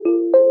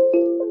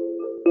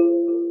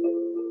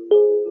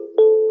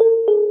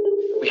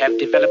have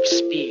developed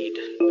speed,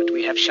 but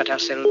we have shut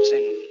ourselves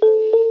in.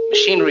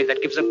 Machinery that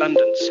gives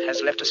abundance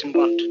has left us in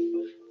want.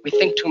 We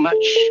think too much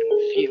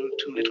and feel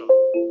too little.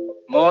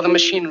 More than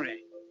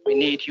machinery, we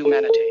need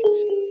humanity.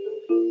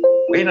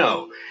 We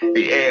know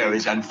the air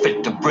is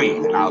unfit to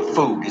breathe and our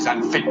food is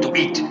unfit to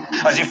eat,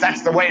 as if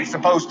that's the way it's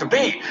supposed to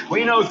be.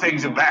 We know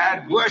things are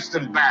bad, worse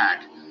than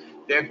bad.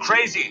 They're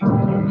crazy.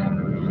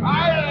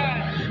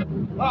 Silence!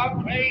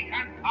 The great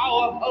and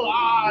powerful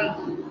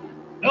Oz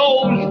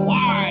knows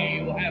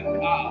why you have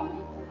come.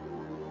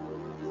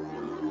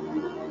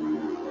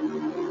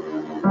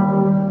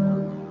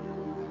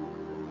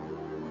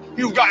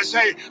 You've got to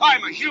say,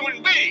 I'm a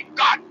human being.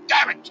 God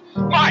damn it.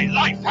 My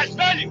life has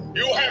value.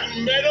 You have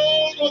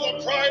meddled with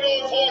the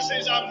primal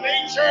forces of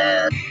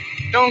nature.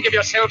 Don't give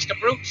yourselves to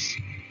brutes.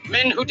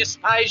 Men who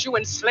despise you,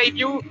 enslave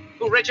you,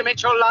 who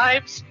regiment your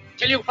lives,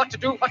 tell you what to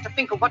do, what to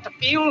think, or what to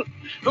feel,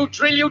 who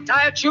drill you,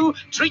 diet you,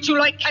 treat you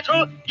like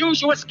cattle,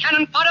 use you as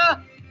cannon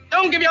fodder.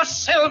 Don't give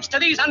yourselves to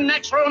these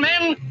unnatural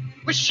men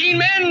with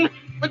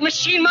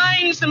machine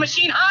minds and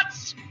machine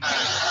hearts.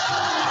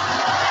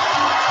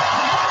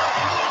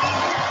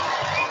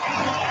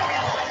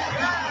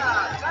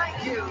 Yeah,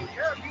 thank you.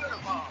 You're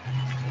beautiful.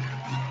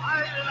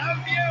 I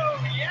love you.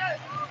 Yes.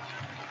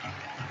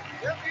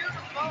 You're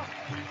beautiful.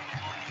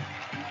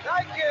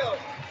 Thank you.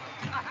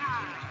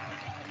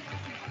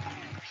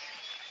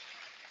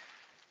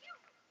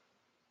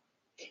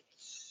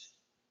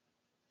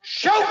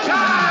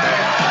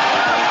 Showtime!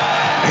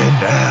 And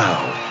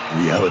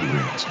now, Reality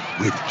Rants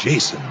with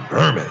Jason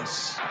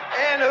Burmis.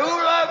 And who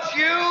loves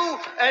you?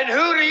 And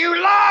who do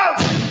you love?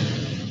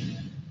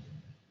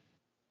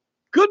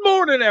 Good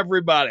morning,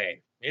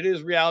 everybody. It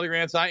is Reality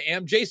Rants. I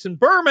am Jason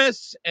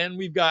Burmis, and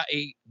we've got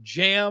a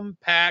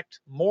jam-packed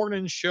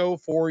morning show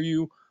for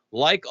you,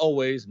 like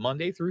always,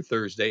 Monday through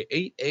Thursday,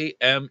 8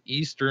 a.m.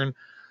 Eastern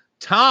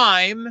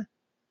time.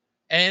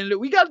 And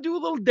we got to do a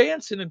little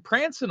dancing and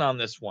prancing on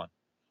this one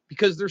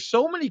because there's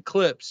so many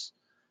clips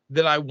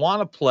that I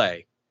want to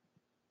play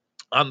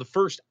on the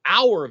first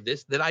hour of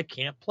this that I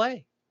can't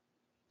play,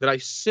 that I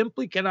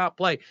simply cannot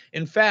play.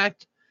 In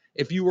fact,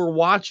 if you were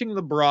watching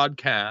the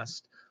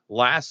broadcast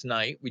last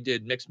night, we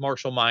did Mixed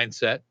Martial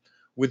Mindset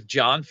with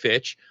John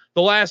Fitch.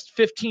 The last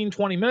 15,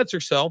 20 minutes or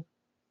so,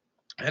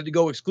 I had to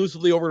go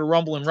exclusively over to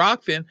Rumble and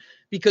Rockfin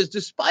because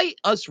despite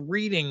us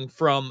reading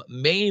from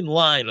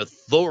mainline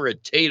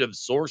authoritative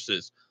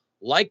sources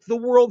like the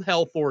World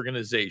Health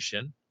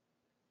Organization,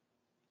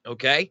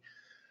 okay?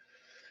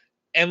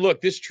 And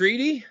look, this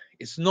treaty,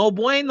 it's no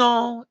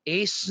bueno.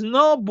 It's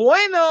no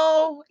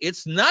bueno.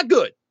 It's not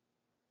good,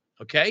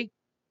 okay?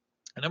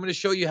 And I'm going to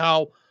show you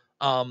how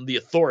the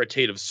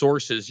authoritative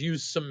sources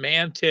use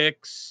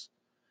semantics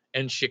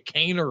and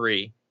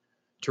chicanery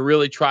to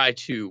really try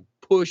to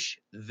push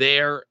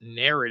their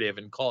narrative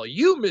and call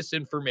you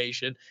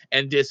misinformation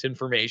and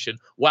disinformation,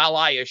 while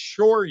I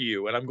assure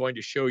you, and I'm going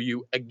to show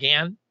you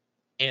again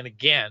and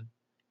again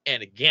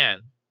and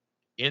again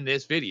in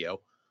this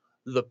video,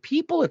 the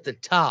people at the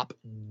top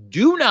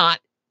do not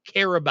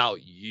care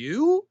about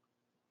you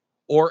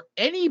or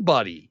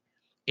anybody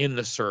in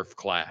the serf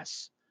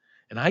class.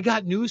 And I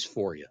got news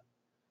for you.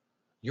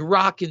 You're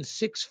rocking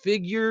 6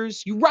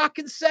 figures. You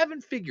rocking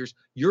 7 figures.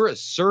 You're a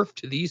serf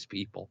to these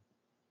people.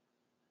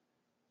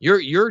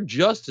 You're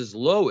just as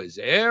low as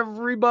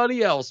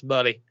everybody else,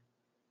 buddy.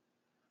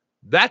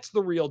 That's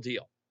the real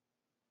deal.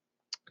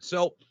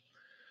 So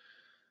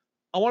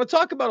I want to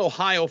talk about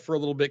Ohio for a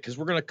little bit because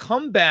we're going to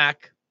come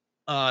back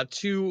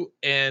to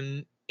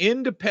an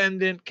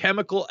independent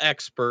chemical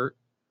expert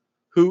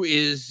who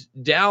is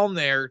down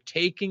there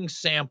taking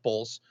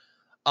samples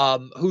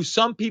who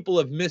some people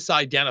have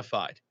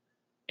misidentified.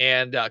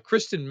 And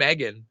Kristen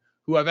Megan,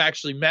 who I've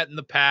actually met in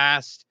the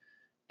past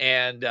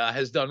and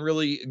has done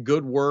really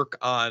good work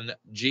on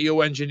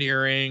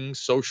geoengineering,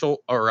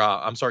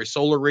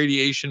 solar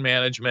radiation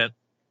management,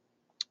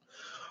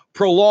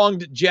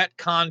 prolonged jet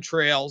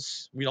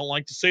contrails. We don't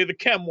like to say the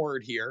chem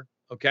word here,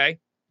 okay?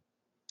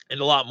 And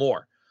a lot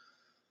more.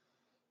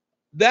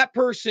 That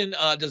person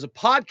does a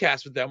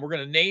podcast with them. We're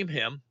going to name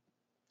him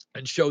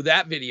and show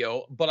that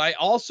video, but I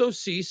also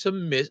see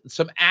some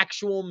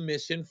actual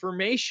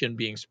misinformation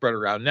being spread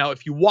around. Now,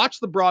 if you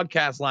watched the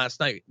broadcast last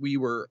night, we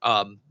were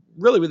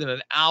really within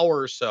an hour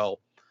or so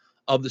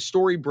of the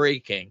story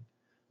breaking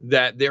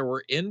that there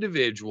were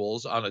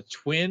individuals on a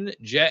twin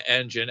jet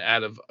engine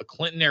out of a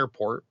Clinton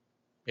airport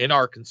in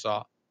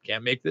Arkansas,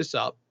 can't make this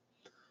up,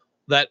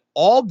 that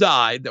all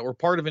died, that were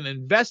part of an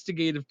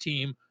investigative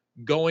team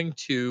going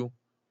to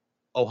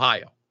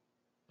Ohio,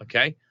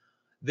 okay?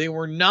 They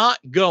were not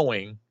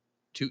going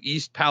to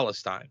East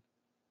Palestine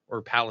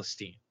or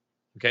Palestine.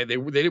 Okay, they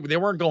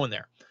weren't going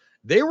there.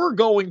 They were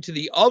going to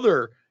the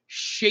other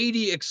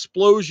shady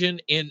explosion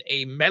in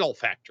a metal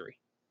factory.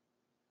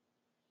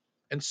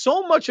 And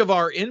so much of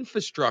our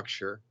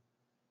infrastructure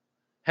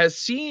has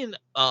seen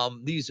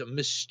these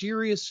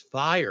mysterious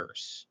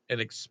fires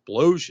and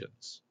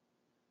explosions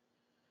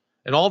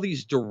and all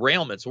these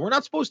derailments. We're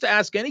not supposed to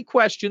ask any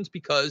questions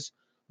because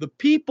the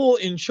people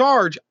in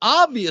charge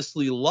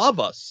obviously love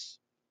us.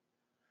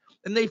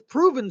 And they've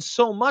proven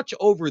so much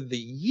over the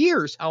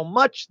years how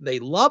much they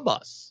love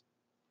us.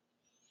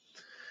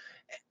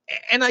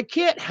 And I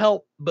can't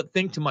help but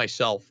think to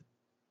myself,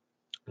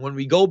 when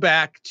we go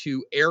back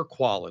to air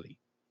quality,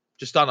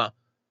 just on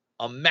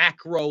a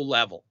macro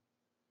level,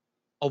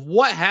 of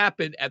what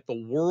happened at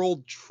the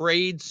World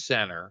Trade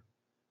Center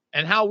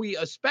and how we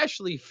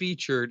especially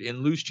featured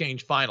in Loose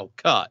Change Final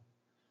Cut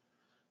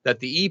that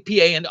the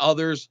EPA and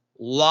others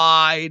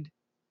lied,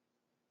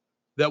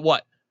 that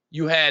what?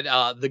 You had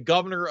the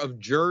governor of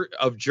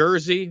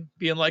Jersey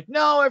being like,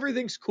 no,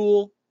 everything's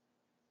cool.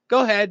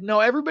 Go ahead. No,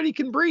 everybody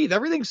can breathe.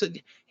 Everything's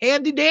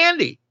handy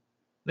dandy.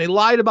 They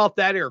lied about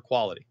that air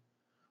quality.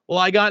 Well,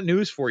 I got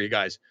news for you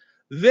guys.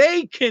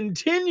 They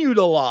continue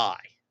to lie.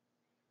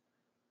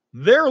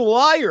 They're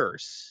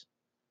liars.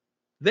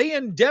 They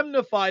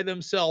indemnify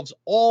themselves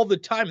all the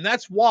time. And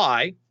that's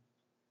why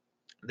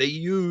they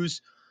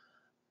use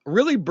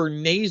really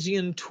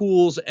Bernaysian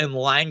tools and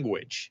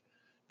language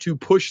to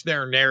push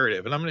their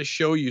narrative. And I'm going to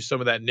show you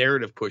some of that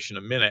narrative push in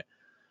a minute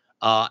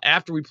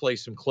after we play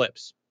some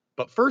clips.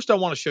 But first, I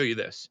want to show you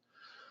this.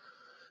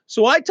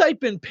 So I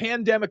type in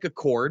pandemic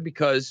accord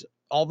because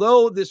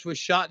although this was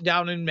shot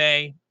down in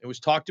May, it was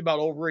talked about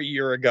over a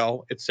year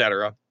ago,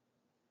 etc.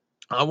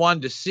 I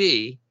wanted to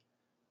see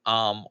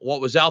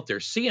what was out there.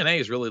 CNA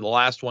is really the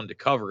last one to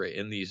cover it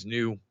in these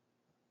new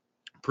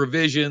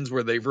provisions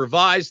where they've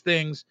revised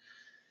things.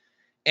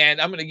 And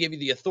I'm going to give you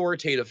the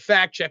authoritative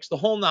fact checks, the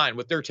whole nine,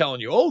 what they're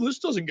telling you. Oh, this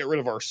doesn't get rid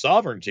of our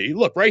sovereignty.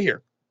 Look right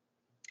here.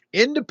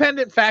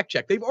 Independent fact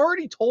check. They've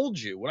already told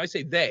you, when I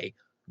say they,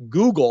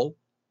 Google,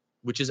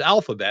 which is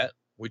Alphabet,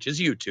 which is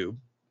YouTube,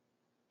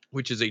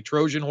 which is a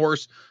Trojan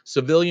horse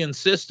civilian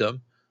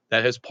system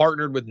that has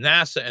partnered with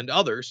NASA and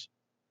others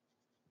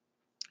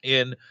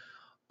in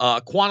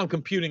quantum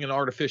computing and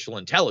artificial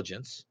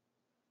intelligence.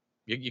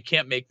 You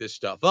can't make this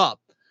stuff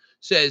up.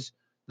 Says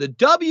the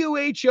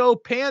WHO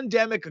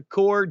pandemic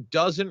accord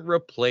doesn't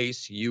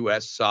replace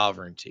U.S.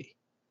 sovereignty.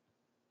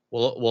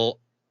 Well,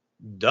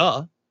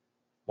 duh.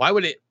 Why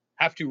would it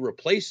have to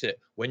replace it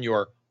when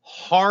you're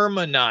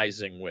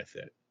harmonizing with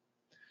it?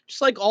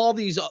 Just like all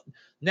these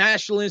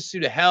National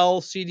Institute of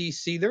Health,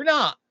 CDC, they're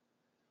not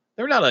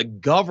a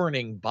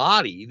governing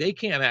body. They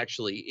can't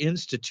actually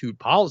institute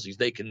policies.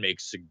 They can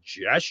make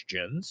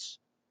suggestions,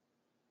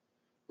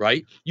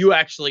 right? You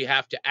actually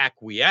have to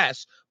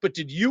acquiesce. But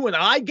did you and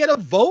I get a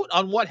vote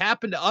on what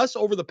happened to us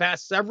over the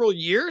past several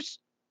years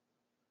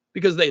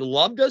because they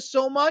loved us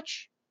so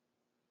much?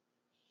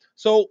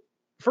 So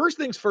first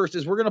things first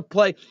is we're going to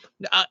play,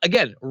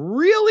 again,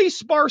 really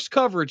sparse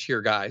coverage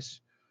here, guys.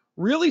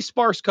 Really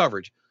sparse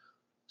coverage.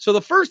 So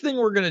the first thing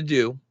we're going to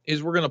do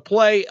is we're going to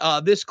play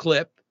this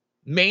clip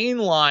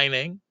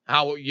mainlining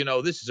how,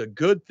 this is a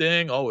good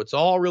thing. Oh, it's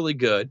all really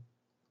good.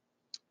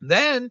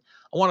 Then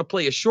I want to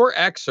play a short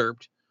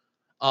excerpt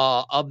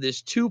of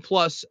this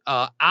 2+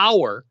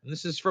 hour, and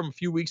this is from a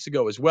few weeks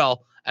ago as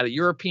well, at a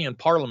European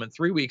Parliament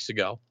 3 weeks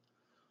ago,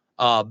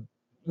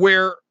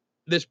 where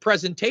this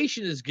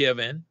presentation is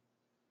given,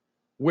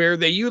 where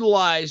they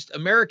utilized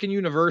American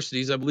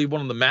universities, I believe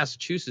one of the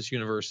Massachusetts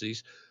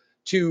universities,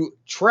 to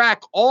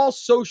track all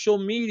social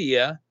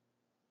media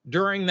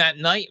during that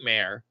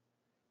nightmare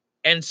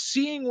and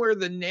seeing where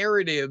the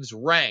narratives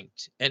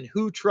ranked and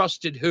who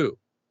trusted who.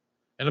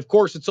 And of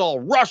course, it's all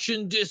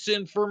Russian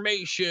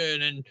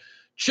disinformation and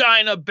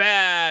China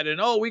bad. And,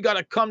 oh, we got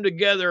to come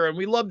together. And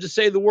we love to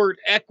say the word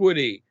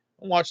equity.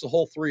 I watched the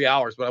whole 3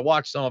 hours, but I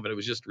watched some of it. It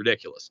was just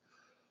ridiculous.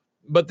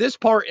 But this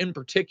part in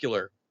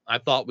particular, I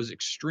thought was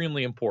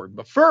extremely important.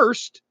 But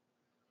first,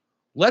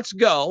 let's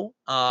go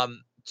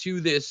to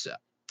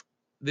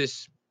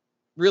this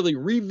really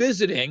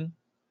revisiting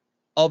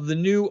of the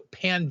new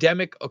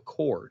pandemic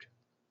accord.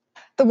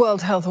 The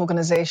World Health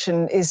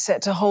Organization is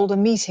set to hold a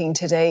meeting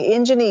today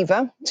in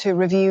Geneva to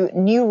review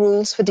new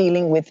rules for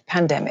dealing with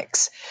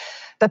pandemics.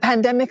 The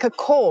Pandemic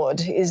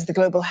Accord is the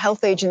Global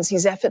Health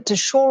Agency's effort to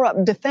shore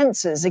up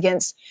defenses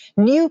against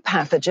new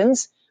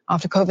pathogens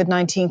after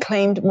COVID-19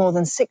 claimed more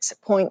than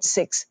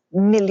 6.6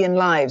 million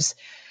lives.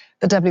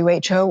 The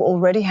WHO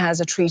already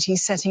has a treaty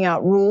setting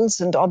out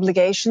rules and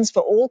obligations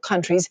for all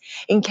countries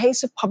in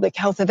case of public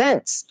health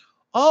events.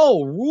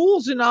 Oh,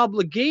 rules and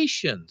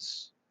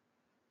obligations.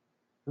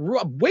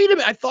 Wait a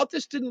minute. I thought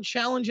this didn't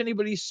challenge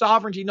anybody's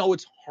sovereignty. No,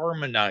 it's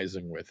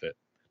harmonizing with it.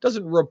 It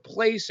doesn't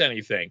replace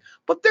anything.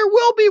 But there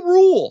will be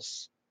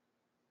rules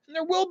and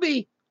there will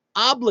be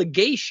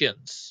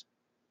obligations.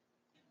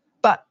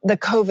 But the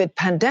COVID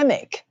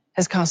pandemic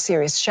has cast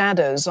serious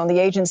shadows on the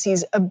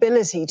agency's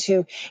ability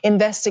to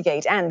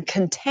investigate and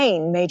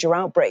contain major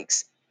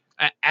outbreaks.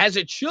 As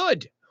it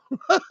should.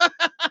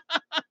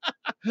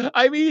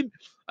 I mean,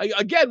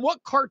 again,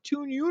 what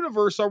cartoon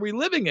universe are we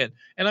living in?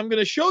 And I'm going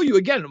to show you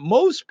again,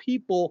 most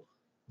people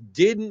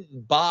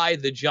didn't buy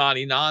the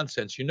Johnny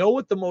nonsense. You know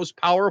what the most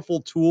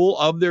powerful tool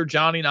of their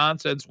Johnny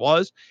nonsense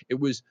was? It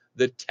was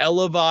the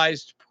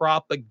televised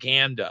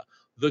propaganda,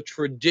 the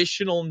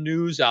traditional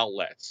news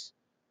outlets.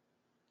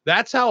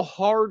 That's how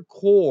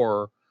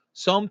hardcore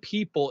some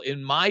people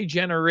in my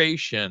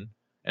generation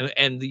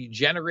And the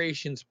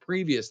generations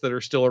previous that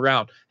are still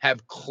around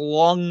have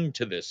clung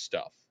to this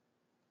stuff.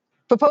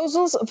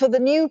 Proposals for the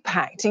new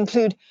pact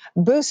include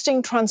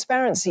boosting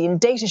transparency in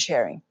data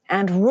sharing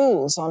and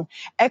rules on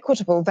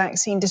equitable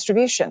vaccine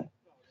distribution.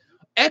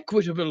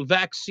 Equitable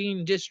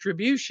vaccine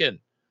distribution.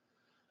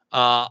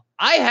 I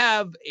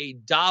have a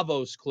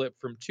Davos clip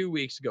from 2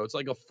 weeks ago. It's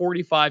like a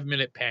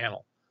 45-minute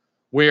panel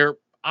where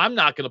I'm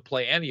not going to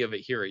play any of it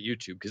here at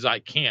YouTube because I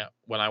can't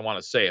when I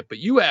want to say it. But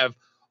you have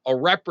a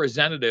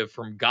representative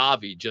from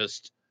Gavi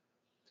just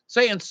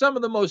saying some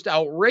of the most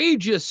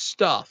outrageous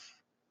stuff.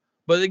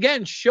 But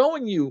again,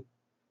 showing you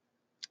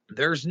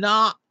there's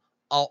not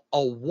a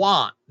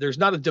want, there's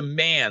not a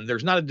demand,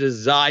 there's not a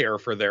desire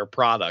for their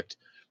product.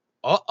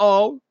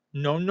 No.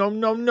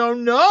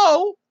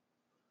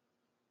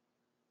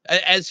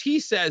 As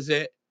he says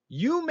it,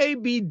 you may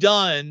be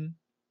done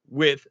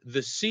with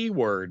the C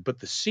word, but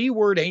the C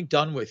word ain't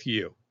done with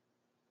you.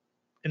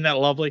 Isn't that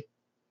lovely?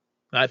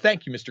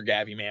 Thank you, Mr.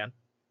 Gavi, man.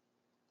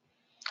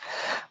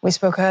 We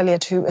spoke earlier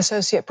to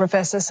Associate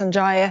Professor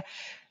Sanjaya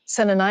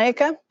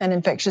Senanayaka, an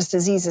infectious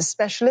diseases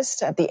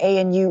specialist at the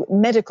ANU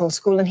Medical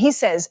School, and he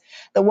says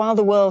that while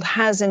the world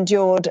has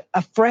endured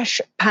a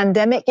fresh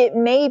pandemic, it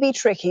may be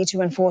tricky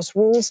to enforce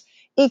rules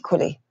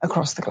equally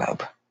across the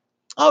globe.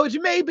 Oh, it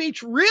may be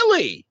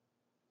really?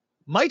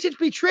 Might it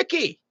be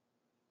tricky?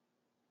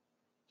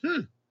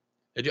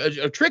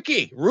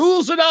 Tricky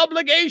rules and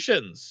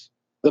obligations.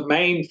 The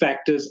main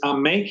factors are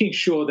making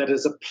sure that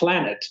as a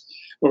planet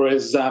or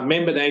as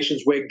member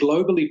nations, we're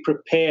globally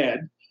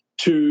prepared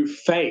to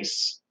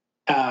face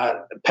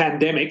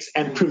pandemics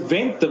and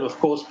prevent them, of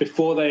course,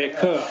 before they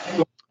occur.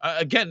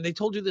 Again, they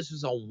told you this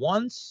is a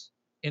once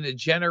in a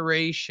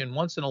generation,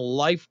 once in a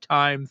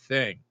lifetime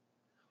thing.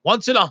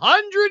 Once in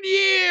 100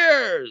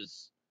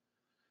 years.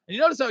 And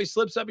you notice how he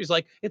slips up? He's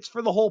like, it's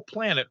for the whole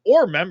planet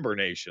or member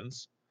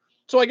nations.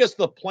 So I guess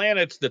the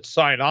planets that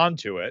sign on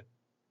to it,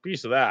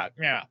 piece of that.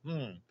 Yeah.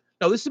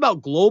 No, this is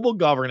about global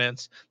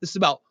governance. This is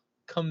about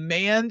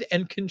command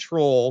and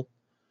control.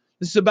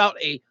 This is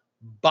about a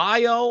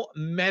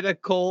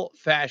biomedical,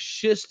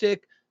 fascistic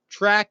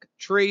track,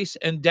 trace,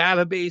 and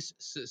database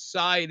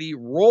society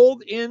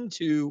rolled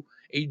into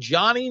a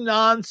Johnny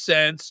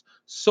nonsense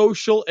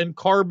social and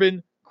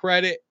carbon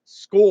credit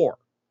score.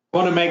 We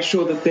want to make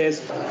sure that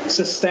there's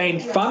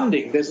sustained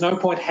funding. There's no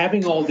point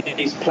having all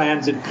these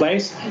plans in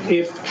place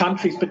if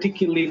countries,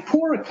 particularly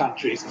poorer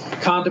countries,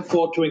 can't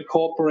afford to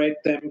incorporate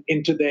them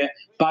into their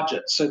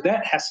budgets. So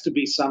that has to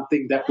be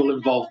something that will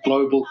involve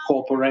global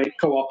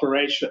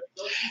cooperation.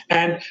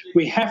 And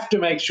we have to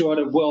make sure at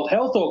a World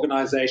Health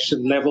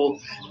Organization level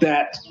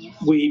that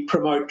we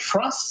promote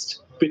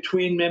trust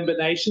between member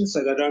nations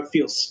so they don't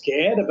feel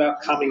scared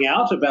about coming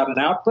out about an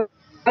outbreak.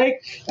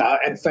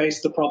 And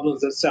face the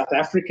problems that South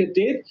Africa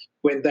did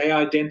when they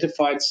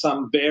identified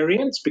some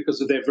variants because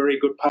of their very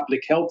good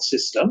public health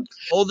system.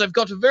 Oh, they've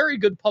got a very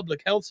good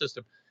public health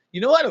system.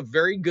 You know what? A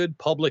very good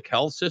public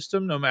health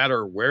system, no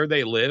matter where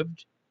they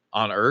lived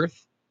on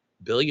Earth,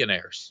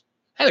 billionaires.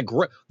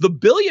 The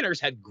billionaires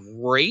had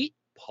great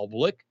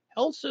public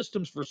health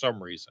systems for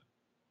some reason.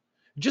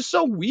 Just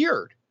so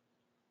weird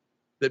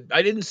that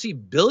I didn't see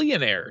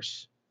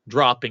billionaires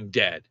dropping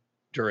dead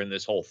during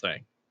this whole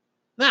thing.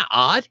 Isn't that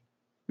odd?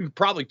 We could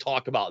probably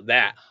talk about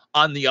that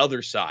on the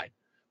other side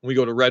when we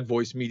go to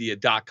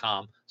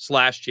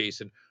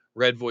redvoicemedia.com/Jason,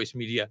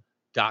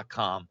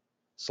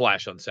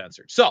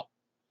 redvoicemedia.com/uncensored. So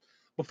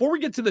before we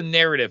get to the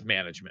narrative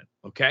management,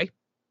 okay,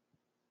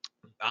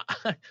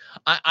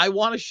 I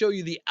want to show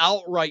you the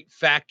outright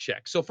fact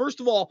check. So first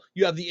of all,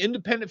 you have the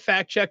independent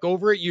fact check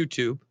over at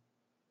YouTube,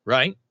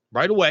 right?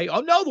 Right away.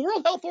 Oh no, the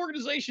World Health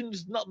Organization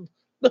is not,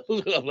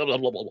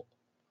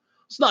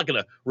 it's not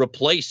going to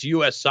replace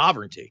U.S.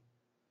 sovereignty.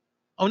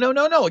 Oh,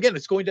 no. Again,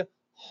 it's going to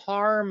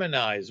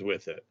harmonize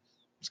with it.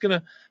 It's going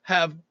to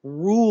have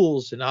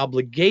rules and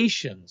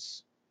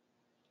obligations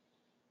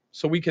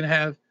so we can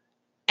have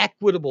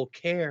equitable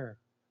care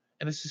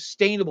and a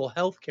sustainable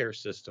healthcare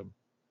system.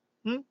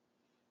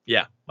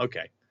 Yeah,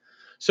 okay.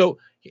 So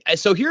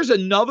here's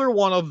another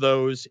one of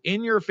those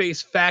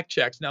in-your-face fact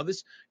checks. Now,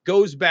 this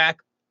goes back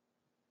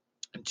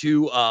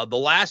to the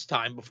last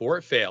time before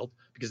it failed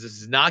because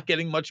this is not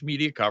getting much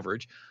media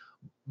coverage.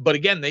 But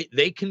again,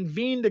 they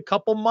convened a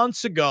couple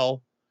months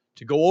ago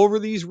to go over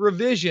these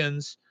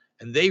revisions,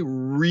 and they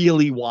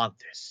really want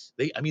this.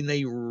 They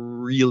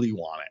really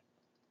want it.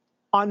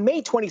 On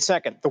May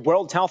 22nd, the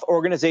World Health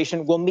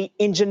Organization will meet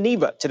in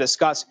Geneva to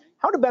discuss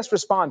how to best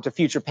respond to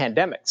future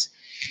pandemics.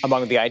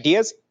 Among the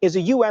ideas is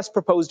a U.S.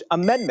 proposed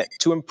amendment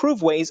to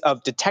improve ways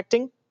of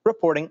detecting,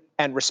 reporting,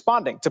 and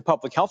responding to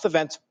public health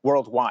events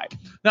worldwide.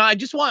 Now, I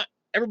just want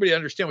everybody to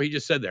understand what he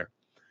just said there.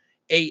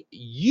 A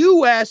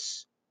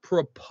U.S.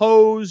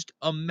 proposed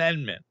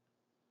amendment.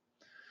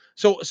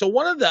 So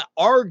one of the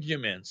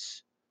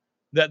arguments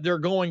that they're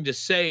going to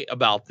say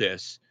about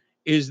this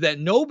is that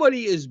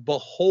nobody is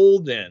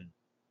beholden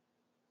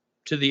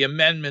to the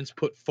amendments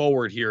put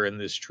forward here in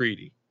this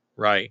treaty,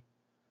 right?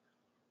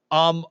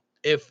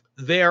 if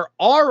there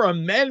are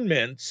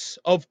amendments,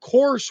 of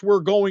course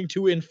we're going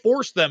to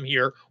enforce them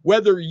here,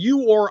 whether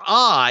you or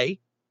I,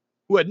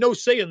 who had no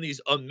say in these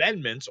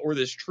amendments or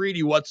this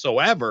treaty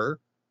whatsoever,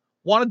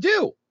 want to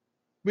do.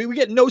 We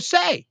get no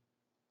say.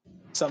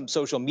 Some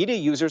social media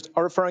users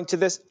are referring to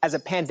this as a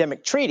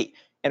pandemic treaty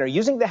and are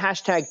using the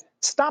hashtag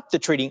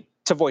 #StopTheTreaty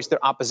to voice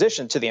their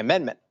opposition to the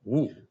amendment.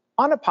 Ooh.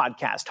 On a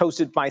podcast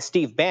hosted by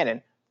Steve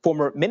Bannon,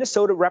 former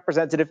Minnesota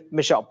Representative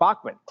Michelle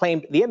Bachmann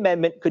claimed the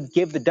amendment could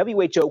give the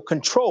WHO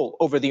control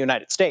over the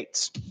United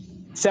States.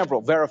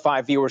 Several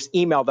Verify viewers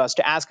emailed us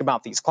to ask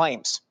about these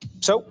claims.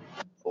 So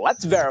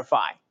let's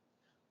verify.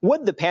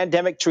 Would the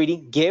pandemic treaty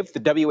give the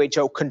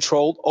WHO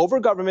control over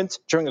governments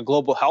during a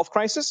global health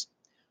crisis?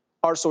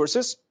 Our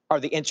sources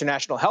are the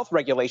International Health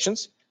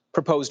Regulations,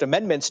 proposed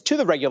amendments to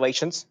the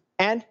regulations,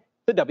 and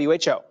the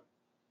WHO.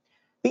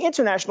 The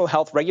International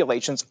Health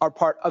Regulations are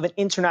part of an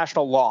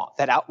international law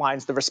that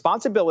outlines the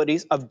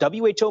responsibilities of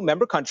WHO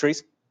member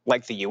countries,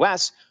 like the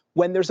US,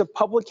 when there's a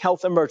public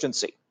health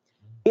emergency.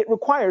 It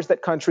requires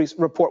that countries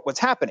report what's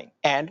happening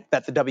and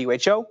that the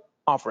WHO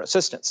offer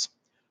assistance.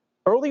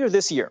 Earlier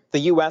this year, the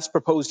US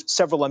proposed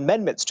several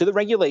amendments to the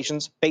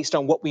regulations based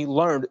on what we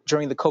learned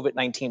during the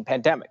COVID-19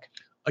 pandemic.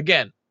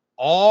 Again,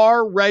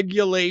 our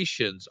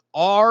regulations,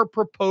 our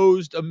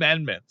proposed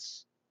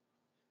amendments.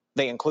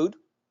 They include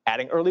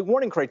adding early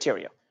warning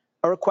criteria,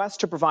 a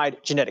request to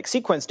provide genetic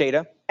sequence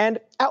data, and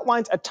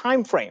outlines a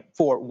time frame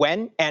for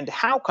when and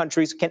how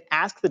countries can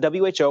ask the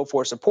WHO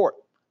for support.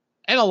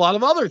 And a lot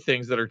of other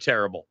things that are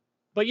terrible.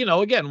 But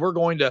again, we're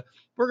going to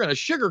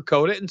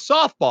sugarcoat it and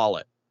softball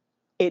it.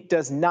 It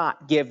does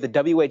not give the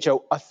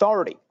WHO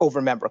authority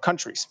over member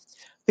countries.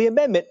 The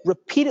amendment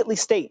repeatedly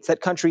states that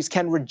countries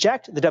can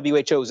reject the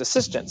WHO's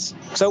assistance.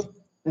 So,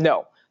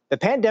 no, the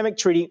pandemic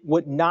treaty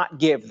would not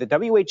give the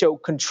WHO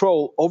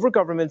control over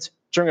governments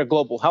during a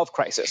global health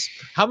crisis.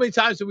 How many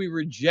times do we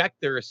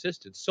reject their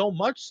assistance? So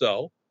much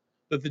so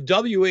that the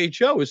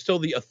WHO is still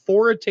the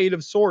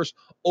authoritative source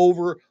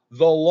over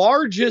the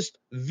largest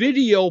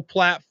video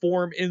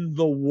platform in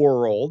the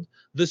world,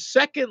 the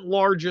second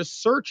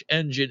largest search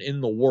engine in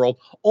the world,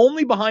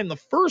 only behind the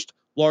first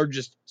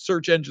largest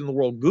search engine in the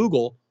world,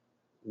 Google,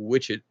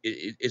 which it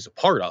is a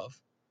part of.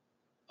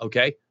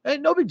 Okay?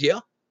 And no big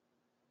deal.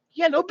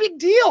 Yeah, no big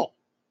deal.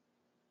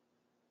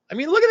 I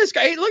mean, look at this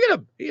guy. Hey, look at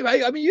him.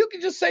 I mean, you can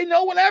just say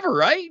no whenever,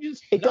 right?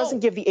 It doesn't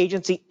give the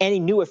agency any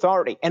new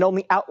authority and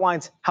only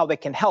outlines how they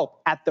can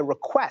help at the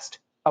request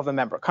of a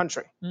member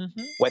country.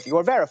 Mm-hmm. With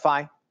your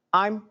Verify,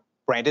 I'm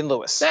Brandon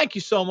Lewis. Thank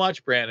you so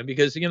much, Brandon,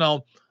 because,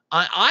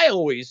 I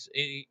always,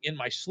 in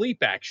my sleep,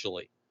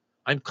 actually,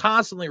 I'm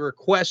constantly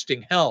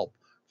requesting help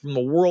from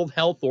the World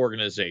Health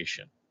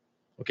Organization,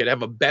 okay, to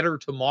have a better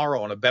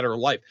tomorrow and a better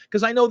life,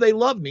 because I know they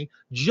love me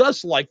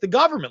just like the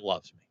government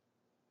loves me.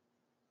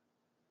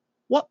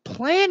 What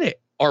planet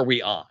are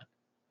we on?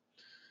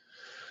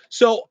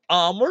 So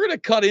we're going to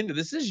cut into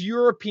this. This is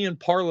European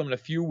Parliament a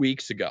few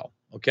weeks ago,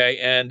 okay?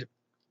 And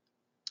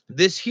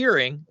this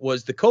hearing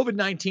was the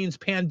COVID-19's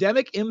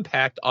pandemic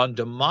impact on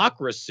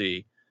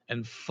democracy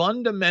and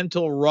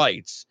fundamental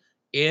rights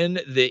in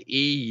the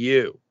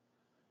EU.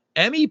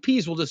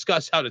 MEPs will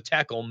discuss how to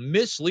tackle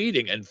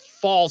misleading and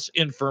false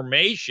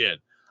information,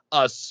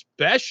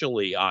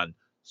 especially on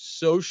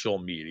social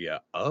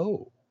media.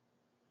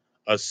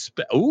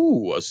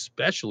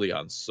 Especially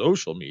on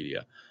social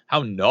media.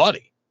 How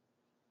naughty.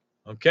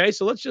 Okay,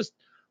 so let's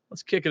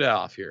kick it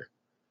off here.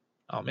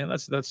 Oh man,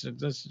 that's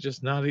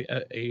just not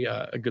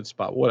a good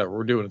spot. Whatever,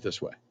 we're doing it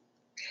this way.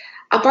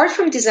 Apart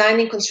from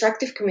designing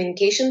constructive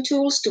communication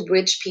tools to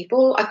bridge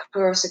people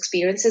across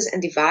experiences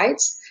and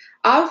divides,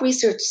 our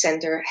research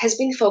center has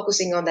been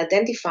focusing on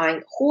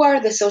identifying who are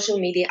the social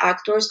media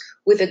actors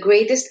with the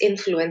greatest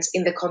influence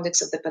in the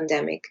context of the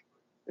pandemic.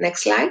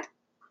 Next slide.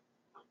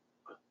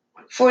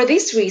 For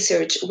this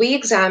research, we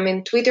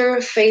examined Twitter,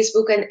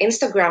 Facebook, and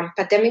Instagram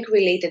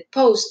pandemic-related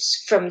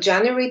posts from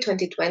January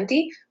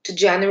 2020 to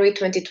January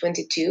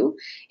 2022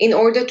 in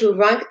order to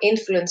rank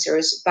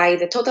influencers by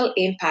the total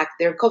impact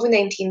their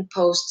COVID-19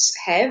 posts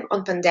have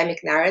on pandemic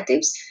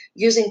narratives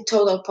using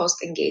total post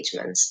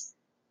engagements.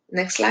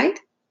 Next slide.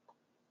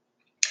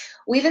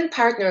 We then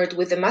partnered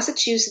with the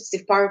Massachusetts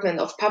Department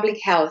of Public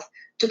Health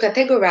to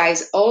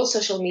categorize all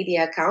social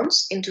media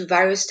accounts into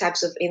various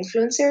types of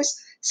influencers,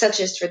 such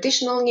as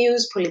traditional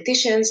news,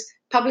 politicians,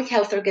 public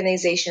health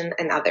organizations,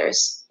 and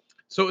others.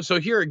 So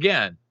here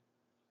again,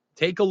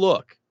 take a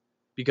look,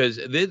 because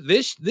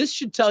this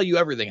should tell you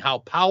everything, how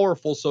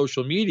powerful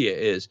social media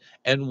is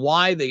and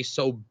why they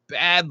so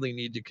badly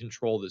need to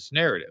control this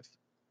narrative.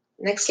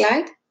 Next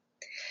slide.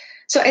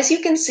 So as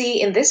you can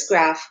see in this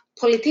graph,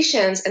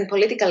 politicians and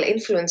political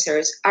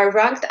influencers are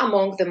ranked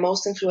among the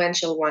most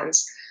influential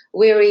ones,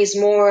 whereas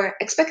more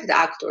expected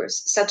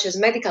actors, such as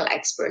medical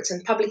experts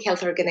and public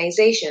health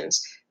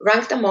organizations,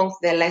 ranked among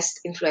the less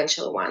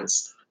influential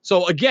ones.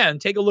 So again,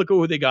 take a look at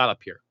who they got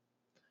up here.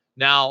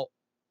 Now,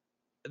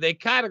 they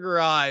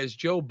categorize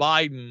Joe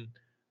Biden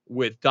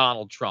with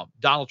Donald Trump.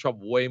 Donald Trump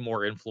way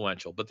more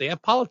influential, but they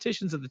have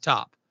politicians at the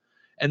top.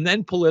 and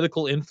then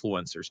political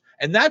influencers.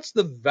 And that's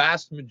the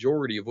vast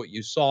majority of what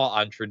you saw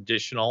on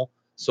traditional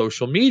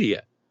social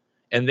media.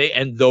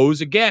 And those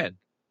again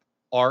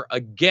are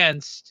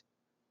against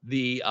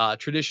the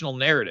traditional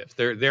narrative.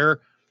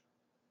 They're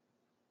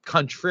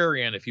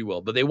contrarian, if you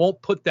will, but they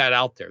won't put that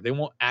out there. They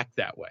won't act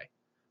that way.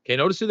 Okay,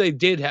 notice who they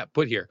did have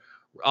put here.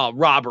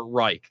 Robert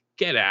Reich.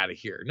 Get out of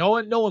here. No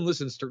one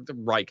listens to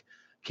Reich.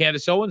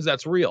 Candace Owens,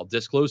 that's real.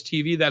 Disclosed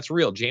TV, that's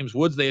real. James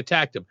Woods, they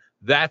attacked him.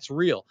 That's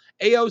real.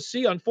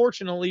 AOC,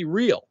 unfortunately,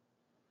 real.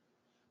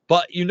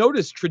 But you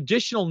notice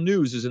traditional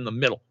news is in the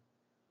middle.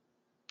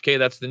 Okay,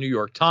 that's the New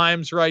York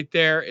Times right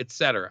there,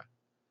 etc.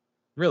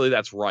 Really,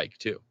 that's Reich,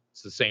 too.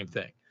 It's the same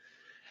thing.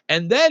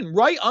 And then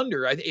right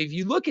under, if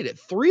you look at it,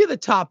 3 of the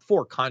top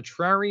 4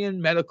 contrarian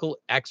medical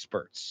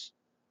experts.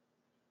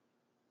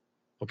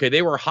 Okay,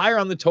 they were higher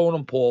on the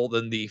totem pole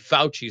than the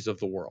Faucis of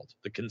the world,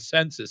 the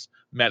consensus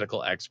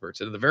medical experts.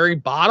 And at the very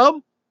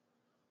bottom,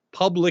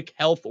 public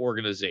health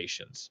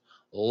organizations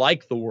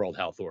like the World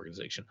Health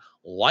Organization,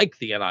 like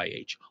the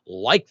NIH,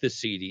 like the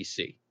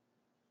CDC.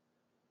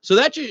 So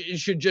that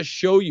should just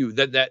show you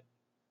that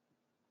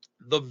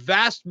the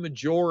vast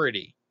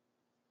majority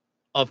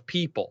of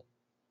people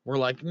were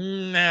like,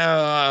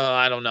 no,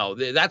 I don't know.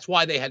 That's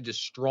why they had to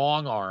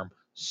strong arm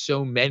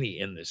so many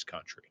in this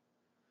country.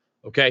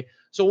 Okay,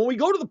 so when we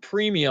go to the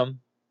premium,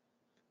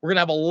 we're going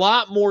to have a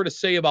lot more to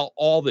say about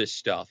all this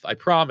stuff. I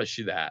promise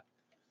you that.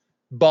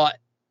 But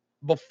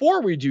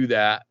before we do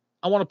that,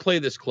 I want to play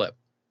this clip.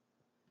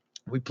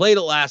 We played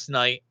it last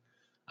night.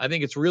 I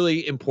think it's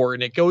really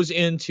important. It goes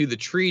into the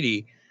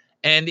treaty,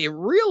 and it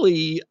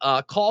really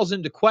calls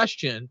into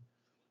question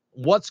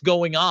what's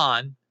going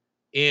on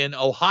in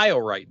Ohio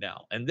right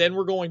now. And then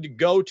we're going to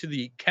go to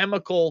the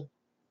chemical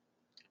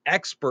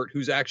expert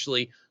who's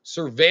actually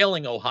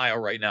surveilling Ohio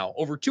right now.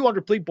 Over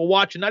 200 people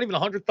watching, not even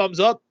 100 thumbs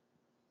up.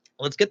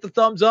 Let's get the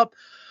thumbs up.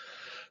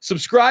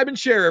 Subscribe and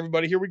share,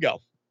 everybody. Here we go.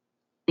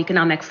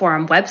 Economic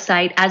Forum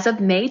website, as of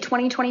May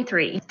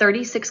 2023,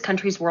 36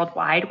 countries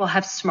worldwide will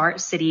have smart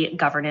city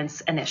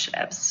governance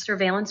initiatives,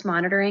 surveillance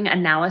monitoring,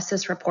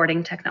 analysis,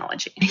 reporting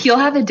technology. You'll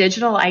have a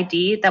digital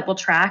ID that will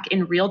track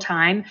in real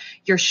time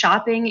your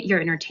shopping,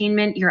 your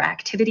entertainment, your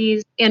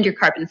activities, and your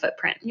carbon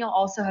footprint. You'll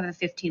also have a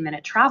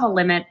 15-minute travel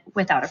limit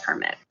without a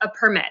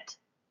permit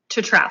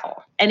to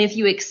travel. And if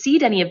you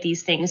exceed any of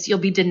these things, you'll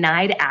be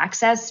denied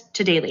access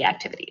to daily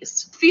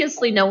activities.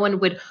 Obviously, no one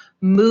would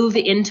move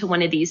into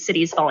one of these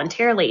cities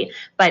voluntarily,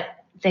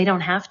 but they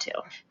don't have to,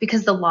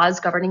 because the laws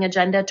governing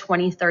Agenda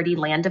 2030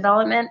 land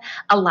development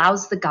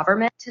allows the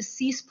government to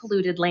seize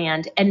polluted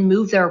land and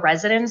move their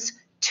residents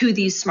to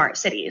these smart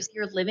cities. If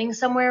you're living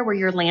somewhere where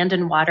your land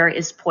and water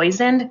is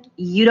poisoned,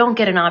 you don't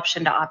get an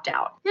option to opt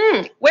out.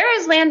 Where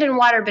has land and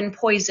water been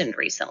poisoned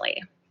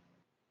recently?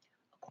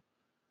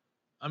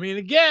 I mean,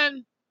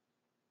 again,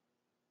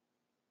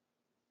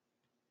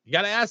 you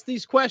got to ask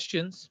these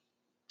questions.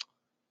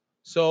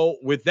 So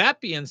with that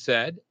being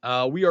said,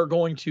 we are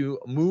going to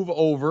move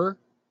over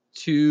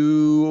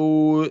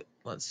to,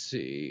 let's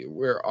see,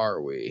 where are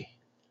we?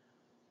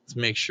 Let's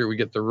make sure we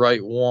get the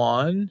right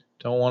one.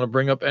 Don't want to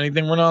bring up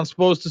anything we're not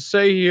supposed to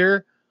say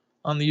here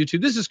on the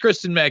YouTube. This is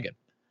Kristen Megan,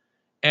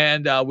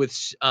 and with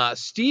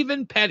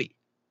Stephen Petty.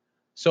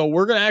 So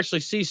we're going to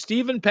actually see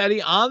Stephen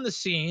Petty on the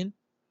scene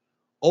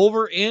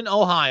over in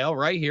Ohio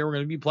right here. We're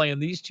going to be playing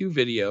these 2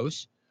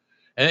 videos,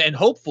 and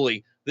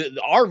hopefully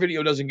our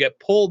video doesn't get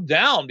pulled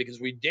down because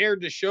we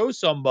dared to show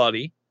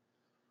somebody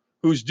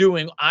who's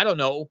doing, I don't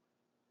know,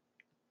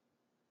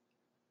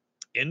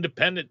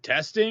 independent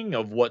testing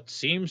of what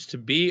seems to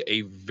be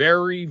a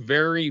very,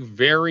 very,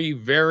 very,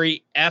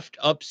 very effed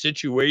up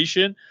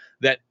situation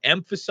that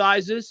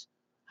emphasizes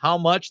how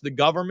much the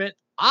government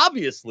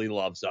obviously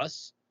loves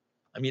us.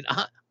 I mean,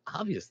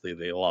 obviously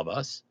they love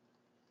us.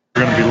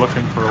 We're going to be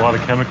looking for a lot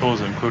of chemicals,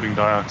 including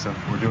dioxin.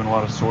 We're doing a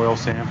lot of soil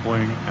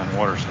sampling and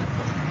water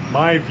sampling.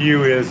 My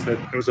view is that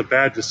it was a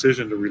bad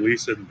decision to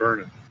release it and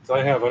burn it. So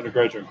I have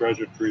undergraduate and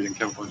graduate degrees in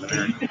chemical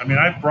engineering. I mean,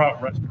 I've brought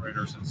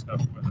respirators and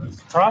stuff with us.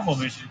 The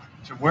problem is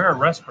to wear a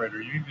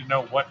respirator, you need to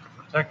know what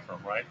to protect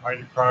from, right?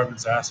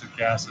 Hydrocarbons, acid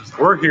gases.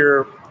 We're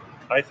here,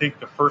 I think,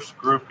 the first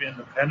group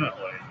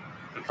independently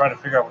to try to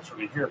figure out what's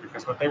really here,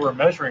 because what they were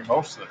measuring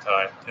most of the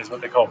time is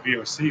what they call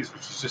VOCs,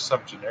 which is just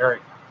some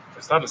generic.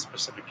 It's not a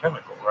specific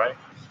chemical, right?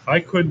 I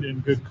couldn't, in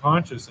good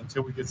conscience,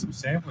 until we get some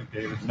sampling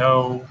data,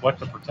 know what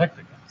to protect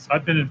against.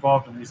 I've been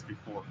involved in these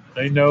before.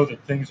 They know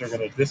that things are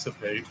going to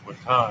dissipate with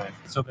time,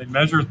 so they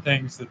measure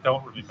things that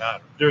don't really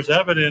matter. There's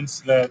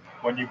evidence that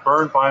when you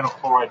burn vinyl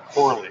chloride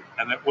poorly,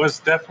 and it was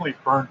definitely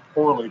burned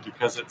poorly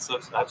because it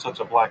had such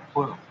a black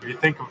plume. If you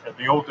think of in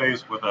the old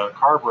days with a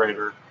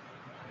carburetor,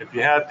 if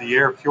you had the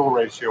air-fuel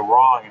ratio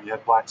wrong and you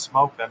had black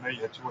smoke, that meant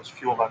you had too much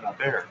fuel not enough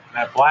air. And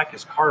that black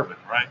is carbon,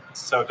 right?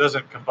 So it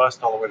doesn't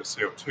combust all the way to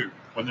CO2.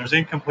 When there's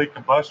incomplete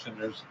combustion,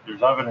 there's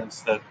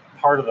evidence that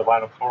part of the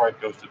vinyl chloride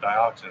goes to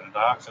dioxin, and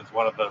dioxin is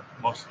one of the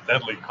most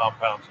deadly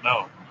compounds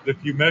known.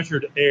 If you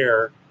measured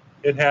air,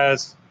 it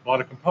has a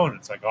lot of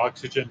components like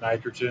oxygen,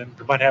 nitrogen.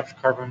 It might have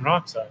carbon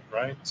monoxide,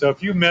 right? So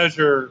if you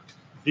measure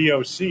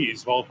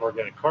VOCs, volatile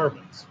organic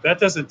carbons. That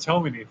doesn't tell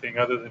me anything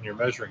other than you're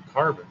measuring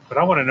carbon. But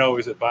I want to know,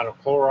 is it vinyl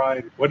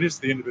chloride? What is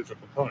the individual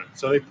component?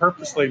 So they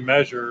purposely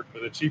measure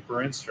with a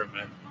cheaper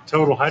instrument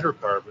total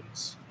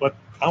hydrocarbons, but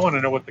I want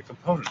to know what the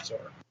components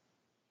are.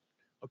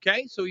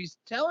 Okay, so he's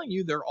telling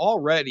you they're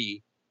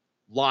already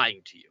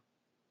lying to you.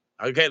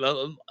 Okay,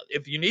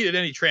 if you needed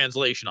any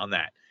translation on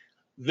that,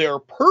 they're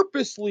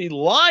purposely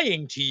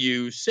lying to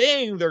you,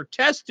 saying they're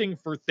testing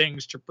for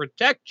things to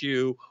protect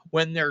you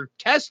when they're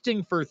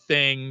testing for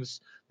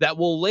things that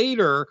will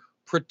later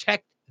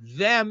protect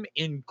them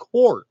in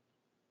court.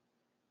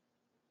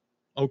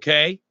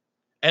 Okay,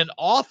 and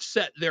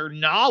offset their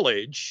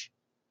knowledge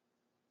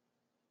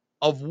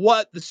of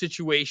what the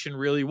situation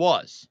really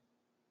was.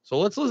 So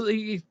let's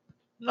listen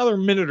another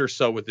minute or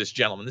so with this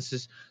gentleman. This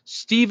is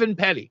Stephen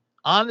Petty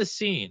on the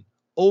scene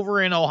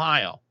over in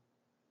Ohio.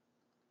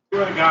 You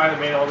were the guy that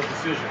made all the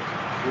decisions.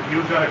 Would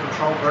you have done a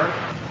controlled burn?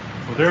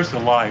 Well, there's the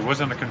lie. It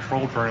wasn't a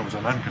controlled burn, it was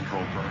an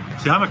uncontrolled burn.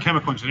 See, I'm a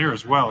chemical engineer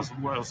as well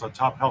as a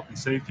top health and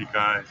safety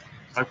guy.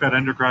 I've got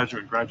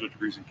undergraduate and graduate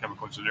degrees in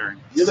chemical engineering.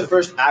 You're the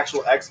first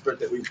actual expert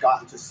that we've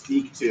gotten to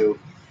speak to.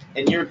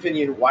 In your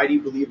opinion, why do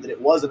you believe that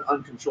it was an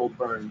uncontrolled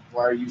burn?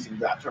 Why are you using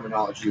that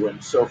terminology when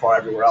so far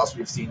everywhere else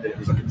we've seen that it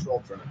was a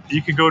controlled burn?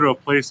 You can go to a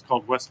place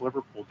called West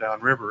Liverpool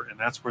downriver, and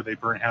that's where they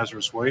burn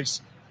hazardous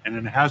waste. And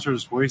in a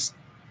hazardous waste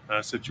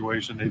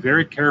situation, they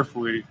very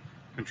carefully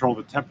control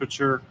the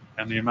temperature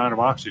and the amount of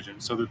oxygen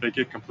so that they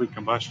get complete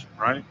combustion,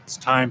 right? It's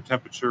time,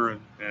 temperature,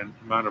 and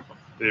amount of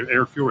the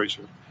air-fuel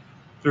ratio.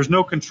 There's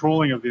no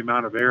controlling of the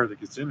amount of air that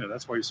gets in there.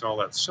 That's why you saw all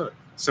that soot.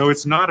 So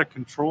it's not a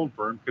controlled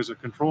burn, because a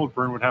controlled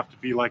burn would have to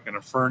be like in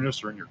a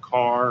furnace or in your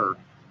car or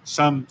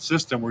some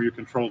system where you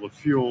control the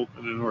fuel,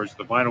 in other words,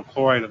 the vinyl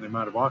chloride and the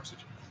amount of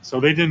oxygen. So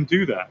they didn't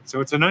do that.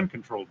 So it's an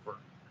uncontrolled burn.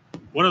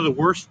 One of the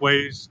worst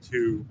ways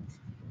to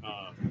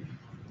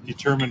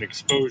determine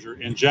exposure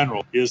in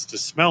general is to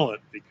smell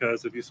it,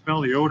 because if you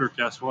smell the odor,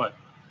 guess what?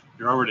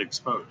 You're already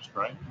exposed,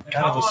 right? And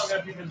how long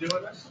have you been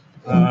doing this?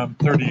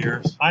 30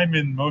 years. I'm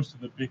in most of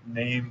the big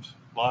named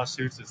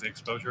lawsuits as the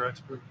exposure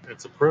expert.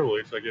 It's a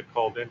privilege. I get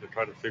called in to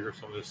try to figure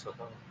some of this stuff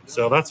out.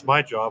 So that's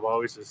my job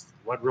always, is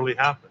what really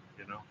happened,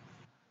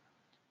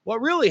 What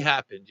really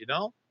happened,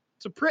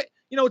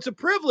 It's a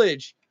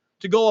privilege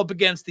to go up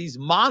against these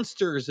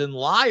monsters and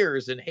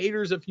liars and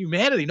haters of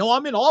humanity. No,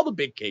 I'm in all the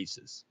big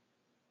cases.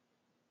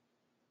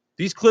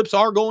 These clips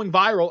are going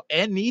viral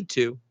and need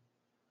to.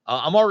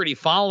 I'm already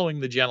following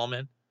the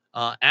gentleman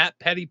at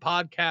Petty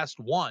Podcast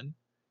 1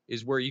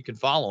 is where you can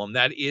follow him.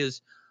 That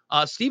is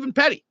Stephen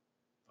Petty.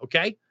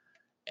 Okay.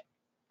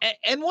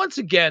 And once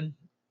again,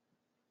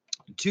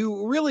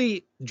 to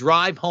really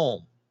drive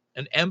home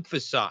and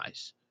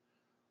emphasize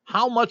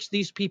how much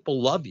these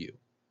people love you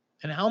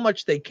and how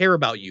much they care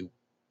about you,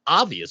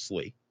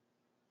 obviously,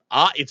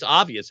 it's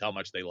obvious how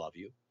much they love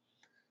you.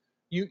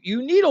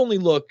 You need only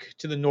look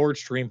to the Nord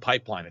Stream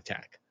pipeline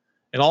attack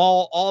and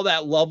all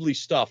that lovely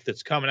stuff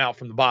that's coming out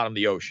from the bottom of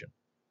the ocean.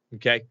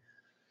 Okay.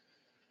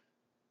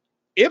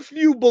 If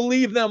you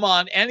believe them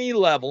on any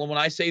level, and when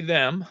I say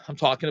them, I'm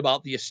talking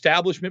about the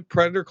establishment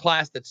predator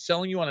class that's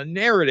selling you on a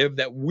narrative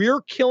that we're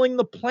killing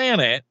the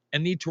planet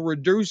and need to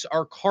reduce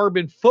our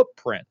carbon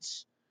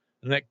footprints,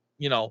 and that,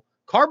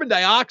 carbon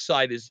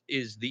dioxide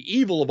is the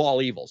evil of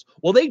all evils.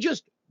 Well, they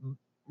just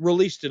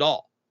released it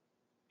all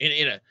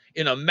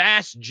in a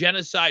mass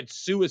genocide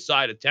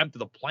suicide attempt to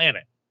the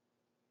planet,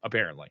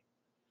 apparently.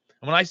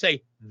 And when I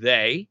say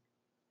they,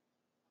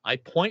 I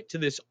point to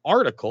this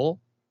article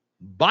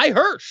by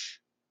Hirsch.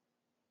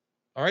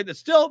 All right, that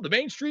still the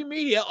mainstream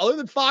media, other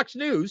than Fox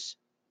News,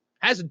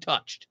 hasn't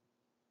touched.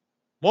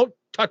 Won't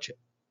touch it.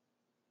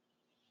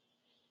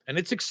 And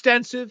it's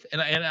extensive.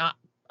 And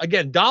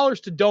again,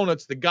 dollars to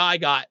donuts, the guy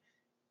got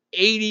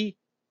 80+%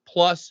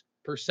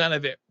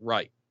 of it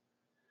right.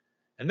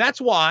 And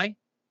that's why,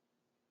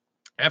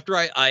 after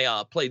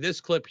I play this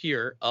clip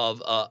here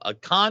of a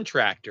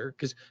contractor,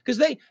 because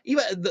they,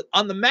 even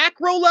on the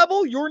macro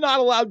level, you're not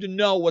allowed to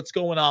know what's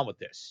going on with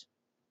this.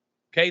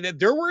 Okay, that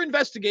there were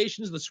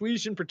investigations, the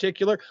Swedish in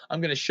particular. I'm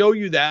going to show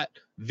you that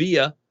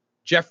via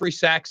Jeffrey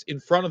Sachs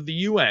in front of the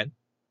UN.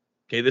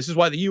 Okay, this is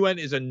why the UN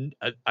is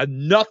a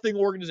nothing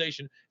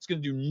organization. It's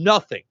going to do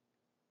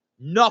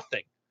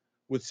nothing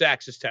with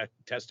Sachs's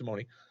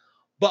testimony.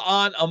 But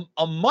on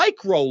a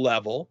micro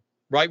level,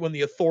 right, when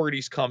the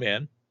authorities come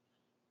in,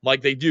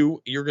 like they do,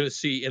 you're going to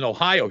see in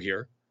Ohio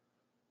here,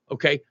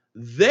 okay,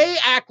 they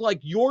act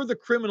like you're the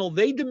criminal.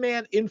 They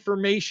demand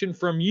information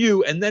from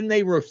you, and then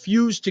they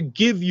refuse to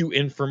give you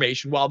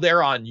information while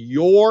they're on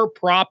your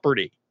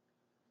property.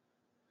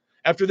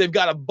 After they've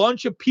got a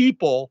bunch of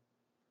people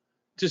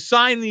to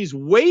sign these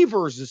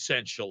waivers,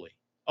 essentially,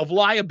 of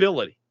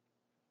liability.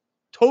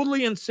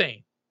 Totally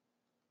insane.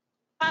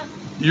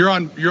 You're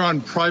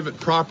on private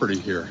property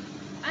here.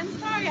 I'm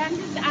sorry, I'm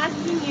just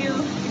asking you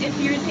if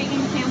you're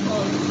taking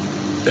samples.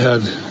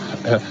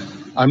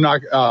 I'm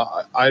not.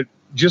 I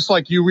just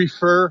like you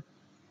refer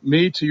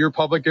me to your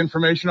public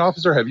information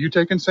officer. Have you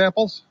taken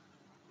samples?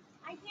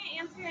 I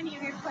can't answer any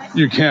of your questions.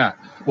 You can't.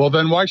 Well,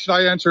 then why should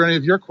I answer any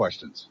of your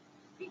questions?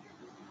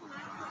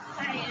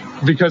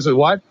 Because of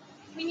what?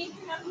 We need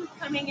to know who's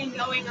coming and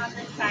going on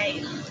this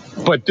site.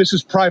 But this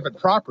is private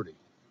property.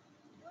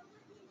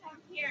 Down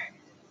here.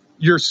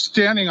 You're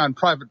standing on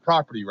private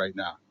property right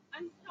now.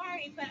 I'm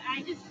sorry, but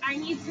I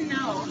need to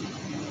know.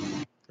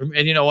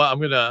 And you know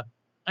what?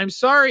 I'm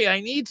sorry,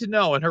 I need to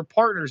know. And her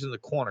partner's in the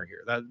corner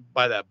here,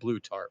 by that blue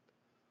tarp.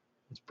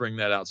 Let's bring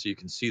that out so you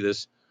can see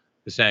this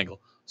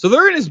angle. So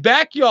they're in his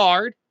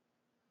backyard.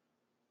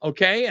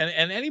 Okay,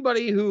 and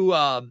anybody who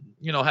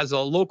has a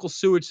local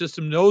sewage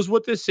system knows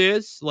what this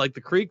is, like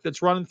the creek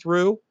that's running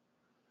through.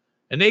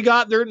 And they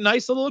got their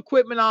nice little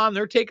equipment on.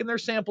 They're taking their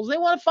samples. They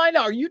want to find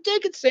out, are you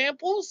taking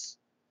samples?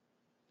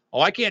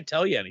 Oh, I can't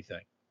tell you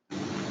anything.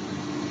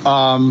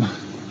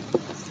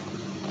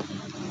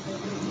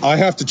 I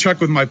have to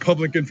check with my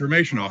public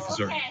information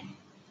officer. Okay.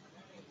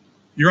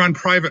 You're on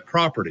private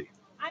property.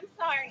 I'm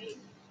sorry.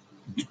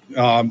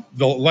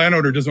 The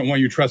landowner doesn't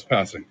want you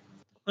trespassing.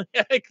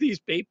 Like these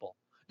people.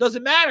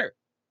 Doesn't matter.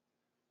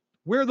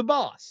 We're the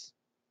boss.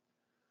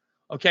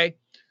 Okay.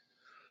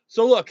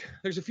 So look,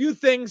 there's a few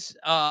things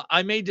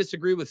I may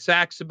disagree with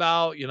Sachs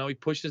about. You know, he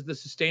pushes the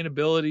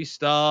sustainability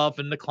stuff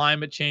and the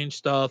climate change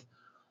stuff.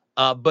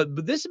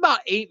 But this is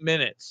about 8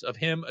 minutes of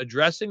him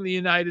addressing the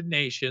United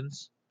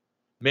Nations,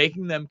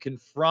 making them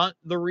confront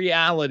the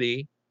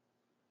reality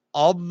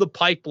of the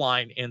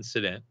pipeline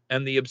incident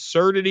and the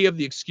absurdity of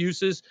the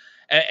excuses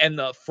and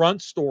the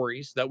front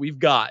stories that we've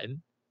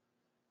gotten.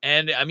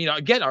 And I mean,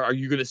 again, are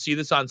you going to see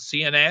this on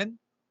CNN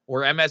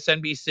or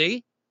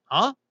MSNBC?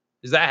 Huh?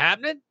 Is that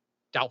happening?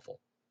 Doubtful.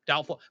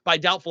 By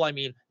doubtful, I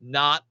mean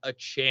not a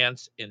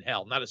chance in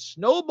hell. Not a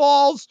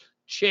snowball's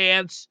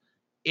chance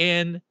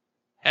in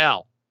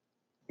hell.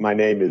 My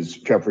name is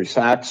Jeffrey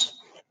Sachs.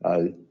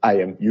 I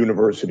am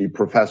university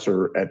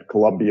professor at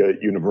Columbia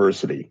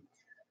University.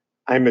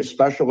 I'm a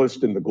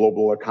specialist in the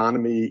global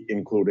economy,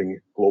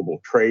 including global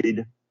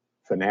trade,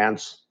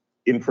 finance,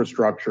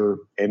 infrastructure,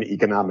 and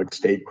economic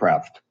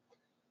statecraft.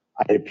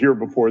 I appear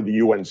before the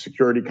UN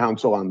Security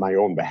Council on my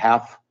own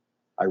behalf.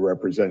 I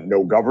represent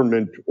no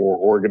government or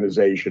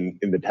organization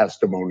in the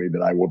testimony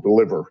that I will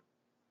deliver.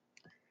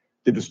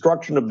 The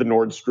destruction of the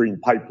Nord Stream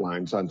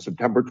pipelines on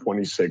September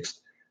 26,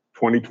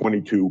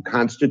 2022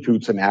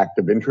 constitutes an act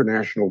of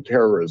international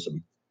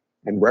terrorism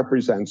and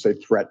represents a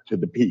threat to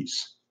the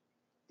peace.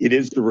 It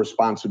is the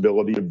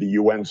responsibility of the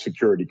UN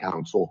Security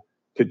Council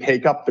to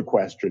take up the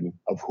question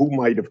of who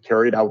might have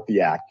carried out the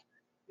act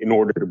in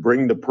order to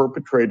bring the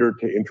perpetrator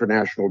to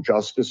international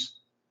justice,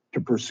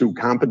 to pursue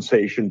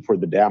compensation for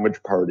the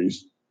damaged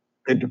parties,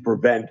 and to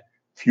prevent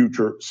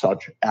future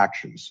such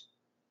actions.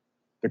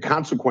 The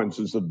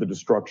consequences of the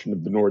destruction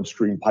of the Nord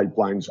Stream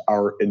pipelines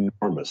are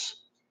enormous.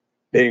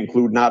 They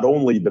include not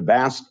only the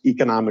vast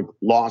economic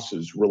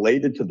losses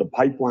related to the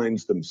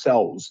pipelines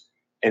themselves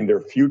and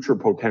their future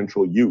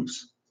potential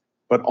use,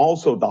 but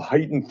also the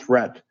heightened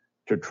threat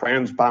to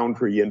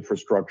transboundary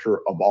infrastructure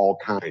of all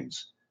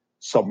kinds: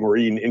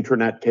 submarine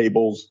internet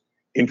cables,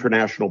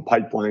 international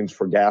pipelines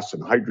for gas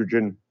and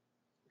hydrogen,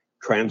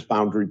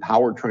 transboundary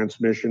power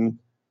transmission,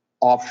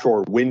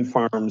 offshore wind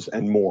farms,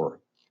 and more.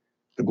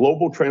 The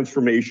global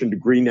transformation to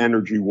green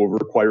energy will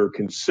require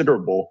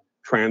considerable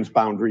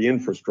transboundary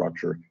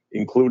infrastructure,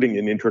 including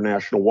in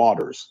international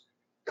waters.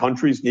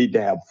 Countries need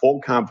to have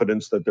full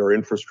confidence that their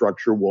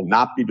infrastructure will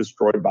not be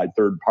destroyed by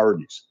third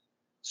parties.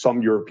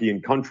 Some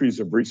European countries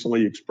have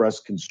recently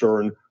expressed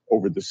concern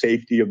over the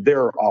safety of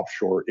their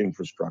offshore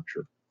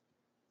infrastructure.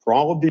 For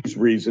all of these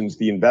reasons,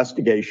 the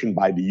investigation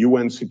by the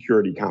UN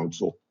Security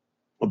Council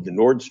of the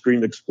Nord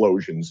Stream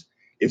explosions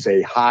is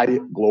a high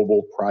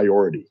global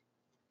priority.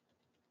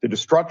 The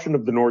destruction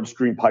of the Nord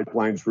Stream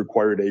pipelines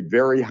required a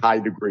very high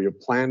degree of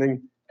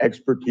planning,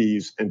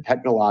 expertise, and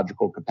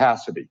technological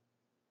capacity.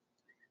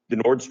 The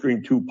Nord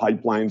Stream 2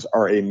 pipelines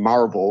are a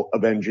marvel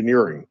of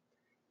engineering.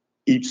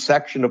 Each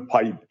section of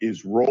pipe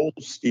is rolled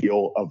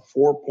steel of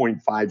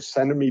 4.5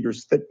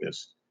 centimeters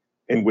thickness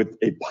and with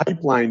a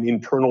pipeline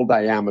internal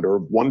diameter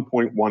of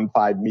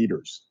 1.15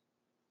 meters.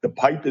 The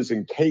pipe is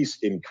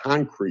encased in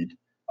concrete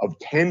of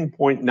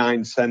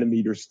 10.9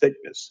 centimeters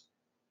thickness.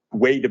 The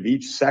weight of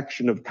each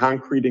section of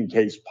concrete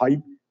encased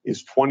pipe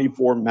is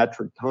 24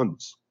 metric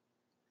tons.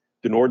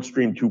 The Nord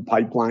Stream 2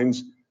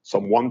 pipelines,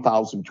 some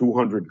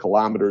 1,200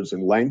 kilometers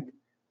in length,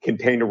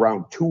 contain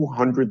around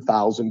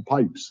 200,000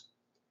 pipes.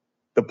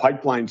 The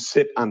pipelines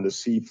sit on the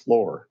sea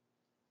floor.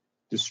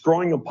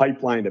 Destroying a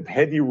pipeline of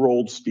heavy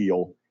rolled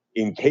steel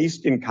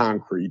encased in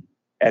concrete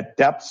at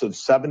depths of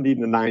 70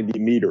 to 90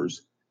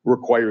 meters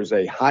requires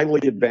a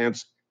highly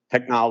advanced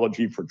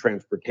technology for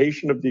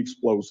transportation of the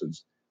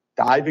explosives,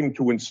 diving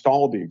to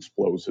install the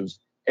explosives,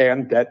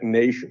 and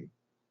detonation.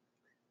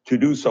 To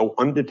do so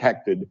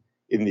undetected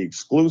in the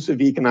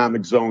exclusive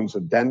economic zones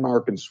of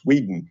Denmark and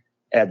Sweden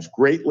adds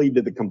greatly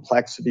to the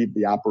complexity of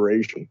the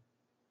operation.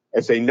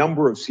 As a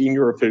number of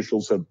senior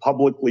officials have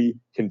publicly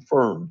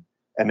confirmed,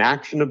 an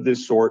action of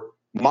this sort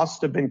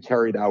must have been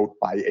carried out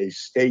by a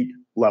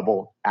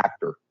state-level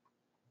actor.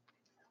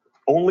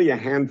 Only a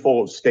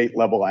handful of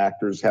state-level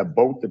actors have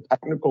both the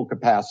technical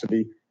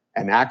capacity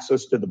and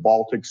access to the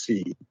Baltic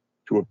Sea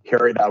to have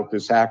carried out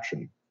this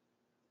action.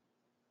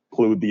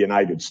 include the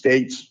United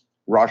States,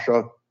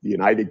 Russia, the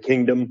United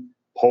Kingdom,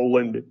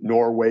 Poland,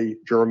 Norway,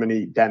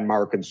 Germany,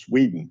 Denmark, and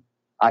Sweden,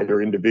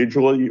 either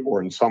individually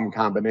or in some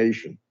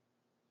combination.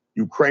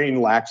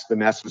 Ukraine lacks the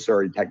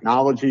necessary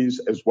technologies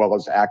as well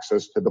as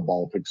access to the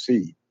Baltic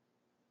Sea.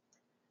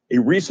 A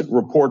recent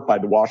report by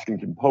the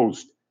Washington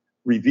Post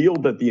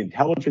revealed that the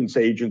intelligence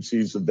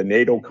agencies of the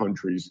NATO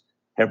countries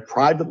have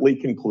privately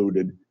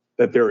concluded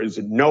that there is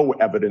no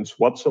evidence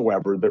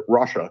whatsoever that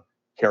Russia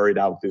carried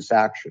out this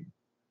action.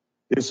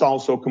 This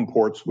also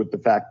comports with the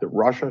fact that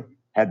Russia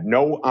had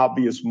no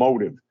obvious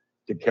motive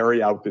to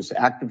carry out this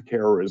act of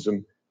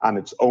terrorism on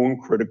its own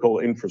critical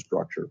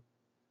infrastructure.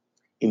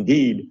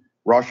 Indeed,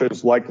 Russia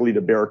is likely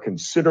to bear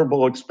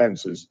considerable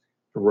expenses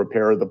to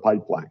repair the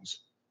pipelines.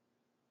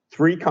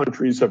 3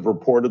 countries have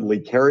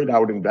reportedly carried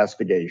out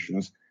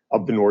investigations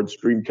of the Nord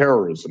Stream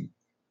terrorism: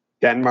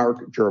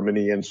 Denmark,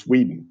 Germany, and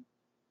Sweden.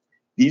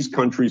 These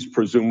countries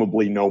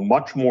presumably know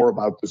much more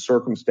about the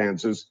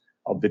circumstances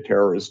of the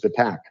terrorist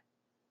attack.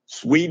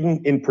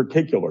 Sweden, in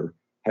particular,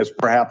 has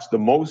perhaps the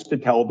most to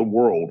tell the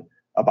world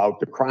about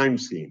the crime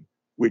scene,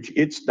 which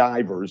its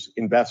divers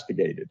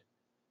investigated.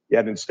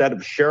 Yet instead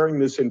of sharing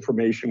this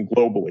information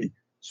globally,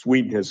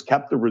 Sweden has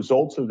kept the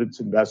results of its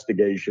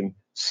investigation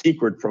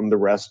secret from the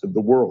rest of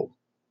the world.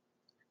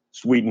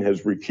 Sweden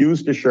has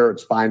refused to share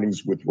its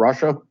findings with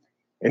Russia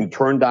and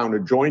turned down a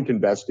joint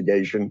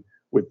investigation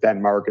with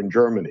Denmark and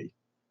Germany.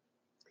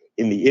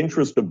 In the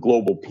interest of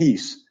global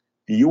peace,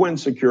 the UN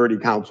Security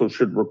Council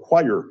should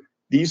require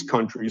these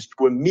countries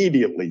to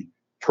immediately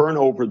turn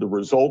over the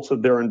results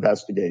of their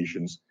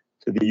investigations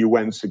to the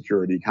UN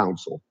Security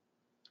Council.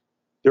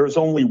 There is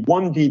only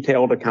one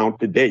detailed account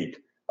to date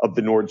of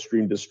the Nord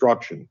Stream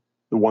destruction,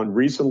 the one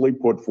recently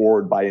put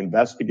forward by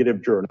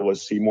investigative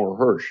journalist Seymour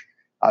Hersh,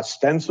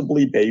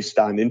 ostensibly based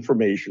on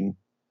information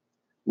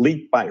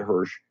leaked by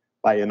Hersh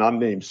by an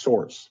unnamed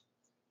source.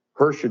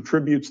 Hersh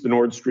attributes the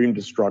Nord Stream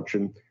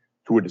destruction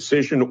to a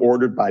decision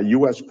ordered by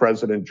US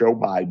President Joe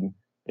Biden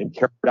and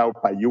carried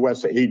out by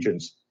US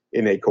agents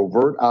in a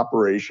covert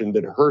operation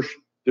that Hersh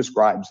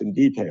describes in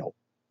detail.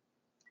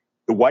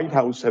 The White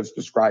House has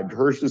described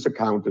Hersh's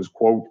account as,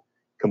 quote,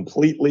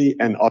 completely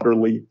and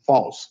utterly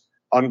false,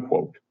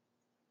 unquote,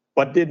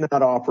 but did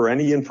not offer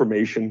any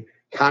information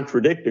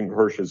contradicting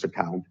Hersh's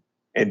account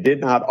and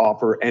did not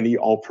offer any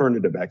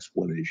alternative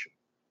explanation.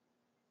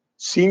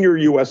 Senior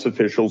US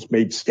officials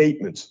made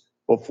statements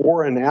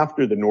before and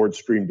after the Nord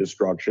Stream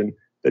destruction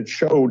that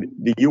showed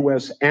the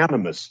US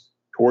animus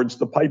towards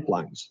the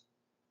pipelines.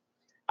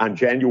 On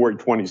January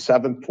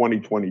 27,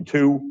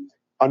 2022,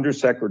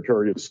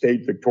 Undersecretary of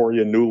State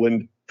Victoria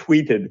Nuland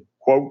tweeted,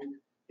 quote,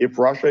 if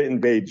Russia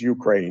invades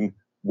Ukraine,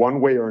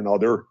 one way or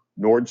another,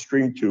 Nord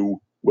Stream 2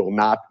 will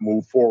not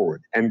move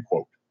forward, end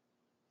quote.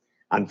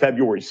 On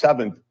February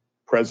 7th,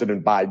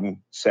 President Biden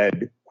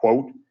said,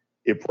 quote,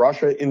 if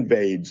Russia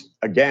invades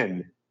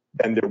again,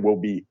 then there will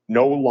be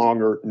no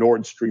longer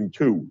Nord Stream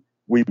 2.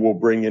 We will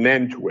bring an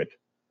end to it,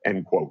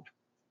 end quote.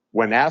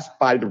 When asked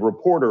by the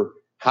reporter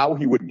how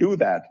he would do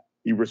that,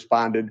 he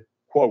responded,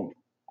 quote,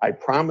 I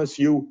promise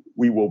you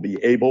we will be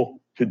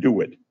able to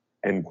do it,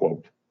 end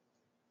quote.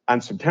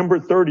 On September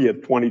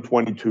 30th,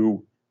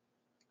 2022,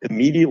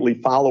 immediately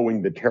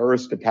following the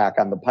terrorist attack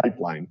on the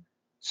pipeline,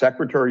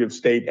 Secretary of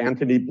State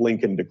Antony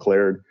Blinken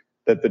declared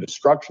that the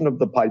destruction of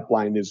the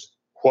pipeline is,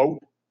 quote,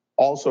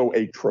 also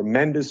a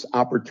tremendous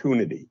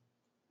opportunity.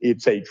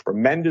 It's a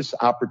tremendous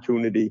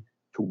opportunity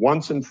to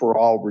once and for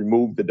all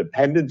remove the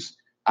dependence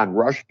on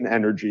Russian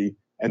energy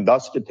and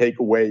thus to take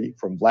away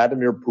from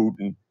Vladimir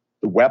Putin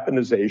the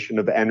weaponization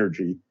of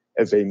energy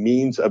as a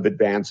means of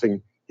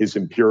advancing his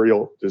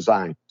imperial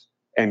designs,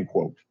 end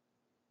quote.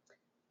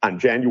 On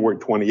January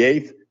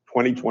 28th,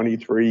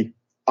 2023,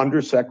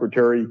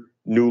 Undersecretary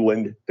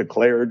Nuland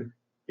declared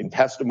in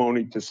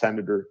testimony to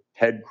Senator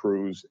Ted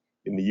Cruz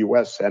in the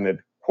US Senate,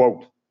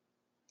 quote,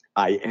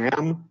 I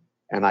am,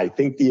 and I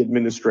think the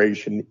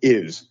administration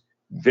is,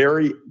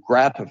 very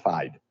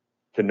gratified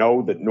to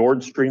know that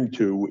Nord Stream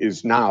 2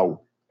 is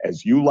now,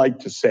 as you like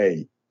to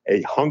say,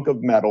 a hunk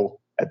of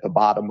metal at the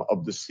bottom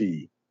of the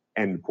sea,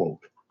 end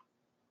quote.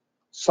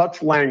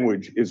 Such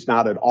language is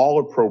not at all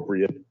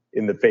appropriate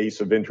in the face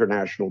of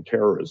international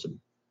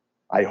terrorism.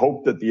 I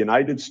hope that the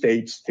United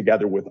States,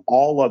 together with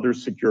all other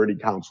Security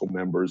Council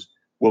members,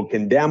 will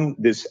condemn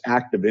this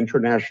act of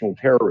international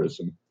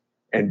terrorism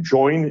and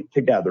join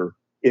together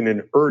in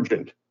an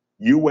urgent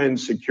UN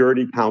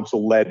Security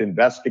Council-led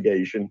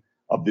investigation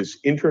of this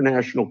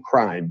international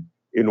crime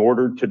in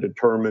order to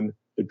determine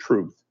the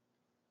truth.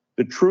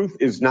 The truth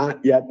is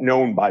not yet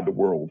known by the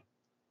world,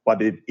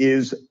 but it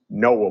is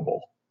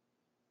knowable.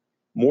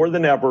 More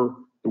than ever,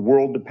 the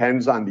world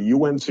depends on the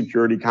UN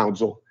Security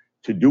Council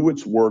to do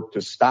its work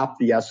to stop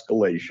the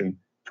escalation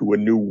to a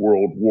new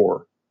world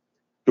war.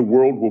 The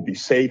world will be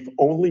safe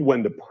only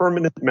when the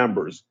permanent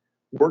members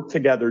work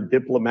together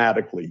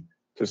diplomatically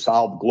to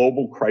solve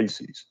global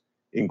crises,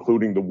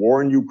 including the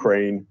war in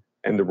Ukraine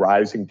and the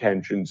rising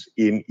tensions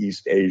in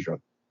East Asia.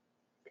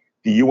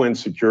 The UN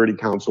Security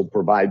Council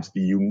provides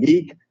the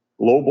unique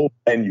global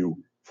venue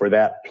for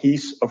that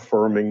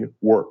peace-affirming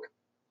work.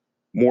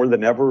 More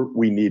than ever,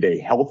 we need a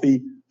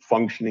healthy,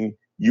 functioning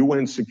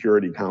UN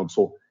Security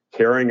Council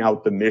carrying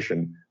out the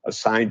mission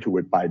assigned to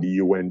it by the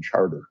UN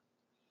Charter.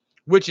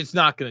 Which it's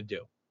not going to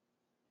do.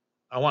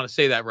 I want to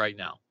say that right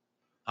now.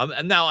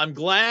 And now I'm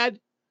glad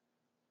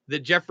that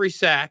Jeffrey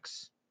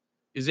Sachs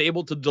is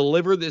able to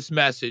deliver this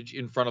message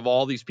in front of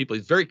all these people.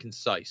 He's very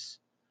concise.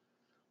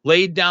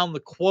 Laid down the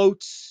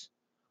quotes,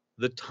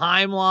 the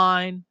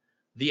timeline,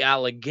 the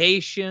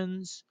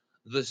allegations,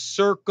 the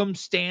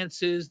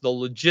circumstances, the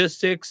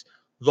logistics,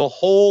 the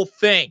whole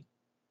thing.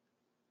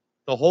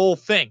 The whole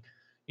thing.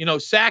 You know,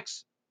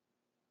 Sachs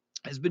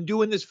has been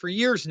doing this for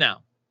years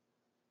now.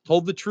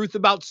 Told the truth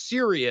about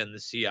Syria and the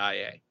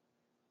CIA.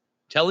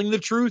 Telling the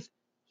truth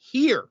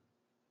here.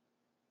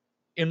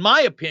 In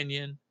my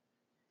opinion,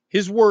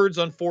 his words,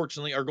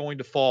 unfortunately, are going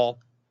to fall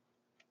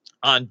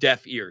on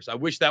deaf ears. I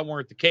wish that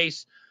weren't the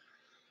case.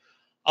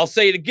 I'll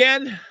say it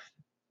again,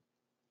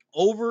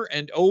 over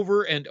and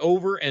over and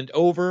over and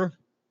over.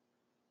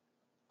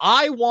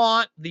 I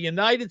want the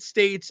United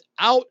States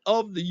out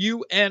of the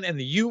UN and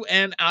the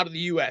UN out of the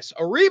US.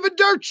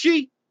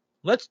 Arrivederci.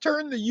 Let's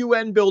turn the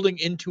UN building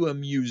into a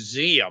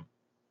museum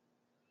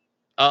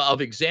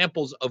of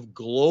examples of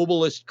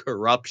globalist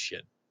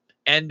corruption.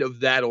 End of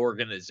that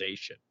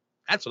organization.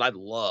 That's what I'd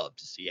love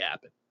to see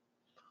happen.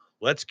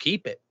 Let's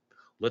keep it.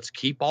 Let's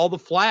keep all the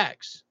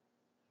flags.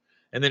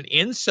 And then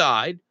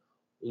inside,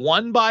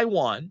 one by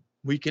one,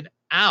 we can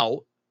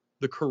out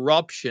the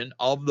corruption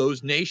of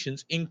those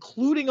nations,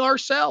 including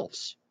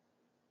ourselves.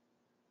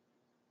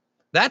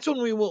 That's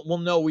when we will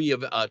know we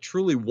have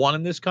truly won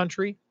in this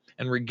country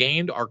and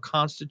regained our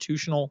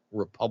constitutional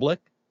republic,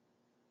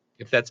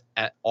 if that's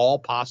at all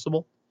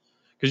possible.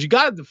 Because you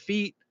got to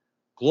defeat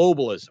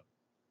globalism,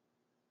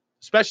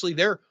 especially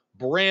their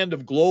brand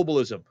of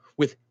globalism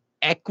with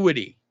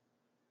equity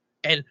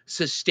and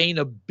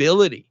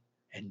sustainability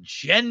and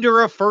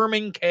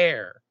gender-affirming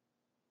care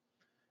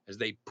as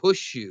they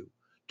push you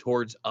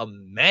towards a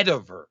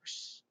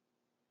metaverse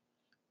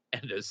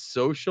and a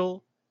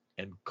social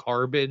and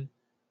carbon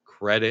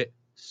credit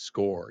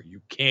score.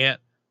 You can't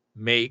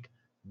make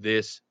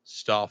this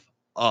stuff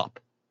up,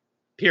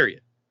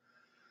 period.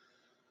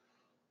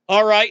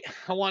 All right,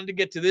 I wanted to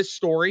get to this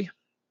story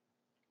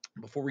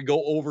before we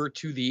go over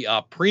to the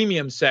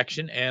premium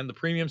section, and the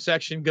premium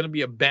section going to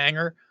be a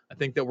banger. I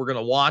think that we're going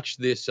to watch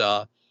this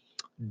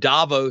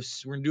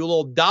Davos. We're going to do a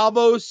little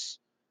Davos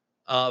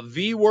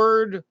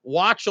V-word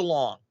watch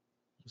along.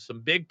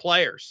 Some big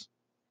players.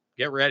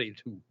 Get ready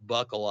to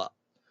buckle up.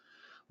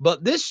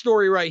 But this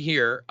story right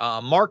here,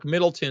 Mark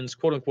Middleton's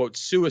quote-unquote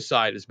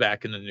suicide is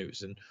back in the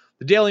news. And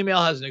the Daily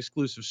Mail has an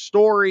exclusive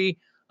story.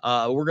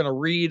 We're going to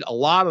read a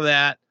lot of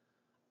that.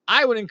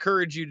 I would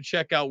encourage you to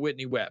check out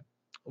Whitney Webb.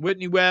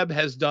 Whitney Webb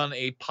has done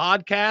a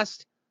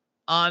podcast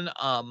on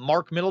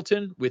Mark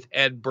Middleton with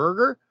Ed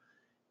Berger.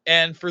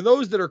 And for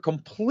those that are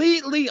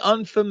completely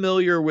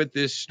unfamiliar with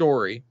this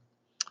story,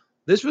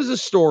 this was a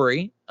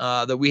story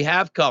that we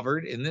have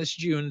covered in this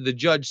June. The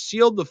judge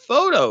sealed the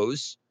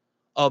photos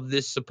of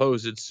this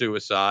supposed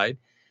suicide,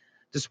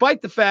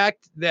 despite the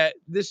fact that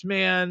this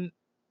man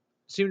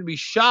seemed to be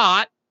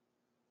shot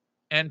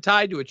and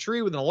tied to a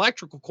tree with an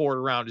electrical cord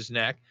around his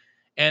neck,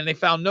 and they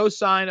found no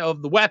sign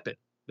of the weapon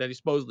that he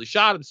supposedly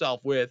shot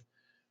himself with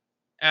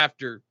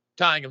after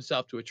tying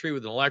himself to a tree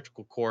with an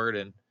electrical cord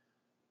and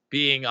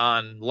being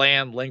on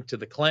land linked to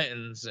the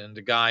Clintons and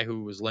a guy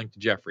who was linked to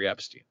Jeffrey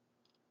Epstein.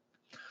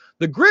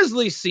 The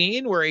grisly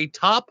scene where a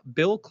top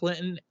Bill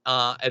Clinton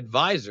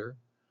advisor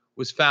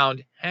was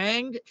found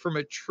hanged from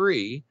a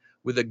tree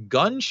with a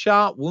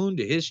gunshot wound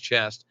to his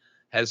chest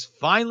has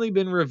finally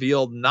been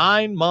revealed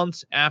 9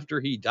 months after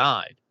he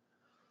died.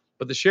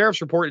 But the sheriff's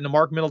report into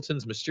Mark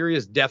Middleton's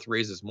mysterious death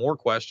raises more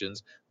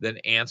questions than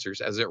answers,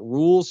 as it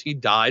rules he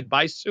died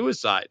by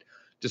suicide,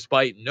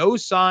 despite no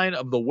sign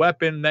of the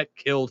weapon that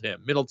killed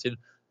him. Middleton,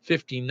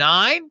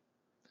 59,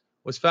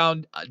 was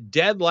found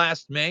dead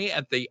last May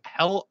at the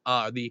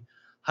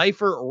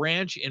Heifer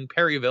Ranch in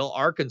Perryville,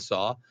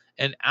 Arkansas,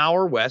 an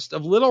hour west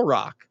of Little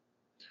Rock.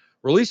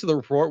 Release of the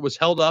report was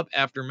held up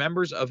after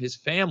members of his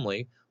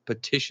family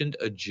petitioned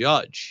a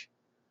judge.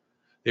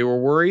 They were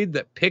worried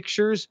that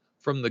pictures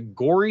from the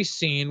gory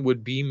scene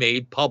would be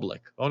made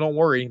public. Oh, don't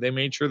worry. They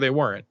made sure they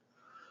weren't.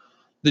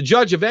 The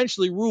judge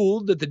eventually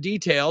ruled that the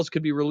details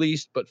could be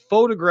released, but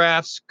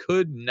photographs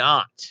could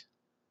not.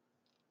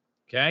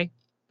 Okay?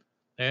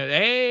 And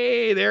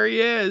hey, there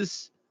he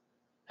is.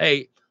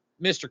 Hey,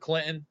 Mr.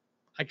 Clinton,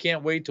 I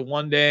can't wait to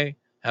one day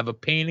have a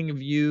painting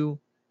of you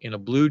in a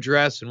blue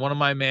dress in one of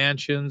my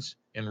mansions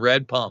in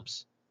red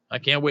pumps. I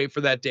can't wait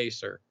for that day,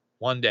 sir.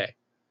 One day.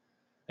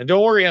 And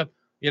don't worry,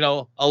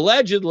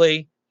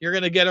 allegedly, you're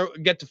going to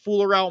get to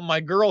fool around with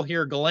my girl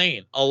here,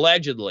 Ghislaine.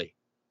 Allegedly.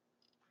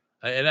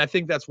 And I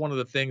think that's one of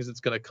the things that's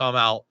going to come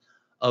out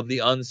of the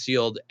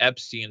unsealed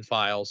Epstein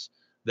files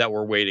that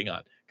we're waiting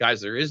on.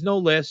 Guys, there is no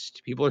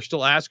list. People are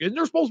still asking, isn't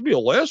there supposed to be a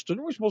list?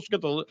 Isn't we supposed to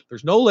get the list?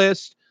 There's no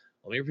list.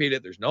 Let me repeat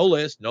it. There's no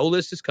list. No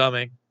list is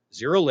coming.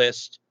 Zero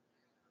list.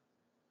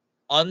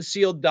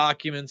 Unsealed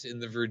documents in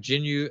the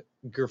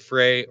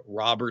Giuffre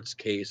Roberts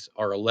case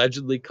are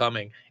allegedly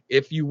coming.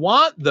 If you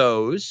want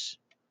those,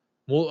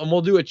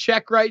 we'll do a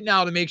check right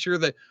now to make sure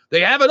that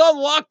they haven't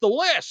unlocked the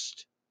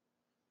list.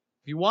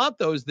 If you want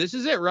those, this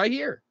is it right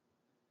here.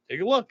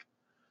 Take a look.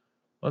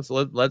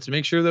 Let's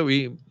make sure that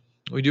we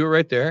do it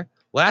right there.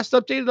 Last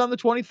updated on the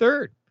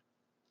 23rd.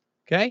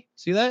 Okay,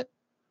 see that?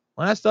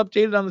 Last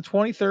updated on the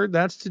 23rd.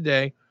 That's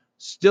today.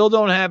 Still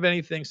don't have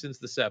anything since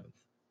the 7th.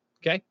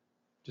 Okay,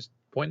 just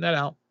pointing that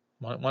out.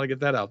 Want to get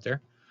that out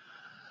there.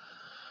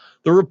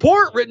 The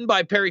report, written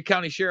by Perry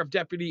County Sheriff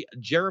Deputy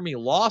Jeremy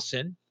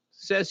Lawson,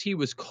 says he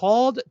was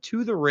called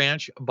to the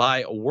ranch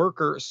by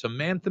worker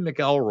Samantha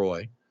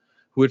McElroy,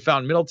 who had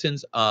found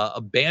Middleton's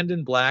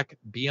abandoned black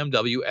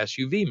BMW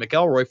SUV.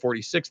 McElroy,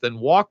 46, then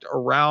walked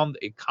around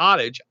a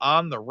cottage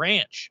on the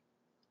ranch.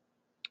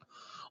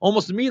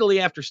 Almost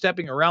immediately after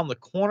stepping around the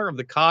corner of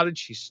the cottage,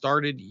 she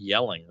started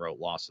yelling, wrote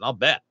Lawson. I'll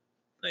bet.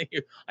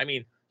 I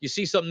mean, you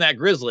see something that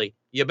grisly,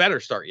 you better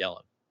start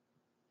yelling.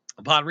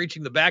 Upon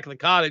reaching the back of the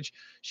cottage,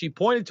 she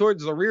pointed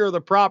towards the rear of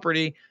the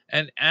property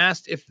and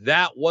asked if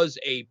that was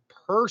a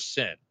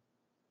person.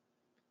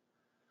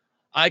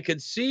 I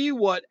could see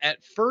what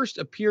at first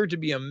appeared to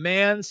be a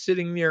man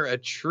sitting near a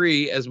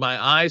tree. As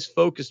my eyes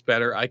focused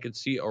better, I could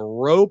see a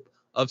rope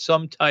of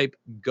some type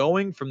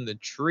going from the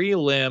tree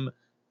limb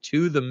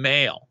to the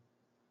male.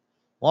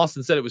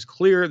 Lawson said it was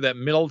clear that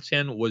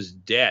Middleton was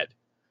dead.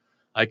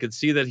 I could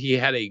see that he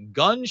had a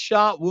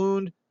gunshot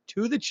wound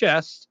to the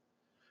chest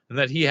and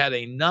that he had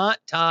a knot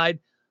tied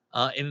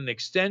in an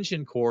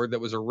extension cord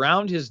that was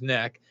around his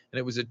neck, and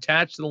it was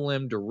attached to the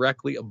limb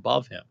directly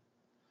above him.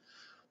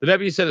 The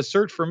deputy said a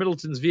search for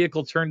Middleton's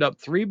vehicle turned up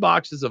 3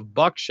 boxes of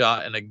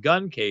buckshot and a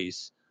gun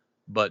case,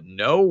 but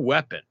no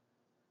weapon.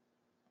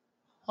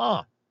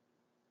 Huh.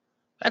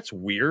 That's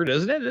weird,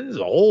 isn't it? This is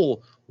a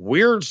whole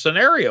weird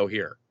scenario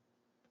here.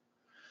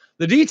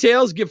 The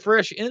details give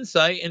fresh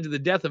insight into the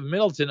death of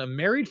Middleton, a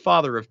married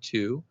father of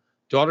 2,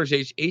 daughters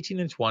aged 18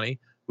 and 20,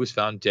 who was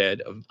found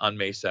dead on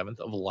May 7th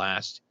of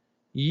last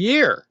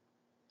year.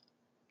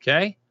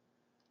 Okay?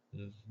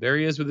 And there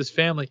he is with his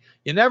family.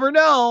 You never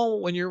know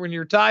when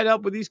you're tied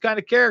up with these kind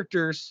of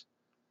characters,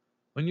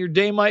 when your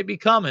day might be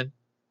coming.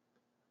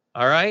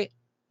 All right?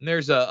 And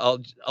there's a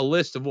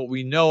list of what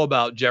we know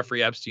about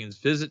Jeffrey Epstein's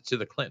visit to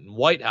the Clinton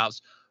White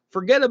House.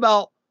 Forget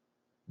about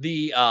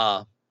the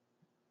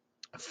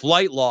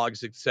flight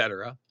logs,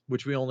 etc.,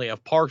 which we only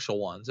have partial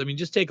ones. I mean,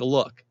 just take a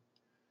look.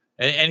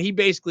 And he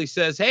basically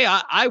says, hey,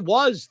 I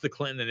was the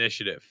Clinton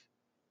initiative.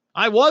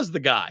 I was the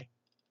guy.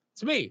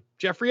 It's me,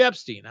 Jeffrey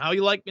Epstein. How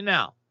you like me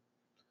now?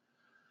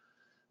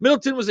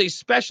 Middleton was a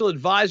special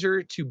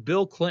advisor to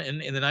Bill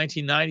Clinton in the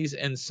 1990s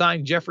and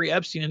signed Jeffrey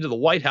Epstein into the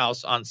White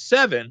House on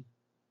 7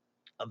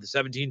 of the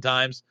 17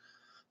 times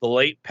the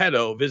late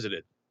pedo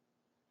visited.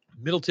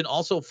 Middleton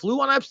also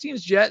flew on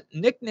Epstein's jet,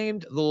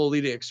 nicknamed the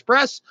Lolita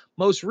Express.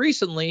 Most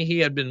recently, he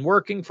had been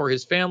working for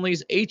his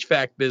family's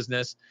HVAC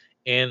business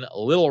in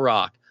Little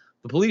Rock.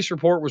 The police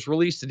report was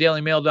released to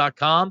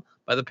DailyMail.com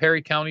by the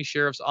Perry County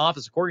Sheriff's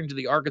Office. According to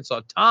the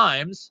Arkansas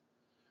Times,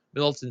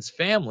 Middleton's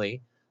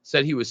family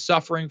said he was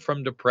suffering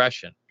from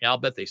depression. Yeah, I'll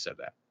bet they said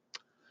that.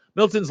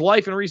 Middleton's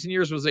life in recent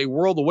years was a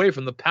world away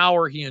from the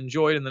power he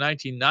enjoyed in the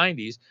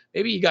 1990s.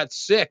 Maybe he got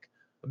sick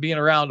of being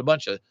around a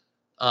bunch of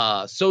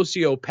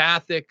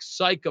sociopathic,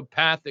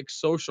 psychopathic,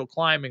 social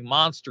climbing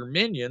monster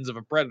minions of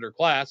a predator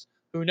class.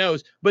 Who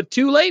knows? But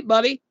too late,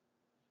 buddy.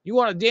 You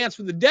want to dance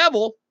with the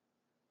devil?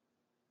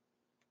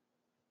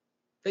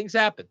 Things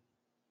happen.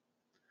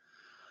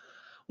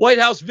 White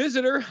House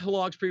visitor,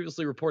 logs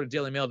previously reported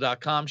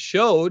DailyMail.com,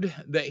 showed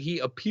that he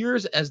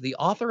appears as the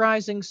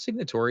authorizing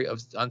signatory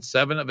on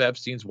 7 of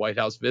Epstein's White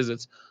House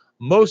visits,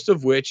 most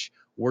of which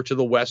were to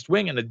the West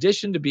Wing. In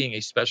addition to being a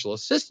special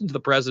assistant to the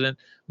president,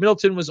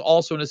 Middleton was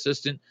also an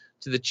assistant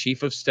to the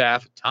chief of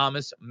staff,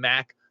 Thomas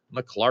Mack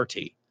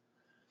McClarty.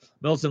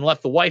 Middleton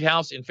left the White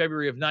House in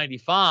February of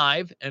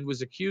 95 and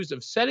was accused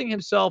of setting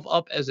himself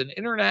up as an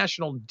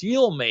international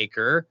deal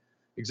maker,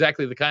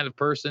 exactly the kind of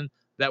person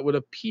that would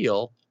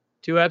appeal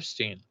to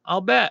Epstein.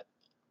 I'll bet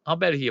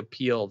he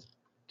appealed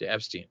to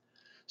Epstein.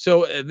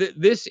 So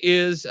this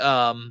is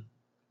the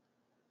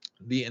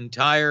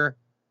entire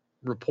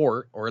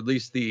report, or at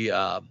least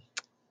the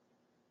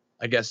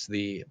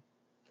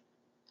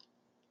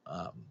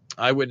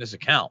eyewitness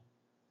account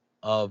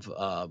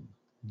of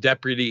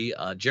Deputy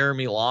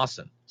Jeremy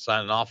Lawson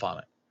signing off on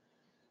it.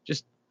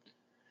 Just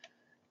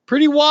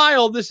pretty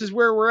wild. This is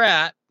where we're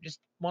at. Just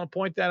want to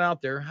point that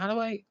out there. How do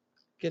I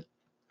get?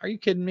 Are you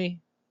kidding me?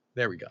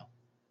 There we go.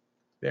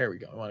 I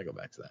want to go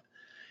back to that.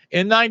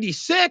 In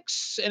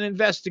 96, an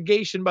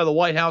investigation by the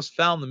White House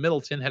found that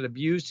Middleton had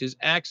abused his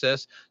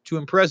access to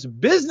impress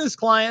business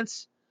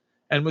clients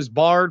and was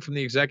barred from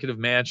the executive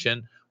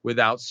mansion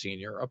without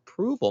senior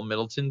approval.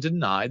 Middleton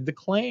denied the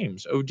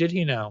claims. Oh, did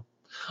he now?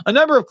 A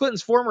number of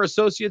Clinton's former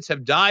associates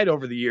have died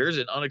over the years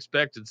in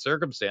unexpected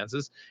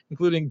circumstances,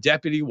 including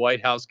Deputy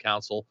White House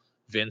counsel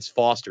Vince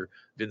Foster.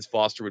 Vince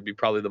Foster would be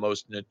probably the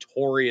most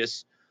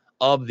notorious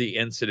of the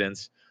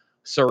incidents,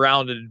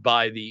 surrounded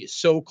by the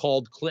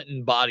so-called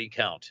Clinton body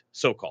count.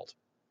 So-called.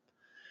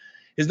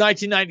 His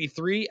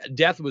 1993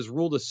 death was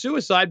ruled a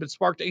suicide, but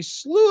sparked a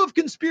slew of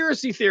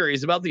conspiracy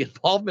theories about the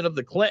involvement of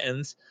the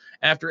Clintons.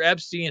 After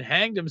Epstein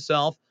hanged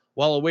himself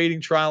while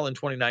awaiting trial in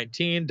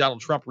 2019, Donald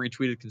Trump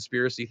retweeted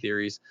conspiracy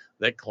theories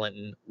that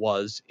Clinton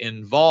was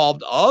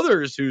involved.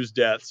 Others whose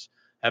deaths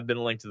have been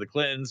linked to the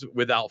Clintons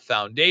without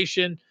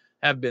foundation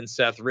have been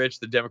Seth Rich,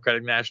 the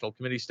Democratic National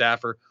Committee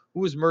staffer,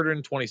 who was murdered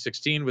in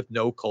 2016 with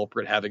no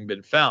culprit having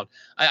been found.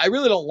 I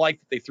really don't like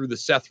that they threw the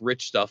Seth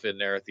Rich stuff in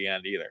there at the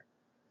end either.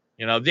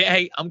 You know,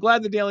 hey, I'm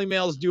glad the Daily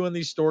Mail is doing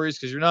these stories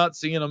because you're not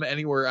seeing them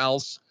anywhere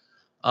else.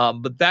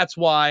 But that's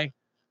why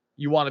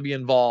you want to be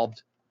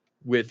involved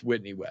with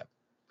Whitney Webb,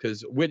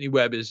 because Whitney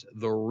Webb is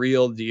the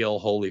real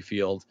deal,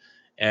 Holyfield.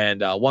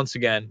 And once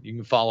again, you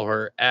can follow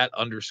her at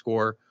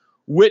 _.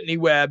 Whitney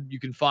Webb. You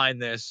can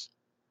find this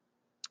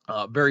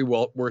very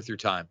well worth your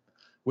time.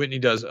 Whitney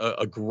does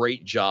a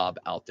great job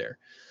out there.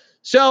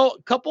 So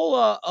a couple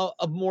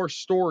of more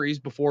stories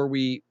before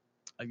we,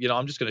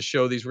 I'm just going to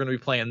show these. We're going to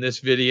be playing this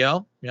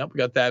video. Yep, we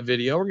got that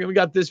video. We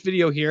got this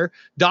video here.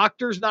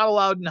 Doctors not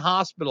allowed in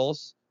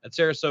hospitals at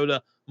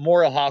Sarasota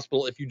Memorial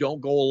Hospital if you don't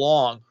go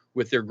along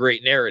with their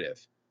great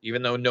narrative.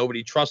 Even though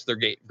nobody trusts their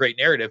great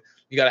narrative,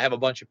 you got to have a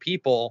bunch of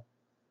people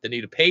that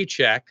need a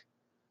paycheck,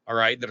 all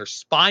right, that are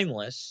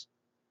spineless,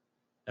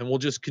 and will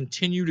just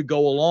continue to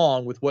go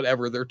along with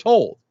whatever they're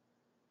told.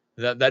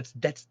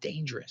 That's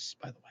dangerous,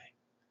 by the way.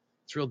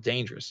 It's real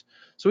dangerous.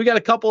 So we got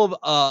a couple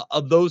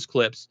of those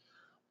clips,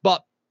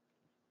 but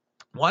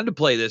wanted to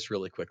play this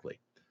really quickly.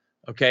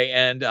 Okay,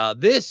 and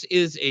this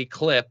is a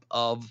clip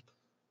of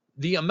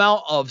the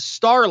amount of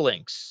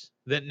Starlinks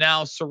that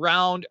now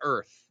surround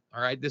Earth.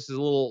 All right, this is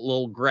a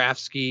little graph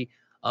ski,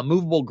 a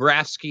movable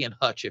graph ski and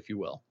hutch, if you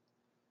will.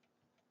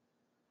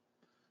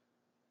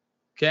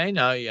 Okay,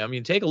 now, I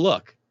mean, take a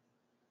look.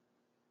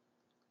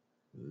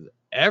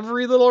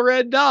 Every little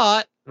red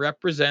dot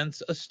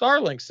represents a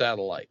Starlink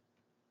satellite.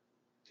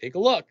 Take a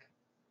look.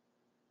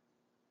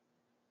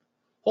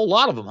 Whole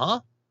lot of them, huh?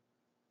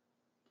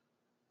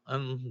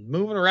 I'm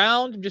moving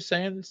around. I'm just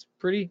saying it's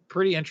pretty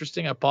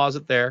interesting. I pause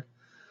it there.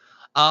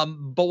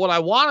 But what I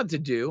wanted to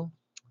do,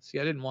 see,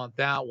 I didn't want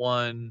that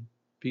one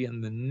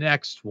being the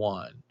next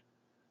one.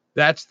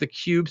 That's the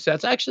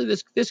CubeSats. Actually,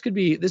 this could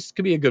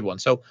be a good one.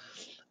 So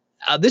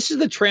this is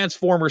the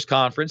Transformers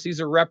conference.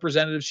 These are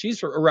representatives.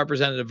 She's a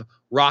representative of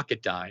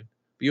Rocketdyne,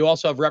 but you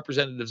also have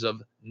representatives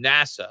of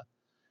NASA.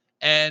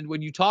 And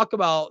when you talk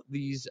about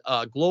these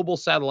global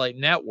satellite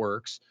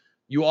networks,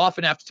 you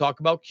often have to talk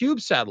about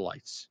cube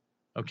satellites.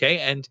 Okay.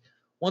 And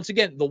once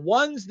again, the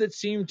ones that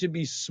seem to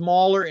be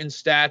smaller in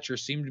stature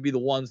seem to be the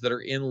ones that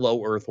are in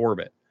low Earth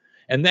orbit.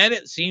 And then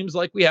it seems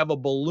like we have a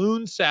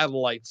balloon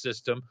satellite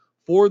system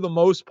for the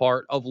most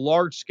part of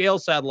large scale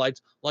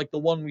satellites like the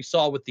one we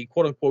saw with the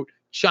quote unquote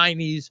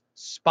Chinese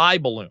spy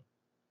balloon.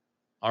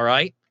 All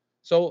right.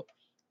 So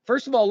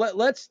first of all,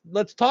 let's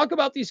talk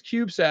about these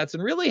CubeSats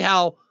and really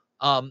how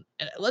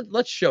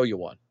let's show you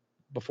one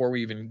before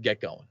we even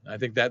get going. I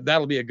think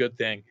that'll be a good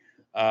thing.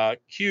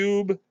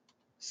 CubeSat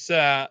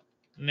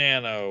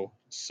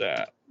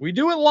NanoSat. We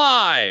do it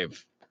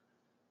live.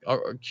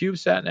 Or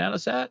CubeSat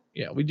NanoSat?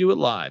 Yeah, we do it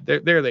live.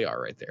 There they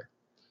are right there.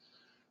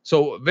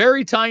 So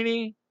very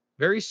tiny,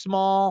 very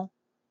small.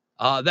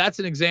 That's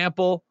an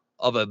example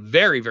of a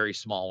very, very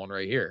small one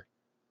right here.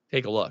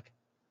 Take a look.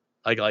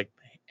 Like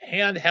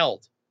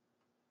handheld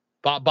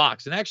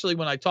box. And actually,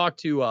 when I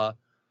talked to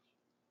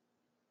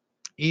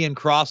Ian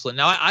Crossland,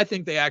 now I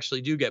think they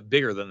actually do get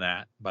bigger than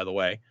that, by the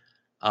way,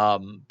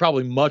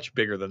 probably much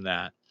bigger than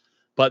that.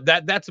 But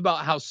that's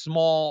about how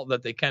small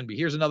that they can be.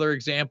 Here's another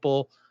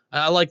example.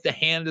 I like the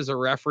hand as a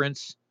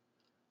reference,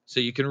 so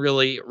you can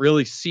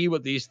really see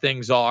what these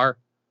things are.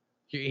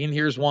 And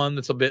here's one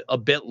that's a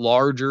bit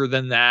larger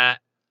than that.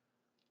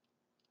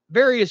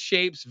 Various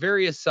shapes,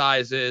 various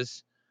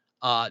sizes,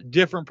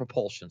 different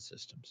propulsion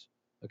systems.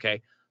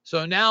 Okay,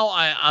 so now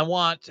I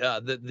want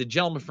the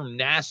gentleman from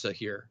NASA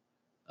here.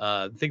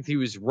 I think he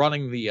was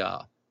running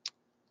the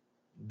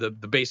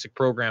basic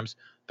programs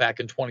back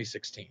in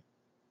 2016.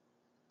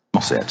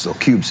 Sets or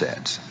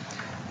CubeSats.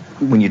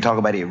 When you talk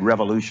about a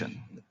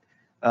revolution,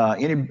 I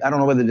don't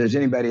know whether there's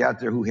anybody out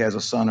there who has a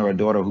son or a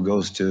daughter who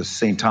goes to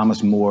St.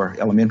 Thomas More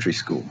Elementary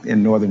School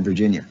in Northern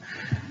Virginia.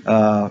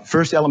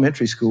 First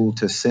elementary school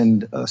to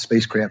send a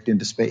spacecraft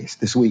into space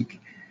this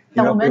week.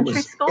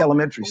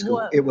 Elementary school.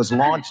 Whoa. It was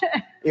launched.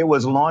 It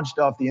was launched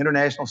off the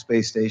International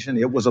Space Station.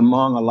 It was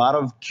among a lot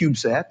of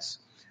CubeSats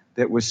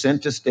that were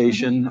sent to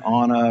station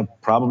on a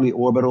probably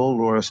orbital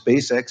or a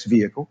SpaceX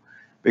vehicle,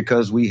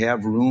 because we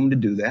have room to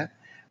do that.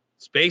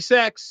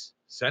 SpaceX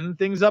sending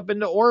things up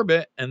into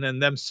orbit and then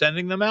them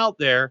sending them out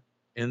there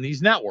in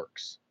these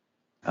networks.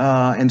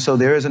 And so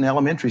there is an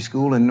elementary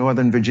school in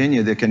Northern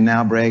Virginia that can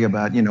now brag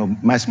about,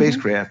 my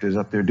spacecraft is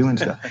up there doing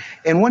stuff.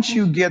 And once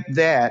you get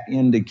that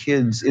into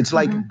kids, it's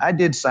like I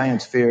did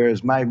science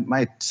fairs. My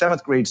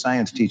 7th grade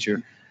science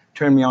teacher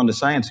turned me on to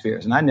science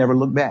fairs, and I never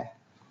looked back.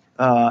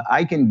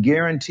 I can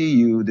guarantee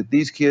you that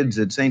these kids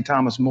at St.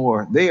 Thomas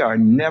More, they are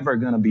never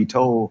going to be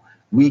told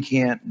we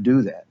can't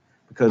do that,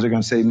 because they're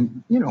going to say,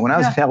 when I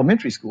was in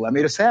elementary school, I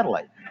made a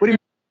satellite. What do you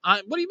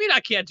What do you mean I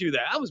can't do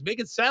that? I was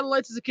making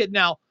satellites as a kid.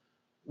 Now,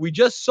 we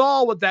just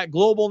saw what that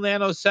global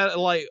nano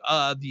satellite,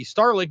 the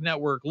Starlink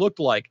network, looked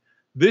like.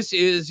 This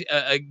is,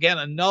 again,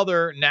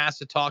 another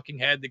NASA talking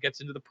head that gets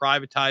into the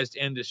privatized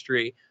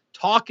industry,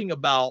 talking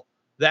about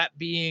that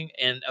being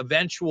an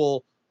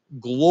eventual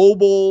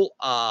global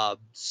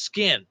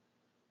skin,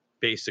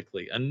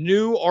 basically, a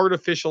new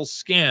artificial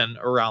skin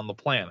around the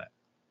planet.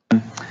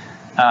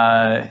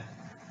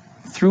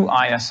 Through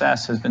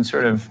ISS has been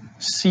sort of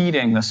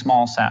seeding the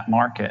small sat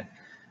market.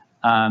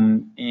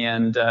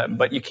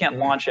 But you can't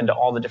launch into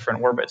all the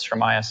different orbits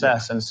from ISS. Yeah.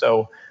 And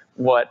so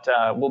what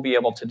we'll be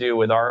able to do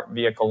with our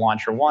vehicle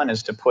launcher 1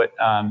 is to put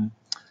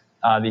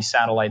these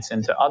satellites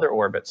into other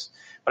orbits.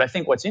 But I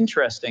think what's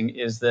interesting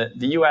is that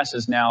the U.S.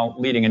 is now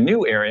leading a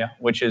new area,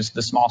 which is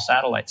the small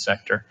satellite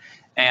sector.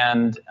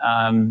 And,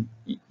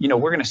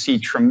 we're going to see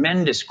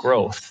tremendous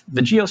growth.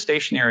 The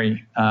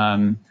geostationary,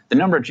 the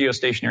number of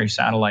geostationary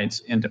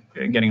satellites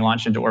getting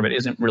launched into orbit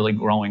isn't really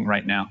growing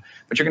right now.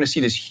 But you're going to see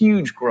this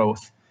huge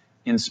growth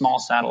in small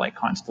satellite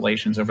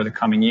constellations over the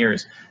coming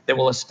years that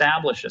will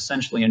establish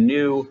essentially a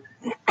new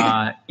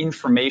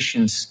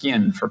information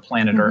skin for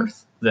planet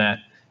Earth that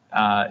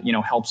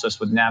helps us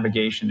with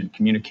navigation and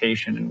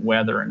communication and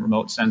weather and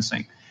remote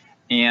sensing.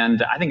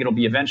 And I think it'll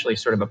be eventually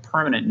sort of a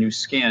permanent new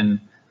skin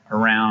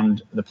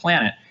around the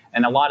planet.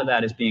 And a lot of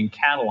that is being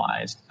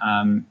catalyzed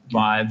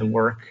by the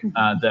work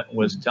that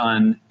was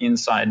done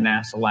inside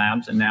NASA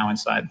labs and now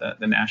inside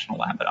the national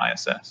lab at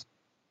ISS.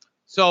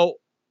 So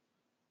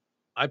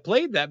I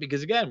played that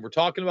because, again, we're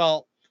talking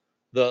about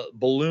the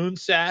balloon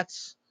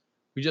sats.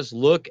 We just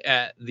look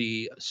at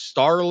the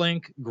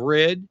Starlink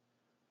grid.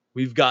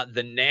 We've got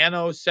the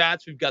nano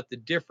sats. We've got the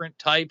different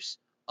types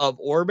of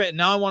orbit. And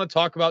now I want to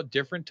talk about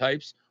different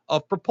types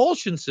of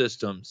propulsion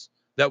systems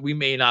that we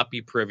may not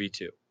be privy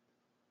to.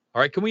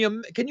 All right.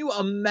 Can you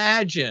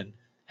imagine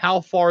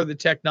how far the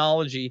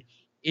technology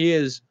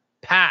is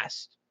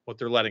past what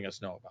they're letting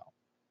us know about?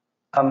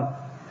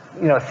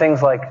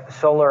 Things like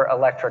solar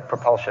electric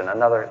propulsion,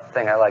 another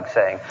thing I like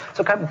saying.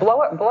 So kind of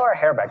blow our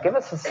hair back. Give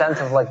us a sense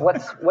of like what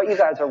you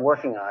guys are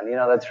working on,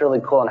 that's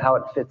really cool and how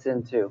it fits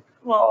into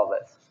all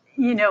this.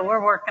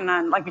 We're working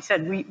on, like we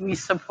said, we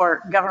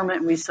support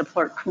government, we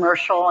support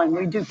commercial, and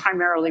we do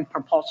primarily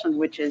propulsion,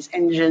 which is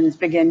engines,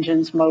 big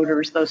engines,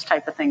 motors, those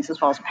type of things, as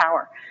well as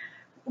power.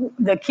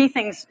 The key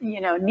things,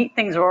 neat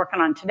things we're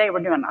working on today, we're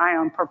doing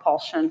ion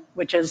propulsion,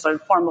 which is a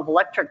form of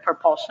electric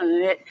propulsion,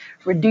 and it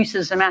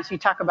reduces the mass. You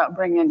talk about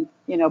bringing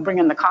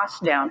the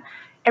cost down.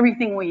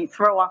 Everything we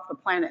throw off the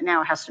planet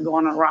now has to go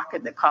on a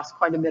rocket that costs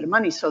quite a bit of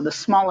money. So the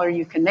smaller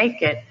you can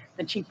make it,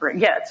 the cheaper it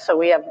gets. So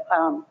we have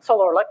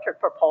solar electric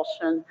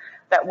propulsion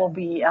that we'll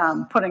be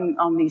putting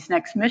on these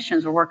next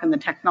missions. We're working the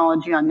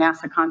technology on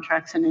NASA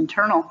contracts and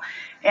internal,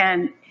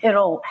 and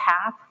it'll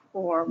half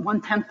or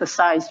 1/10 the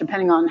size,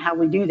 depending on how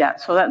we do that.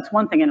 So that's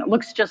one thing. And it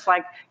looks just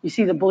like, you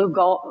see the blue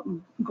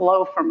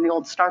glow from the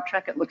old Star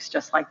Trek, it looks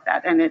just like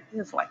that. And it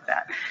is like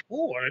that.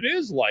 Oh, and it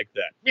is like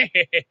that.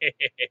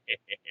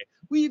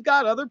 We've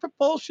got other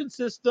propulsion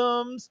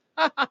systems.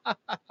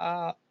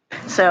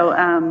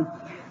 So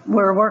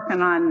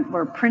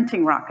we're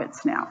printing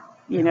rockets now.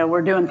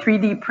 We're doing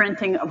 3D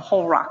printing of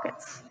whole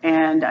rockets.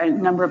 And a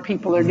number of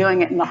people are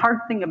doing it. And the hard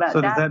thing about So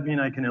does that mean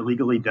I can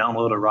illegally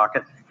download a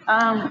rocket? Well,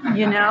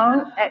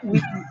 I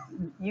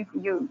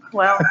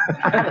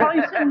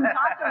probably shouldn't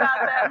talk about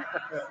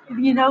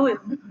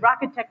that.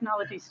 Rocket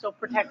technology is still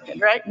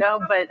protected, right?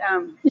 No, but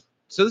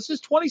so this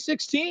is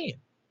 2016,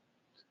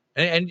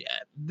 and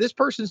this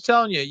person's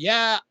telling you,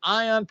 yeah,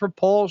 ion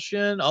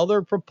propulsion,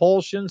 other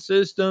propulsion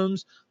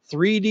systems,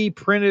 3D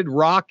printed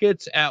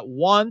rockets at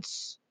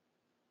once.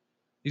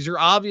 These are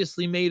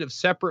obviously made of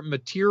separate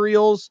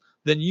materials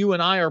than you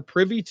and I are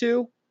privy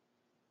to.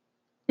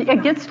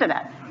 It gets to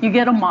that. You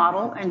get a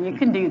model and you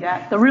can do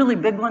that. The really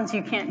big ones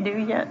you can't do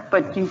yet,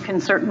 but you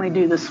can certainly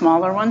do the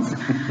smaller ones.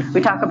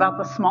 We talk about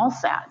the small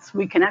sats.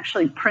 We can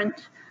actually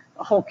print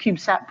a whole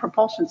CubeSat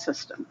propulsion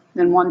system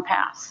in one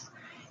pass.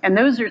 And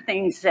those are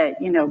things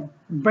that,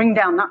 bring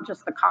down not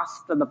just the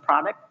cost of the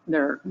product,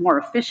 they're more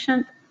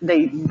efficient,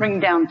 they bring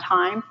down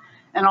time,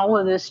 and all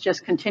of this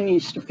just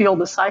continues to fuel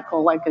the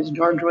cycle, like as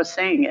George was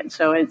saying it.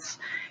 So it's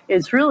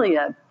really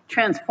a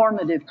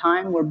transformative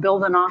time. We're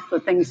building off the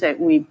things that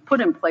we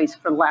put in place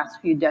for the last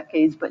few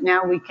decades, but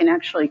now we can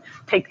actually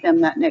take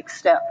them that next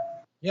step.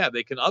 Yeah,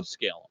 they can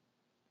upscale them.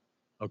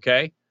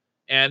 Okay.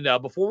 And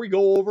before we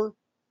go over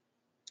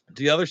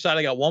to the other side,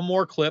 I got one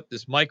more clip,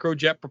 this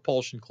microjet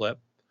propulsion clip.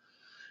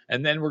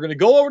 And then we're going to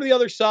go over to the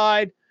other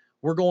side.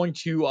 We're going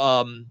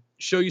to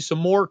show you some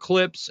more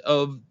clips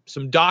of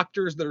some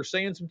doctors that are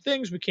saying some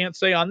things we can't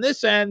say on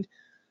this end.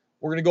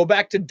 We're going to go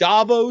back to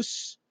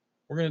Davos.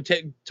 We're going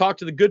to talk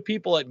to the good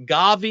people at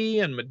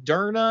Gavi and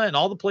Moderna and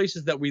all the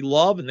places that we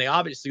love, and they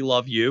obviously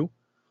love you.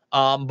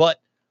 But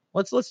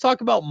let's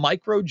talk about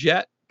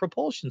microjet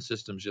propulsion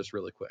systems just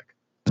really quick.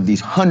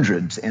 These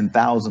hundreds and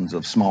thousands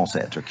of small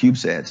sats or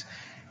CubeSats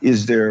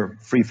is they're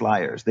free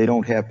flyers. They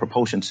don't have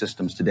propulsion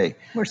systems today.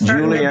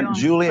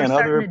 Julie and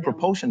other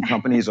propulsion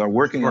companies are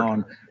working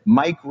on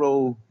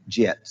microjet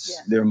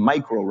jets. They're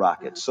micro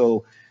rockets.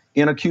 So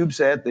in a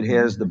CubeSat that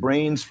has the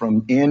brains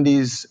from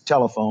Andy's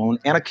telephone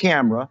and a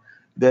camera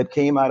that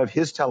came out of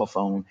his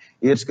telephone,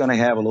 it's going to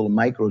have a little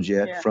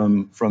microjet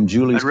from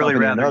Julie's I'd really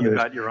company and rather you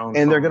others. got your own And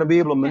phone. they're going to be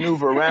able to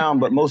maneuver around,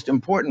 but most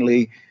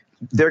importantly,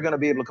 they're going to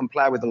be able to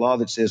comply with the law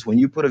that says when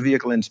you put a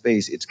vehicle in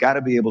space, it's got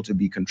to be able to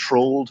be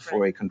controlled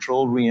for a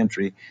controlled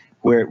reentry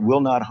where it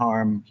will not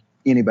harm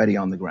anybody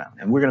on the ground.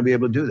 And we're going to be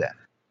able to do that.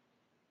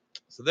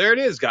 So there it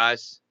is,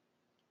 guys.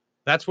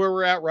 That's where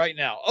we're at right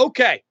now.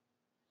 Okay.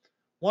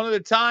 One at a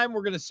time,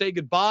 we're going to say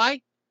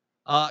goodbye.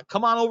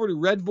 Come on over to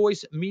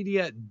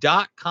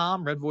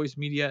redvoicemedia.com,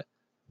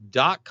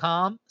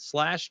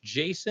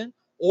 redvoicemedia.com/Jason,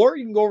 or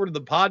you can go over to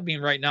the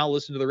Podbean right now,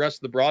 listen to the rest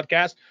of the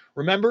broadcast.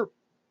 Remember,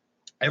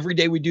 every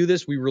day we do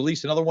this, we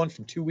release another one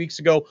from 2 weeks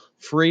ago,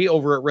 free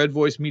over at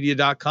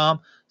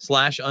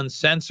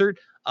redvoicemedia.com/uncensored.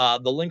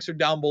 The links are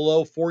down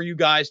below for you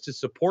guys to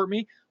support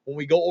me. When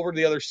we go over to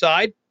the other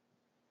side,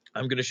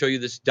 I'm going to show you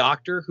this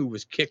doctor who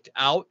was kicked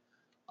out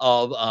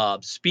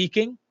of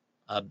speaking.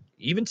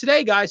 Even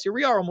today, guys, here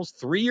we are almost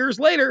 3 years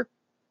later.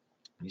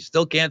 You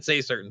still can't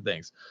say certain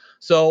things.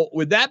 So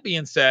with that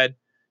being said,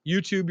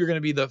 YouTube, you're going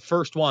to be the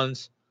first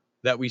ones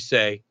that we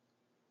say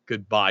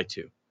goodbye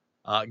to.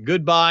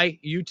 Goodbye,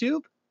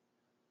 YouTube.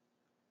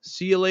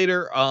 See you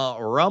later,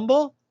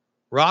 Rumble.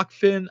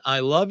 Rockfin,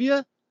 I love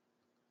you.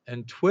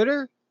 And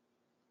Twitter,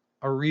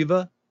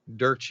 Arriva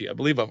Dirty. I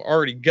believe I've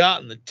already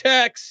gotten the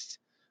text.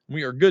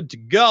 We are good to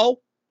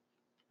go.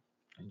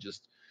 And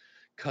just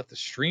cut the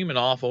streaming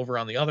off over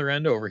on the other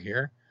end over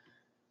here.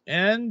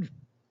 And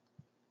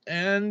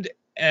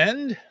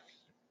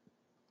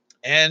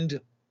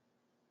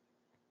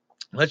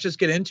let's just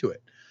get into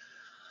it.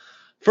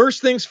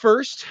 First things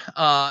first,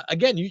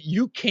 again,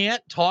 you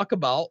can't talk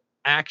about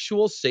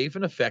actual safe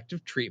and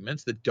effective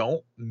treatments that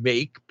don't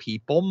make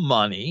people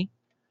money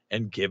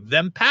and give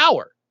them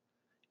power.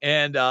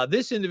 And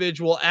this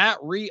individual at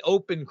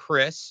Reopen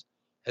Chris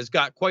has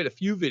got quite a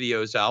few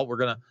videos out. We're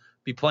going to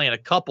be playing a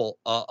couple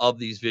of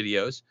these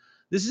videos.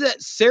 This is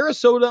at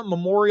Sarasota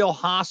Memorial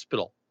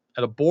Hospital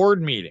at a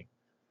board meeting.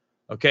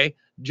 Okay.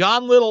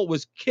 John Little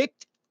was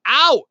kicked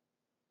out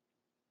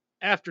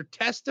after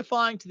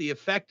testifying to the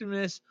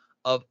effectiveness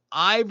of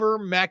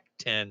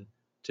ivermectin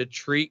to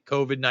treat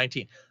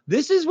COVID-19.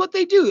 This is what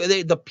they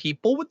do. The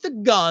people with the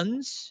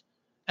guns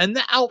and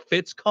the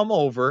outfits come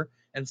over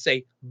and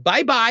say,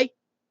 bye-bye.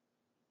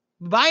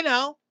 Bye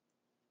now.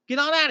 Get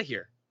on out of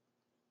here.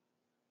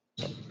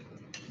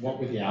 What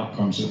were the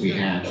outcomes that we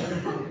had?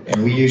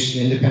 And we used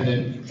an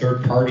independent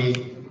third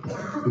party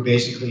who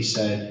basically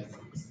said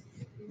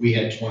we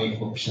had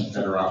 24%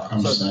 better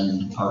outcomes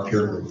than our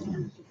peer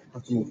group.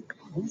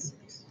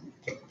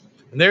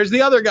 And there's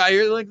the other guy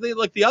here, like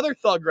the other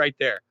thug right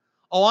there.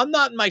 Oh, I'm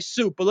not in my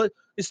suit, but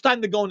it's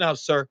time to go now,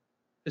 sir.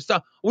 It's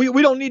time.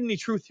 We don't need any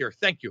truth here.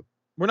 Thank you.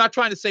 We're not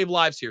trying to save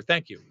lives here.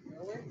 Thank you.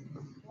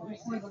 I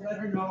just wanted to let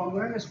her know I'm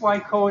wearing this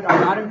white coat. I'm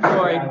not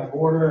employed.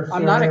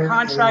 I'm not a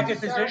contracted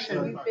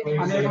physician.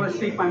 I'm able to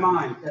speak my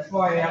mind. That's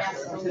why I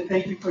asked her. I said,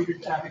 thank you for your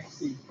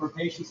advocacy for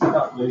patients and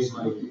doctors.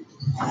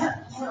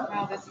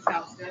 Wow, this is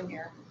how it's done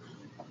here.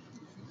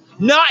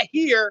 Not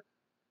here.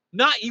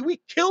 We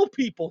kill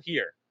people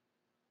here.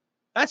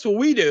 That's what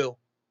we do.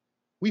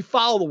 We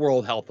follow the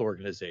World Health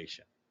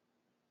Organization.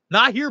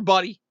 Not here,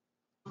 buddy.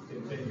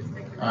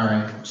 All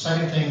right.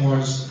 Second thing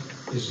is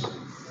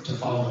to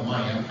follow the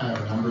money. I'm kind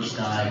of a numbers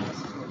guy.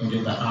 And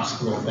did the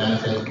hospital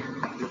benefit,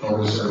 or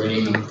was there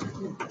any?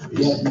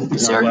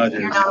 Sir,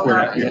 you're not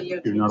allowed to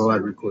videotape. You're not allowed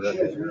to record that.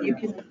 You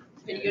can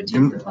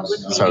videotape the public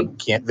So meeting.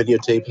 can't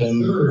videotape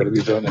him. What are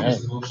we doing to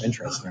him?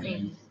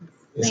 Interesting.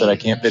 He said I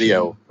can't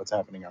video what's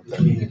happening out there.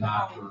 The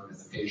doctor and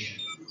the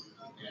patient.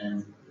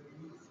 And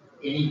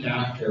any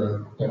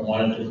doctor that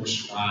wanted to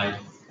prescribe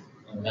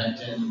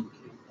ivermectin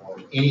or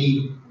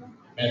any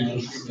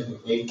medical treatment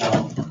that they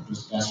felt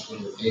was best for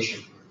the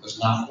patient was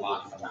not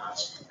allowed from the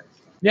hospital.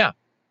 Yeah,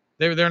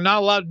 they're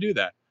not allowed to do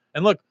that.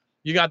 And look,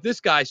 you got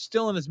this guy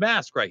still in his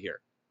mask right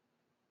here.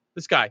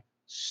 This guy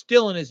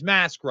still in his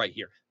mask right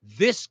here.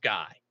 This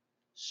guy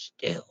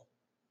still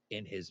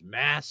in his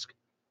mask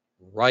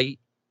right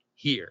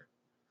here.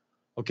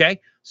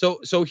 Okay, so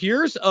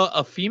here's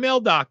a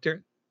female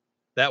doctor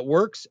that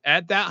works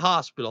at that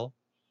hospital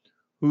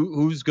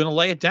who's going to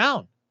lay it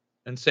down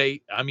and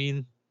say, I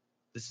mean,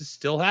 this is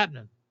still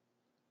happening.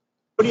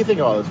 What do you think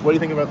of all this? What do you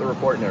think about the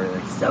report and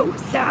everything? So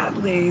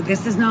sadly,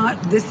 this is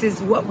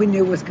what we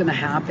knew was going to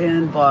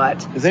happen, but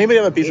Does anybody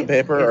have a piece of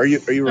paper? Are you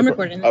I'm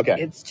recording. Okay.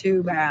 It's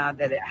too bad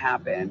that it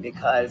happened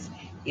because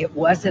it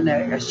wasn't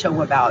a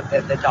show about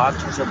that the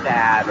doctors are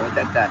bad or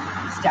that the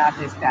staff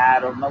is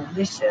bad or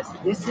malicious.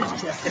 This is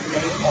just that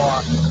they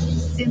are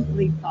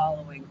simply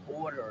following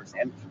orders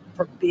and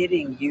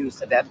forbidding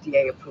use of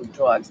FDA-approved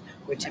drugs,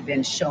 which have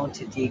been shown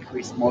to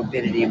decrease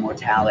morbidity and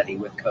mortality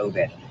with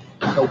COVID.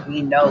 So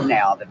we know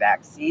now the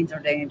vaccines are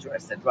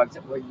dangerous. The drugs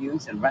that were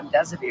used and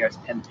remdesivir has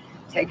been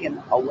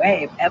taken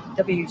away.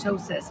 WHO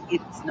says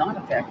it's not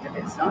effective.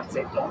 It's not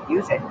safe. Don't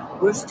use it.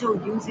 We're still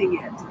using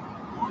it.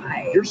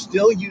 Right. You're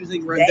still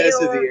using remdesivir.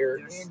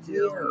 They're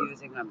still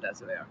using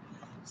remdesivir.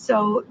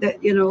 So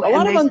that, you know, A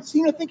lot of them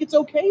seem to think it's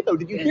okay, though.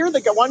 Did you hear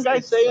the one guy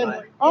saying,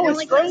 "Oh,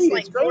 it's great,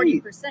 it's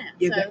great"?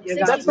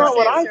 That's not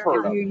what I've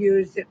heard If of. you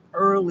use it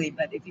early,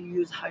 but if you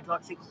use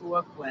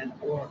hydroxychloroquine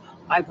or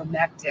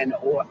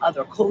ivermectin or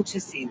other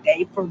colchicine,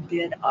 they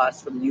forbid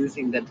us from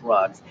using the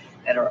drugs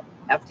that are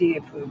FDA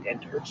approved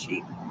and dirt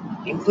cheap,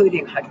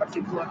 including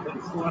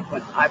hydroxychloroquine,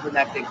 chloroquine,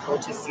 ivermectin,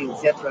 colchicine,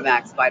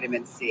 Zithromax,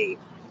 vitamin C.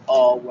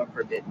 All were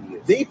forbidden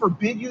use. They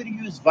forbid you to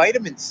use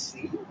vitamin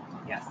C?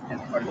 Yes,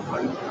 that's part of the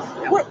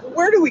protocol. Yeah.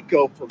 Where do we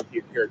go from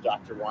here,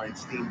 Dr.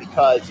 Weinstein?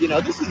 Because, you know,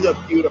 this is a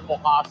beautiful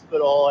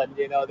hospital, and,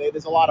 you know,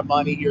 there's a lot of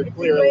money here,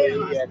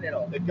 clearly. And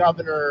the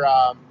governor,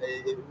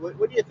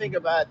 what do you think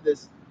about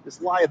this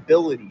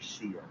liability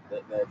shield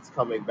that's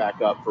coming back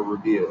up for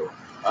review?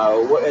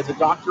 As a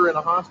doctor in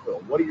a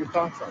hospital, what are your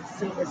thoughts on it?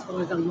 So as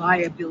far as a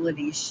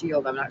liability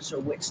shield, I'm not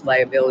sure which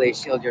liability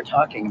shield you're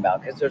talking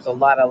about, because there's a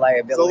lot of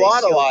liability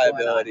shields. There's a lot of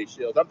liability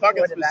shields. I'm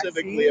talking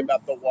specifically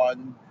about the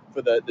one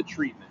for the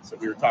treatments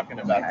that we were talking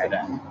about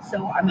today.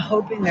 So I'm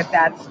hoping that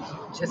that's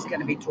just going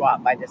to be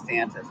dropped by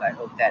DeSantis. I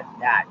hope that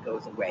that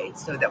goes away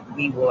so that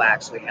we will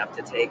actually have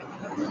to take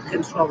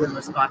control and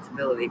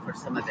responsibility for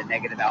some of the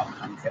negative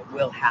outcomes that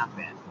will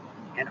happen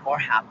and are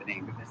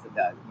happening because of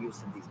the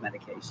use of these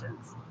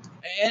medications.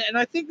 And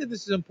I think that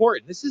this is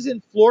important. This is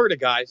in Florida,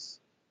 guys.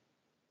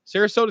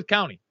 Sarasota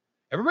County.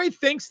 Everybody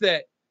thinks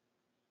that,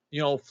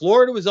 you know,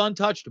 Florida was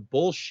untouched.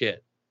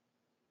 Bullshit.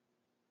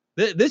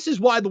 This is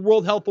why the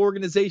World Health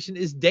Organization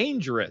is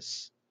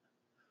dangerous,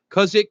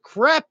 because it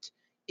crept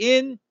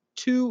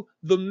into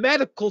the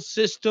medical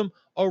system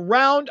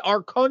around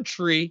our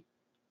country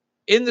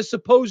in the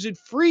supposed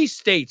free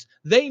states.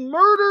 They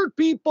murdered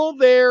people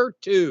there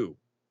too.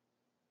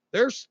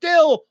 They're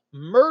still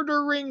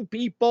murdering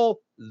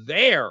people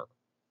there.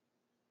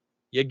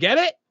 You get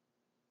it?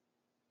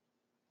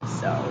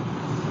 So.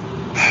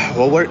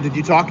 Well, where did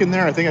you talk in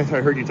there? I think I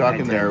heard you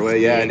talking there. Well,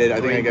 yeah, I did.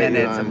 I think I got 3 minutes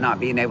you on. of not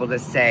being able to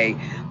say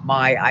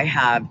I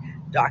have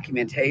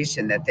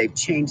documentation that they've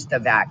changed the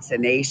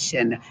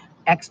vaccination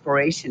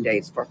expiration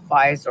dates for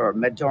Pfizer,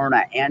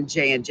 Moderna, and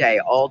J&J,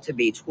 all to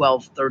be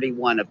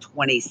 12/31 of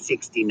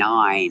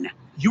 2069.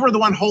 You were the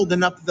one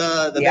holding up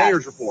the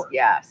mayor's report.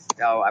 Yes.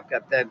 So I've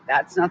got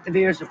that's not the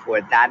mayor's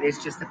report. That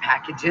is just the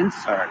package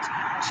insert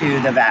to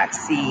the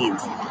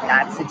vaccines.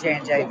 That's the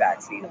J&J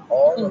vaccine.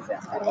 All of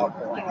them are all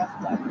going.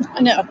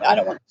 No, I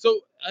don't want. So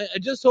I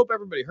just hope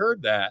everybody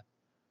heard that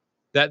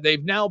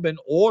they've now been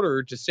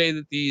ordered to say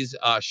that these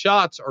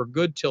shots are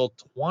good till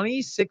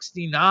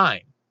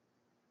 2069.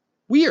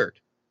 Weird.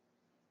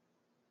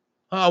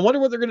 I wonder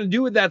what they're going to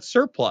do with that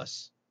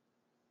surplus.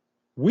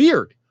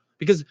 Weird,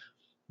 because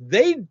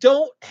they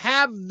don't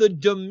have the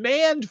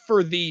demand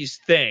for these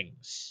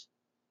things.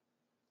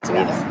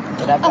 Yes.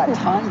 But I've got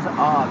tons of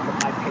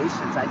my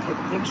patients. I take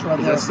a picture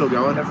of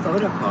their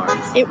photo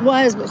cards. It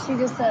was, but she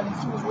just said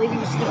she was leaving.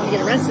 She didn't want to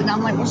get arrested. And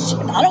I'm like, well, shit,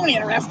 I don't want to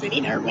get arrested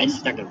either.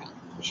 Registered.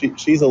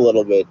 She's a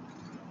little bit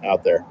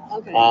out there.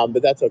 Okay.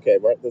 But that's okay.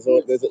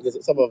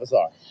 There's some of us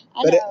are.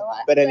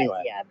 But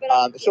anyway,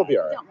 she'll be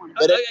all right.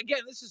 But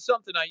again, this is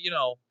something I,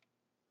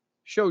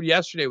 showed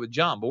yesterday with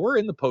John, but we're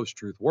in the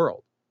post-truth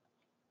world.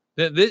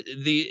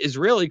 The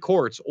Israeli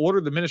courts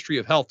ordered the Ministry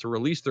of Health to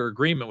release their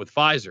agreement with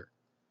Pfizer.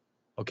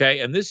 Okay.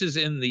 And this is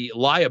in the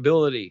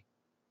liability.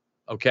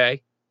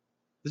 Okay.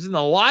 This is in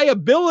the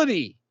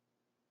liability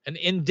and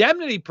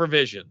indemnity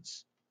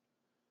provisions.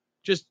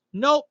 Just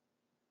nope.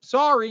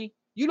 Sorry.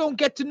 You don't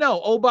get to know.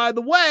 Oh, by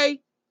the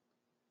way,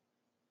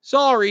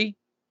 sorry.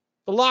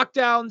 The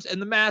lockdowns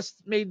and the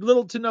masks made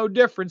little to no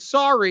difference.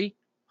 Sorry.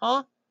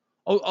 Huh?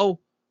 Oh,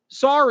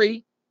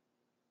 sorry.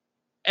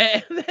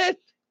 And then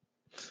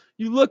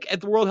you look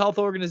at the World Health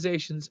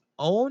Organization's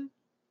own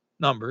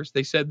numbers.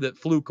 They said that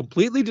flu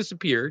completely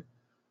disappeared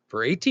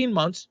for 18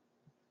 months.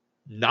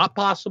 Not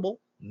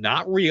possible,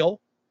 not real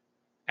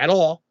at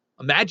all.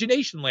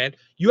 Imagination land.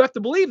 You have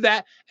to believe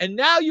that. And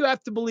now you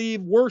have to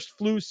believe worst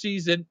flu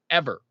season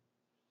ever.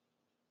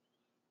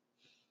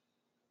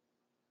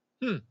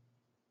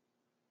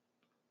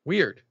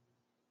 Weird.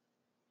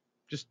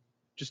 Just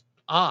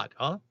odd,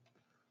 huh?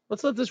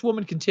 Let's let this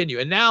woman continue.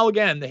 And now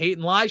again, the hate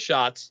and lie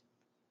shots.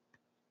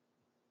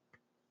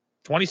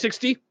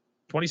 2060,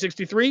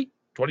 2063,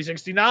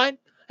 2069.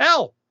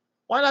 Hell,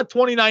 why not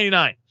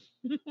 2099?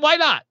 Why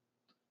not?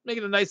 Make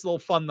it a nice little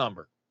fun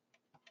number.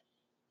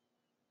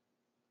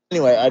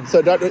 Anyway,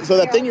 so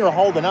that thing you're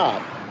holding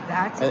up.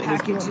 That's a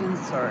package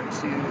insert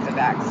to the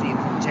vaccine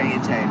from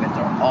J&J, but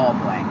they're all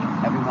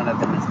blank. Every one of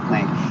them is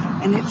blank.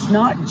 And it's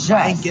not just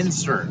blank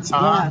inserts,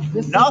 huh?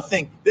 Yeah,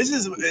 Nothing.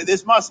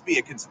 This must be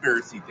a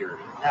conspiracy theory.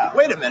 No.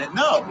 Wait a minute.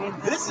 No.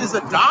 This is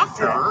a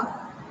doctor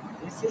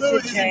who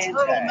is J&J.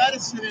 internal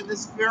medicine in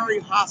this very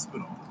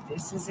hospital.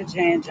 This is a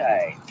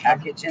J&J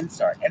package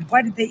insert. And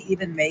why did they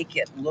even make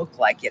it look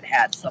like it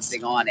had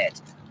something on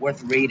it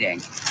worth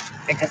reading?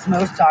 Because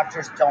most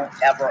doctors don't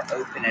ever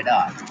open it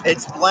up.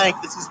 It's blank.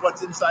 This is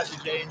what's inside the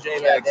J&J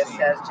vaccine. This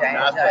says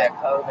J&J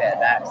COVID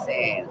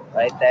vaccine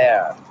right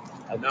there.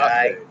 Okay.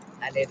 Nothing.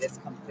 and it is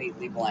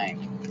completely blank.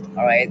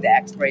 All right, the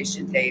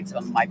expiration dates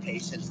on my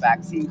patient's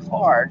vaccine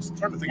cards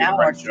now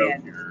are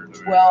saying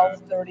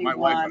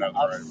 12/31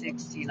 of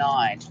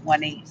 69,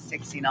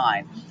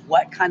 2069.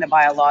 What kind of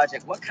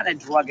biologic, what kind of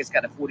drug has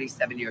got a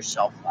 47-year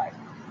shelf life?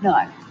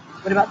 None.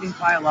 What about these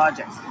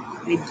biologics?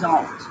 They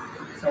don't.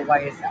 So why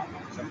is that?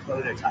 Some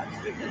prototypes,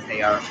 because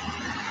they are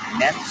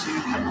meant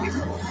to kill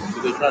people.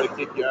 Did they try to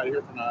kick you out of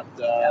here for not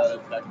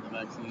attacking the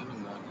vaccine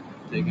and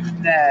taking it?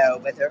 No,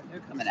 but they're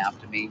coming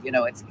after me. You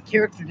know, it's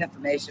character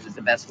defamation is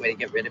the best way to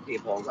get rid of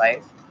people,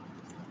 right?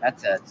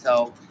 That's it.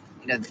 So,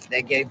 you know,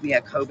 they gave me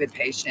a COVID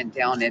patient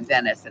down in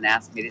Venice and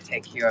asked me to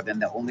take care of him.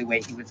 The only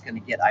way he was going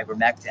to get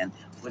ivermectin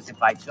was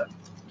if I took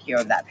care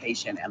of that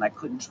patient, and I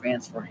couldn't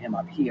transfer him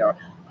up here.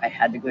 I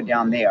had to go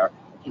down there.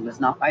 He was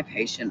not my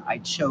patient. I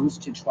chose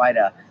to try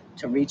to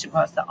reach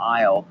across the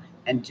aisle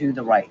and do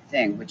the right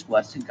thing, which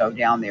was to go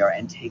down there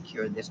and take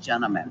care of this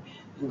gentleman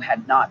who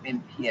had not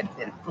been, he had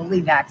been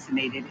fully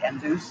vaccinated and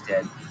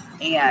boosted,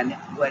 and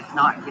was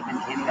not given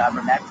any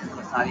ivermectin,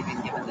 was not even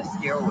given the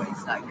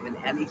steroids, not given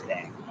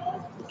anything.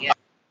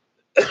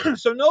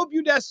 So no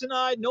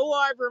budesonide, no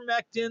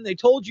ivermectin. They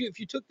told you if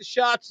you took the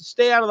shots to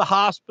stay out of the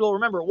hospital.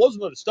 Remember, it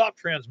wasn't to stop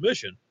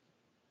transmission.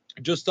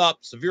 It just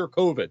stopped severe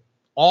COVID.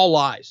 All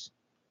lies.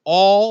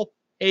 All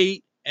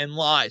hate and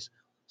lies.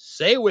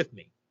 Say it with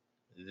me.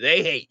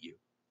 They hate you.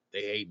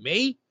 They hate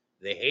me.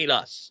 They hate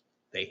us.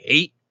 They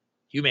hate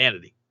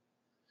humanity.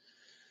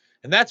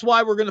 And that's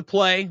why we're going to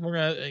play. We're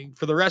going to,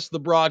 for the rest of the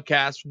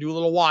broadcast, do a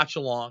little watch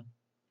along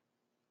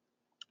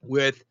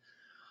with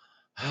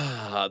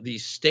the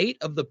state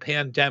of the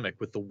pandemic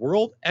with the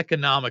World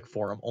Economic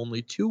Forum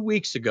only 2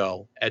 weeks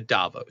ago at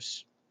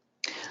Davos.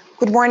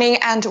 Good morning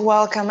and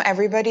welcome,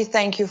 everybody.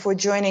 Thank you for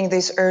joining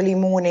this early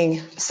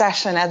morning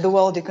session at the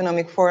World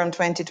Economic Forum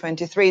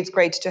 2023. It's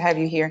great to have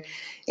you here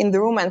in the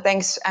room, and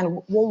thanks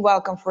and warm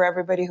welcome for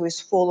everybody who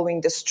is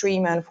following the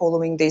stream and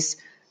following this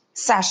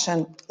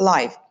session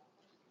live.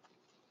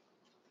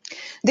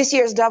 This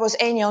year's Davos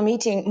annual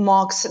meeting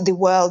marks the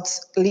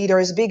world's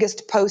leaders'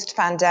 biggest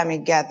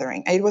post-pandemic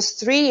gathering. It was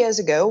 3 years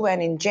ago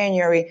when, in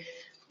January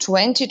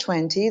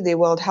 2020, the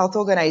World Health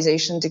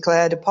Organization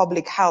declared a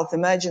public health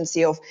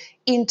emergency of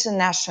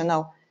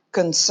international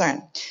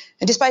concern.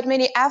 And despite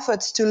many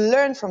efforts to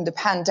learn from the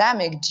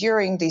pandemic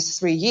during these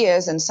 3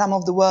 years, and some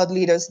of the world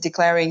leaders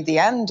declaring the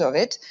end of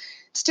it,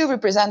 it still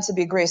represents a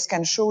big risk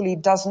and surely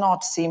does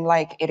not seem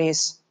like it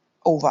is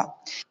over.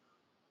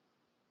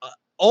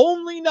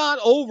 Only not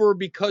over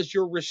because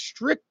you're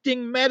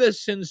restricting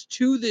medicines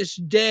to this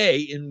day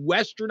in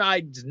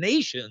westernized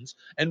nations,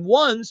 and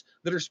ones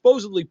that are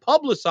supposedly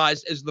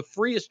publicized as the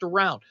freest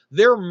around.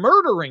 They're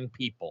murdering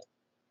people.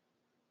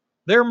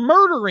 They're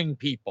murdering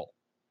people.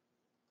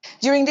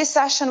 During this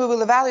session, we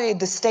will evaluate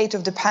the state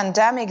of the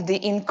pandemic,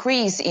 the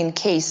increase in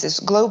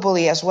cases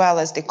globally, as well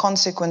as the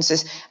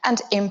consequences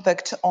and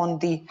impact on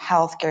the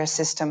healthcare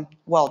system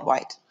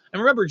worldwide.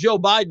 And remember, Joe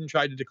Biden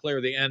tried to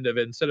declare the end of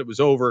it and said it was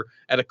over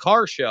at a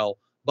car show,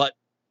 but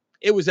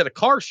it was at a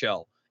car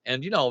show.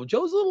 And, you know,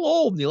 Joe's a little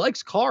old and he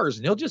likes cars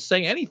and he'll just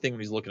say anything when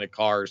he's looking at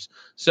cars.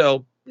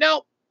 So,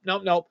 no.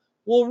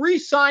 We'll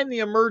re-sign the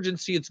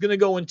emergency. It's going to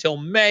go until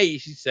May,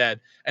 he said.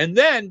 And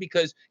then,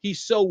 because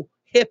he's so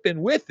hip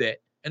and with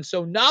it and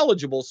so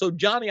knowledgeable, so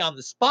Johnny on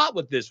the spot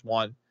with this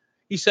one,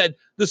 he said,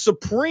 the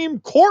Supreme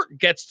Court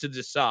gets to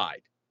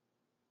decide.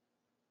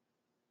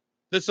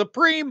 The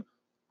Supreme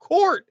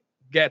Court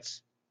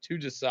gets to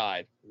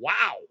decide.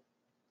 Wow.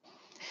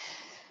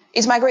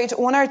 It's my great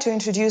honor to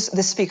introduce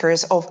the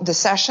speakers of the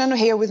session.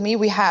 Here with me,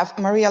 we have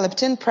Maria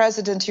Lipton,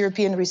 President,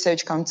 European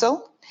Research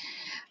Council,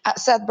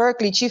 Seth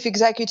Berkley, Chief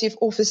Executive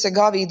Officer,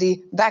 Gavi,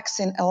 the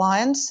Vaccine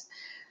Alliance,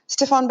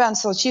 Stefan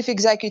Bensel, Chief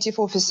Executive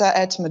Officer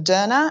at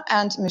Moderna,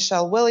 and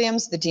Michelle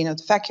Williams, the Dean of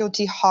the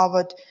Faculty,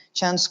 Harvard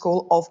Chan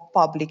School of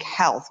Public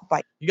Health.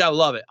 You gotta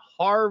love it.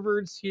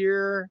 Harvard's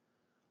here.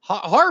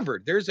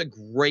 Harvard, there's a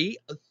great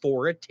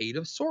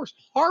authoritative source.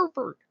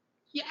 Harvard,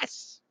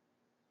 yes.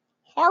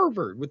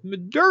 Harvard with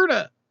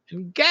Moderna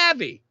and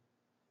Gavi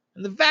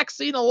and the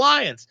Vaccine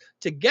Alliance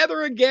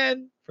together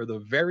again for the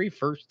very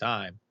first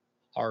time.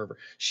 Harvard.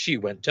 She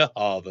went to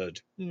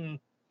Harvard.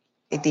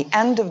 At the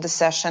end of the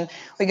session,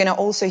 we're going to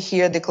also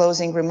hear the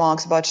closing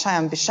remarks about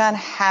Shyam Bishan,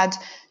 head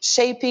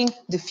shaping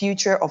the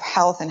future of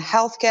health and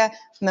healthcare,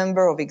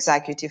 member of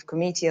Executive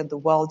Committee at the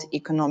World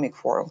Economic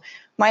Forum.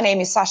 My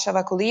name is Sasha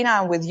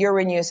Vakulina. I'm with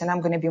Euronews, and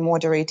I'm going to be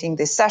moderating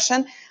this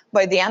session.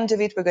 By the end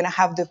of it, we're going to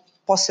have the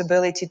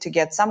possibility to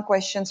get some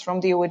questions from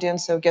the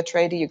audience, so get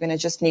ready. You're going to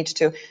just need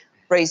to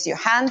raise your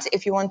hand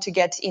if you want to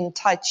get in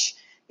touch.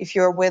 If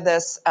you're with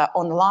us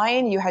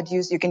online, you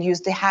can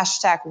use the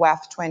hashtag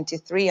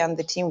WEF23, and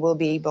the team will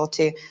be able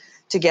to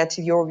get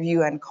your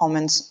view and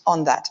comments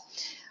on that.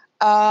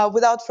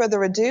 Without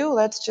further ado,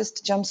 let's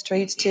just jump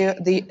straight to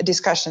the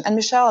discussion. And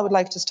Michelle, I would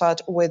like to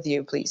start with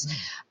you, please.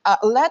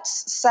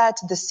 Let's set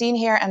the scene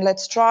here and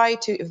let's try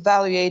to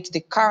evaluate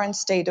the current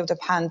state of the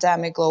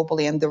pandemic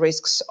globally and the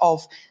risks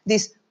of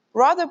these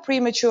rather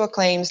premature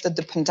claims that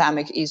the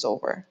pandemic is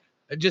over.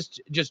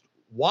 Just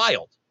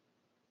wild.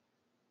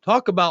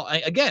 Talk about,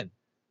 again,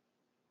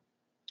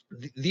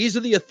 these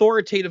are the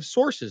authoritative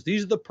sources.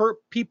 These are the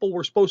people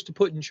we're supposed to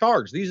put in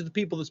charge. These are the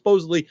people that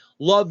supposedly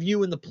love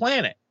you and the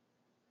planet.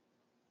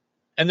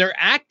 And they're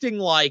acting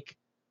like,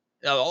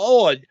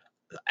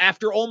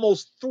 after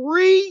almost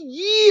 3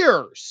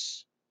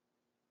 years,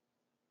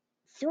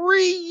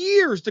 3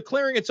 years,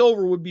 declaring it's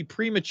over would be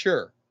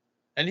premature.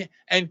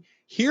 And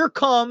here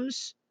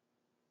comes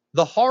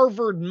the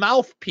Harvard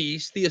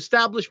mouthpiece, the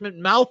establishment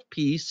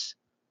mouthpiece,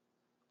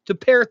 to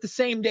parrot the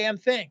same damn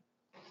thing.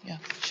 Yeah,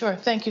 sure.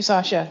 Thank you,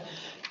 Sasha.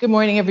 Good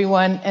morning,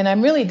 everyone. And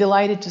I'm really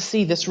delighted to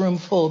see this room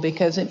full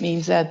because it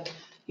means that,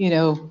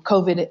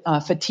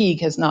 COVID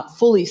fatigue has not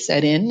fully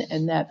set in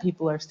and that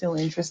people are still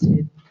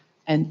interested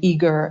and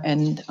eager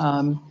and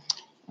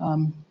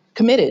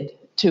committed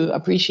to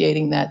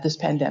appreciating that this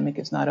pandemic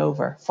is not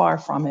over. Far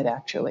from it,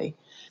 actually.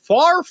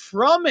 Far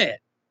from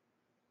it.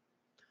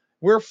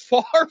 We're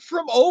far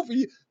from over.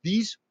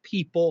 These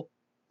people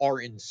are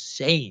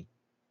insane.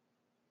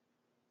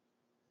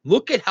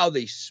 Look at how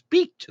they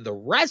speak to the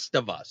rest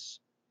of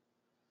us.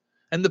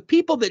 And the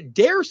people that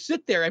dare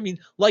sit there,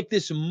 like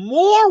this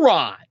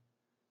moron,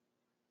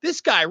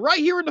 this guy right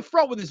here in the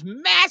front with his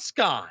mask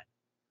on,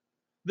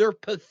 they're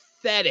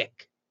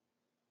pathetic.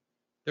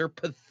 They're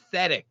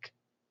pathetic.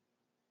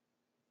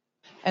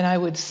 And I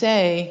would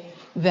say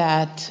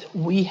that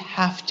we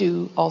have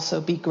to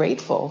also be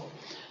grateful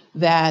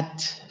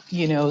that,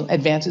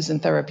 advances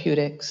in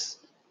therapeutics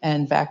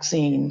and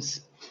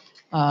vaccines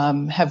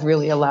have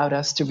really allowed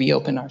us to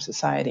reopen our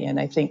society. And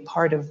I think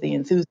part of the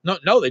enthusiasm.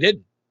 No, they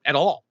didn't at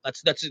all.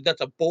 That's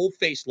a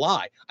bold-faced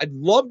lie. I'd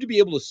love to be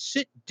able to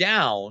sit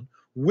down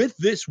with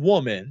this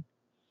woman,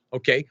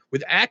 okay,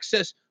 with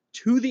access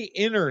to the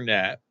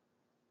internet,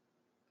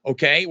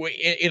 okay,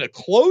 in a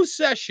closed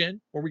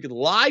session where we could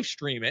live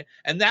stream it,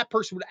 and that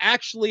person would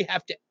actually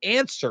have to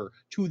answer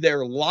to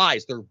their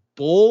lies, their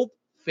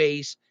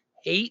bold-faced,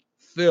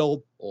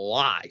 hate-filled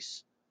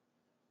lies.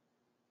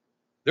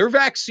 Their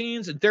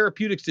vaccines and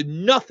therapeutics did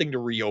nothing to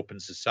reopen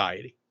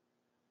society.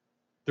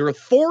 Their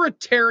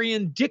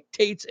authoritarian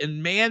dictates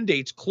and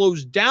mandates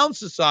closed down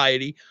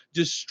society,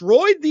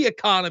 destroyed the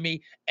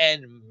economy,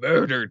 and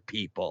murdered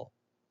people.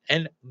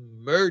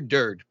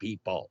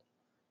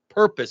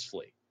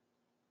 Purposefully.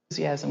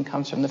 Enthusiasm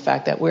comes from the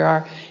fact that we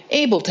are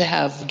able to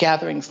have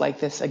gatherings like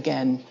this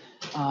again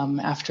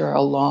after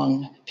a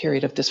long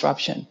period of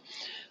disruption.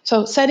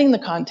 So setting the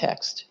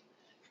context,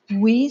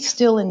 we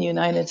still in the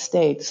United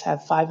States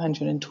have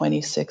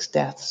 526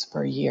 deaths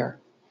per year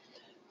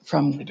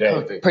per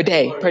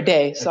day.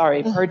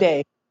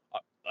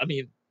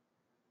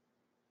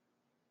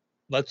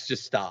 Let's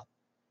just stop.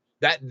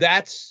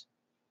 That's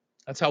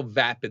how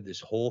vapid this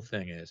whole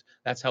thing is.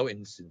 That's how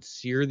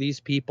insincere these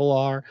people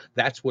are.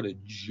 That's what a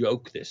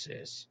joke this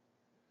is.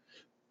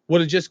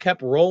 Would have just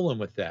kept rolling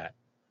with that.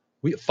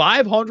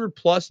 500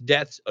 plus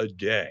deaths a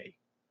day.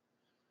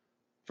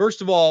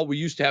 First of all, we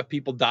used to have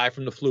people die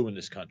from the flu in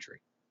this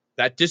country.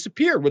 That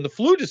disappeared when the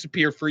flu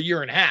disappeared for a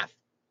year and a half.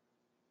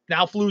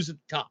 Now flu's at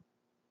the top.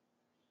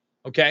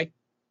 Okay?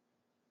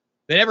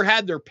 They never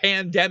had their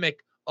pandemic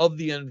of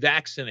the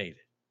unvaccinated.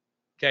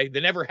 Okay?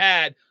 They never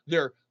had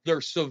their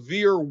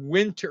severe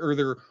winter or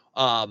their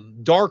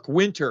dark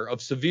winter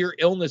of severe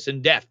illness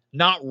and death.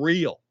 Not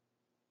real.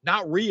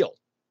 Not real.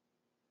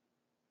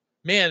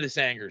 Man, this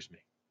angers me.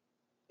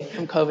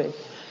 From COVID.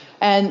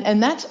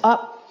 And that's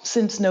up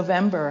since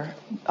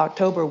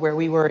October, where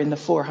we were in the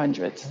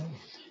 400s.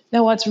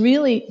 Now, what's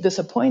really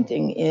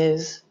disappointing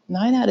is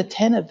 9 out of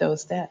 10 of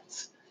those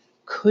deaths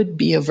could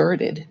be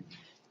averted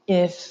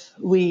if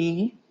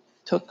we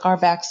took our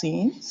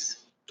vaccines.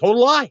 Total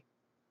lie.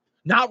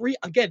 Not real.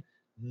 Again,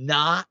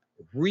 not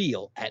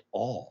real at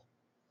all.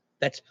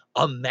 That's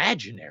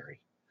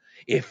imaginary.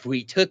 If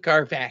we took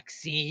our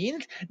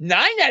vaccines,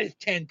 9 out of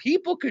 10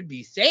 people could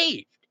be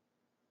saved.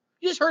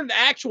 You just heard an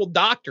actual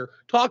doctor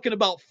talking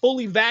about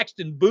fully vaxxed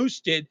and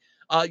boosted,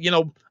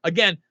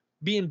 again,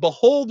 being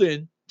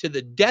beholden to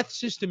the death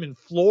system in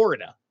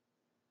Florida.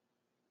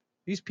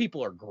 These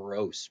people are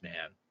gross,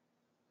 man.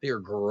 They are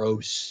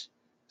gross.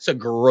 It's a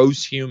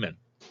gross human.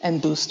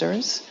 And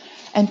boosters,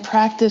 and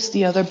practice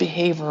the other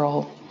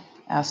behavioral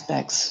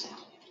aspects,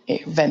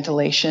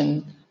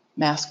 ventilation,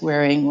 mask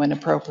wearing when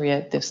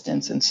appropriate,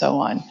 distance, and so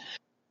on.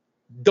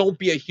 Don't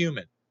be a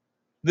human.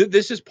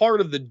 This is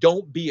part of the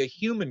don't be a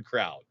human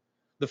crowd.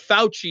 The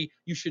Fauci,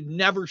 you should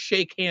never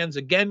shake hands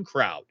again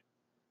crowd.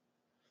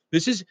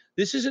 This is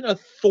an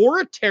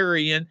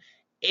authoritarian,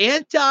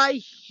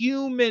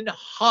 anti-human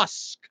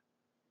husk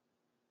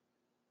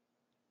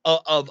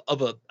of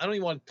a, I don't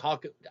even want to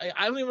talk,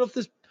 I don't even know if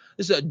this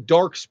is a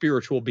dark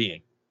spiritual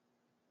being,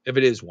 if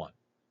it is one.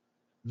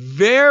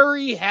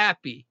 Very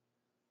happy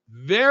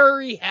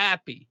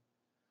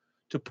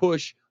to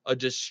push a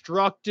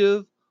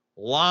destructive,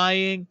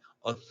 lying,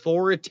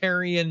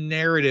 authoritarian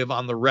narrative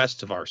on the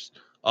rest of us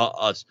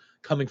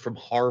coming from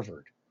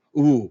Harvard.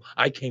 Ooh,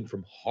 I came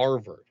from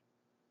Harvard.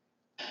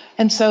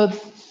 And so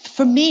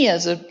for me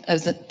as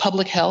a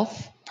public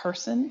health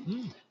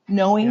person,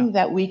 knowing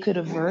that we could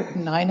avert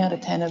 9 out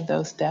of 10 of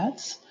those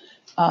deaths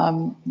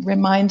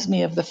reminds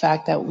me of the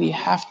fact that we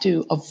have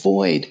to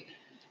avoid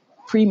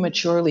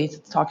prematurely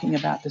talking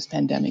about this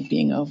pandemic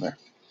being over.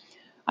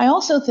 I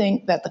also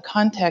think that the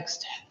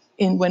context,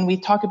 when we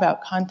talk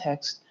about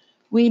context,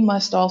 we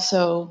must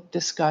also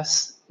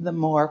discuss the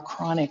more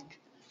chronic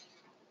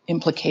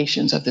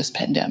implications of this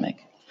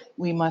pandemic.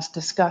 We must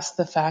discuss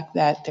the fact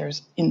that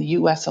there's, in the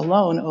US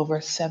alone, over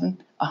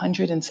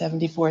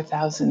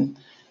 174,000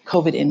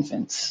 COVID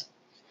infants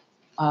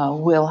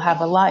will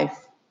have a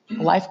life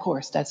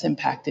course that's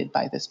impacted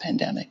by this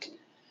pandemic.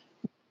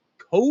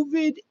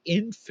 COVID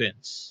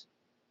infants.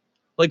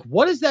 Like,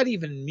 what does that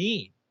even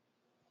mean?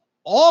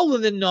 All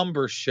of the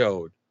numbers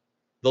showed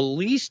the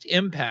least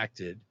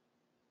impacted,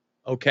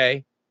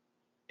 okay,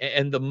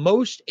 and the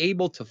most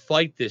able to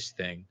fight this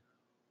thing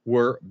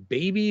were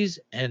babies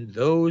and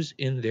those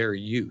in their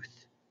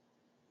youth.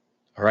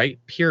 All right,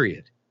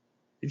 period.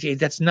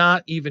 That's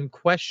not even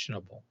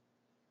questionable.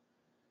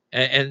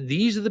 And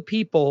these are the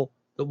people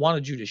that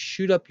wanted you to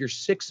shoot up your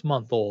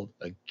 6-month-old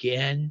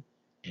again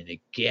and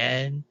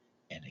again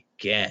and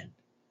again.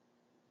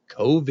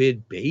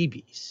 COVID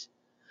babies.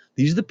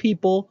 These are the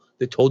people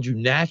that told you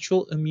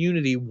natural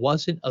immunity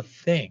wasn't a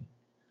thing,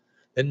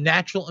 that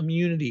natural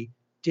immunity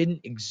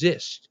didn't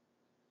exist.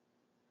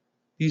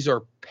 These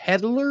are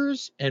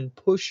peddlers and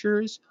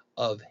pushers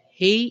of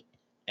hate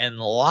and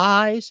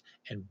lies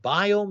and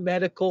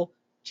biomedical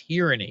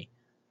tyranny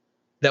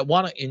that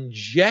want to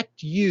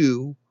inject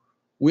you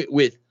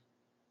with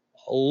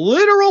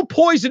literal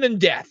poison and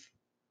death,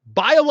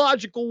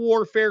 biological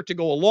warfare to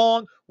go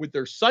along with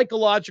their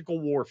psychological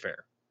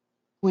warfare.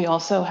 We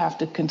also have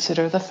to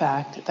consider the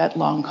fact that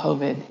long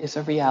COVID is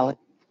a reality.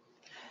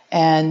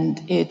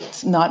 And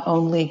it's not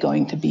only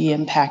going to be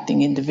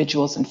impacting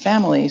individuals and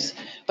families,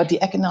 but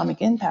the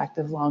economic impact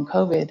of long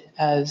COVID,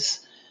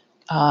 as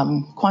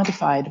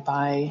quantified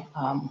by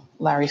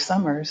Larry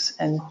Summers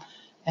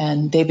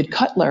and David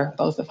Cutler,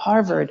 both of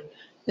Harvard,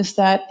 is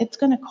that it's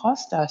going to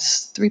cost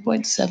us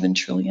 $3.7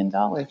 trillion.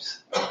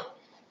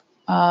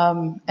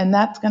 And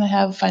that's going to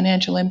have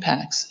financial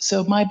impacts.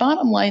 So my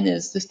bottom line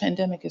is this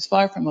pandemic is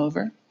far from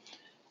over.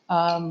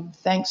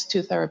 Thanks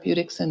to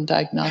therapeutics and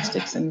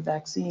diagnostics and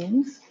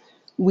vaccines,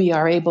 we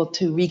are able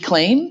to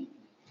reclaim,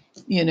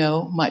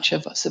 much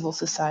of civil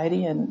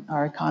society and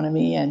our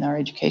economy and our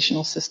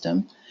educational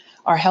system.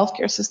 Our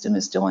healthcare system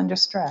is still under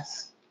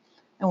stress.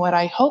 And what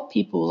I hope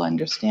people will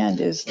understand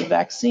is the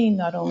vaccine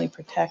not only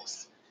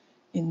protects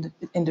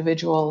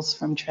individuals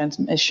from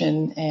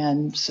transmission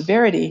and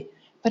severity,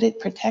 but it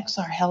protects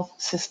our health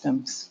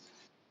systems.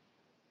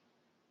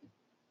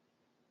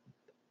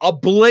 A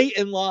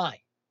blatant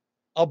lie.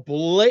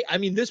 I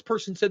mean, this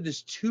person said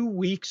this 2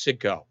 weeks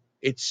ago.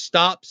 It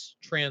stops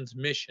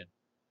transmission.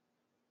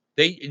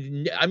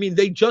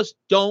 They just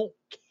don't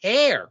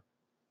care.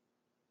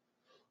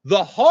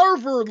 The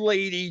Harvard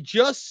lady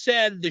just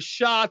said the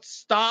shots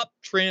stop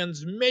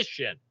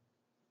transmission.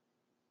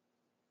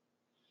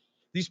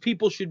 These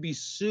people should be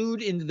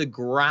sued into the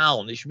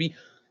ground. They should be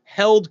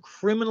held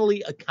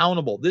criminally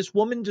accountable. This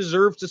woman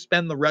deserves to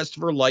spend the rest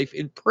of her life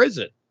in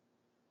prison.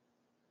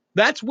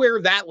 That's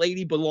where that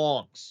lady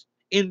belongs,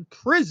 in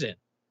prison.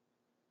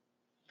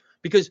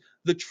 Because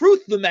the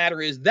truth of the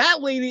matter is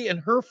that lady and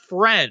her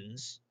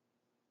friends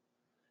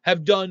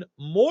have done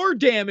more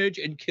damage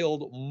and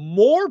killed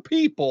more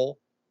people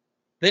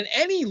than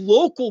any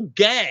local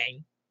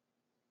gang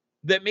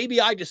that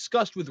maybe I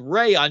discussed with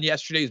Ray on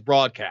yesterday's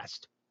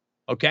broadcast.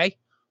 Okay?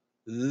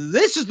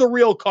 This is the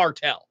real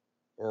cartel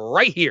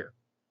right here.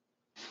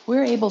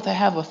 We're able to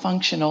have a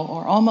functional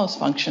or almost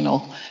functional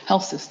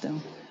health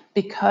system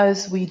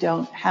because we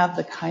don't have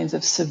the kinds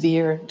of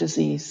severe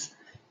disease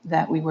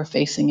that we were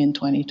facing in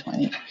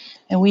 2020.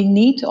 And we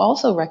need to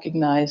also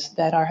recognize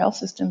that our health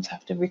systems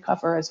have to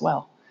recover as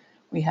well.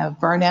 We have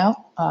burnout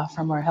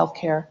from our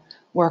healthcare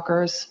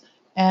workers,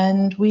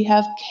 and we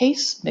have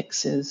case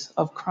mixes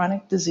of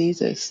chronic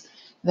diseases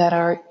that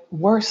are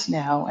worse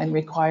now and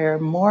require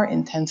more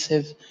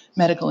intensive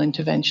medical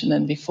intervention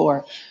than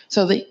before.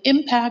 So the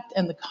impact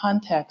and the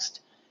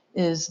context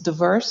is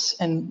diverse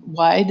and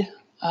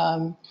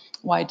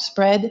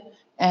widespread,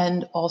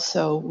 and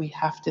also we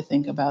have to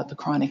think about the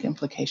chronic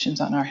implications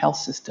on our health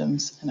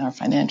systems and our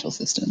financial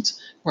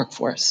systems,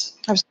 workforce.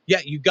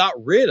 Yeah, you got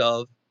rid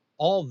of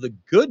all the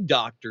good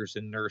doctors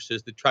and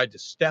nurses that tried to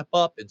step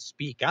up and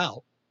speak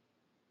out.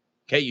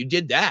 Okay, you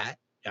did that.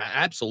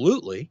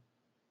 Absolutely.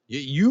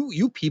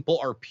 You people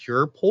are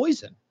pure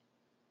poison.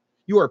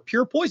 You are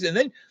pure poison. And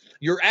then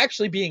you're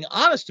actually being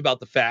honest about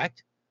the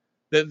fact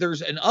that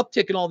there's an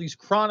uptick in all these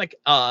chronic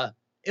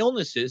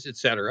illnesses,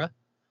 etc.,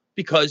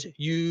 because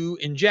you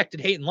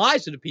injected hate and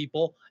lies into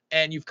people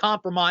and you've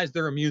compromised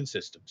their immune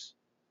systems.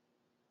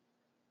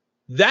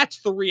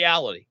 That's the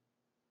reality.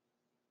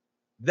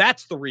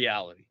 That's the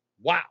reality.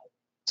 Wow.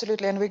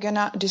 Absolutely, and we're going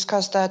to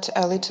discuss that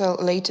a little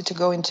later to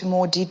go into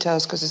more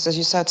details because it's, as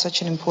you said,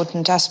 such an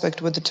important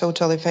aspect with the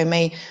total, if I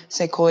may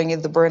say, calling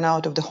it the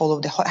burnout of the whole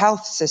of the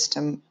health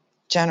system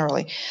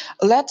generally.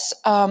 Let's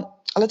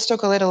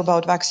talk a little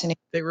about vaccination.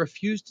 They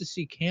refuse to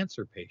see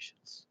cancer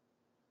patients.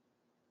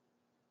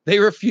 They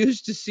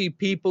refused to see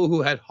people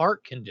who had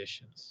heart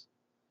conditions.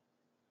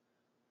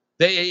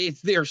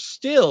 They're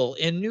still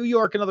in New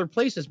York and other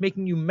places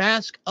making you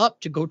mask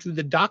up to go to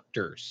the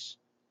doctors.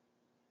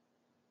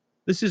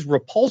 This is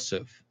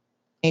repulsive.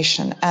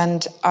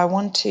 And I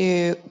want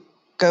to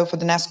go for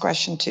the next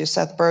question to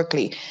Seth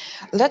Berkley.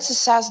 Let's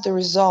assess the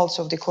results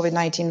of the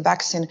COVID-19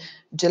 vaccine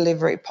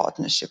delivery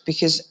partnership,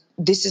 because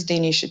this is the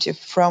initiative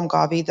from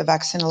Gavi, the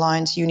Vaccine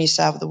Alliance,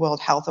 UNICEF, the World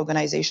Health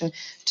Organization,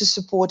 to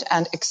support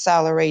and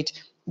accelerate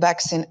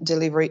vaccine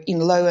delivery in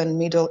low and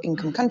middle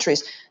income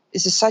countries.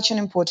 This is such an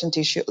important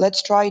issue.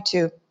 Let's try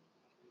to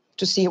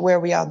see where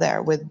we are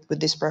there with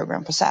this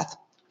program. For Seth.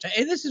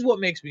 And this is what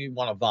makes me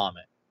want to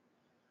vomit.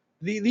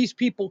 These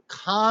people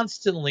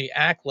constantly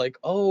act like,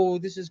 oh,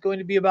 this is going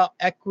to be about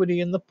equity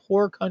and the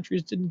poor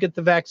countries didn't get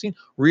the vaccine.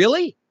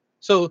 Really?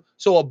 So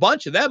a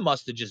bunch of them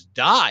must have just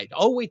died.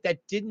 Oh, wait,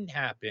 that didn't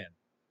happen.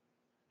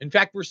 In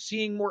fact, we're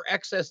seeing more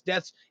excess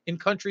deaths in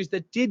countries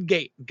that did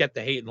get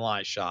the hate and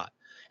lie shot.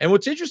 And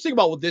what's interesting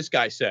about what this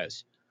guy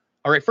says,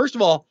 all right, first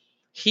of all,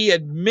 he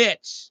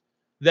admits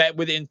that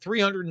within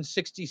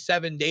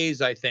 367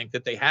 days, I think,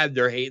 that they had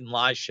their hate and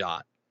lie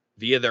shot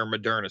via their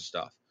Moderna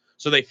stuff.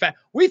 So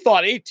we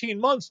thought 18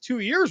 months, 2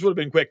 years would have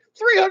been quick.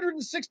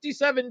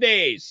 367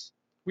 days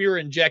we were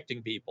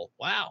injecting people.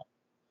 Wow.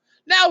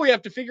 Now we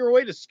have to figure a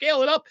way to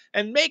scale it up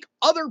and make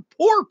other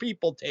poor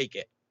people take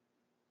it.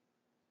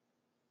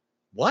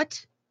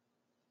 What?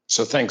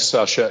 So thanks,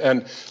 Sasha.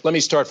 And let me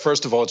start.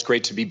 First of all, it's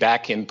great to be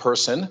back in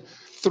person.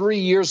 3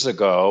 years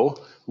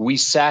ago, we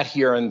sat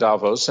here in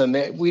Davos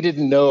and we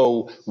didn't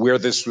know where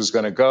this was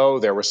going to go.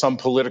 There were some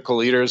political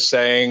leaders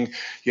saying,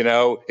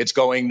 it's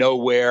going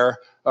nowhere.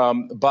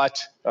 But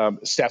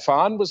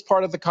Stefan was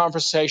part of the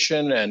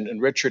conversation, and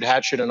Richard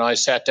Hatchett and I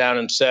sat down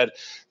and said,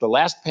 the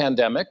last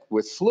pandemic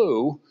with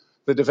flu,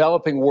 the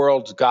developing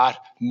world got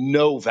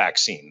no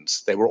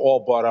vaccines. They were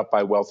all bought up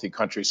by wealthy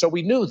countries. So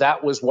we knew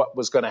that was what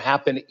was going to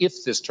happen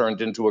if this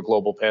turned into a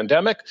global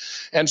pandemic.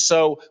 And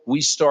so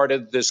we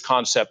started this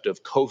concept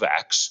of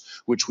COVAX,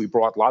 which we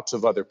brought lots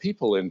of other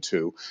people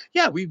into.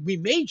 Yeah, we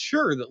made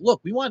sure that, look,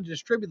 we wanted to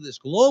distribute this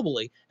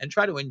globally and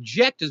try to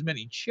inject as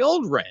many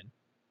children,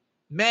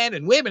 men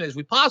and women, as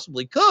we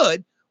possibly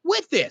could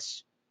with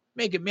this.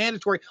 Make it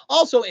mandatory.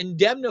 Also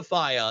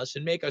indemnify us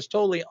and make us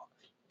totally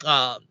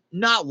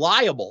not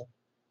liable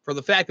for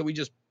the fact that we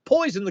just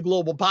poisoned the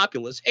global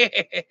populace.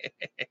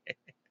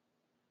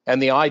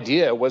 And the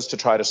idea was to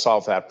try to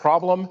solve that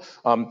problem.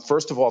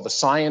 First of all, the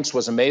science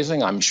was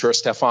amazing. I'm sure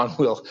Stefan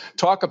will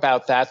talk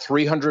about that.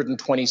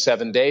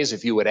 327 days.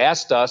 If you had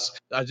asked us.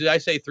 Did I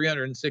say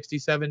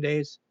 367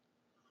 days?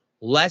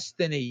 Less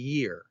than a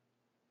year.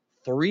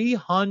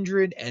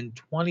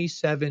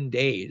 327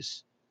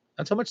 days.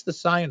 That's how much the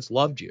science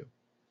loved you.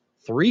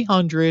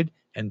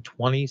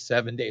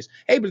 327 days.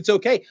 Hey, but it's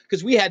okay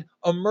because we had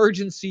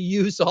emergency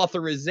use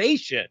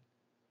authorization.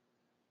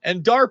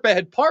 And DARPA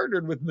had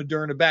partnered with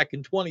Moderna back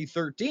in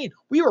 2013.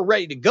 We were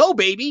ready to go,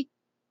 baby.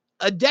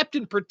 Adept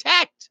and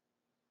protect.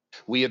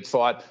 We had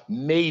thought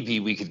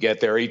maybe we could get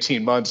there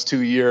 18 months,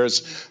 2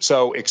 years.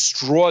 So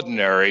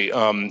extraordinary,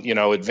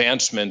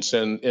 advancements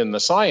in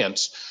the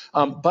science.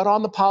 But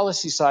on the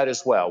policy side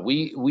as well,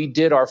 we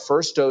did our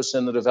first dose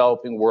in the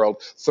developing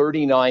world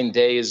 39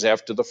 days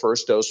after the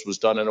first dose was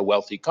done in a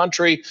wealthy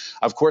country.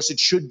 Of course, it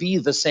should be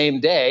the same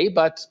day,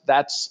 but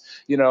that's,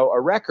 a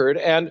record.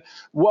 And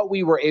what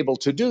we were able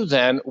to do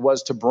then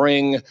was to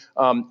bring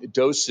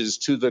doses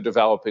to the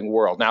developing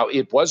world. Now,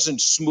 it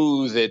wasn't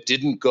smooth. It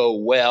didn't go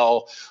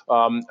well.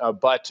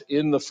 But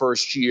in the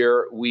first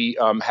year, we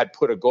had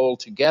put a goal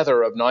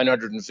together of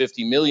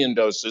 950 million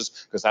doses,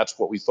 because that's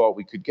what we thought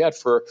we could get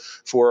for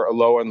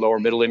low and lower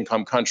middle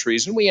income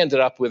countries. And we ended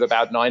up with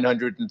about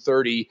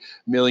 930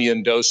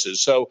 million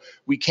doses. So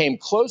we came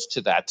close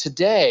to that.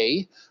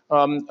 Today,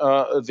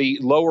 the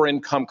lower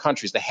income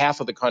countries, the half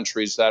of the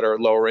countries that are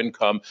lower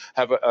income,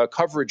 have a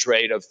coverage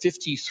rate of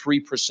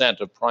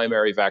 53% of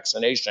primary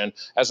vaccination,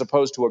 as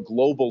opposed to a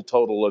global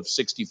total of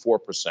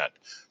 64%.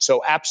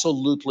 So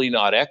absolutely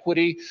not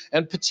equity,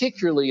 and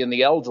particularly in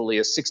the elderly,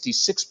 a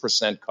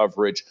 66%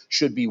 coverage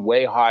should be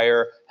way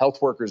higher.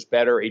 Health workers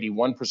better,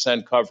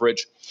 81%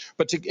 coverage.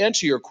 But to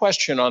answer your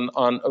question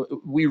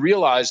we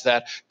realized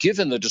that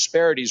given the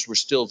disparities were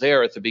still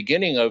there at the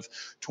beginning of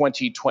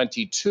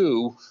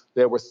 2022,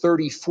 there were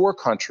 34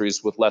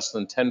 countries with less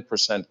than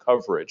 10%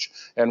 coverage.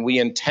 And we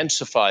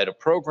intensified a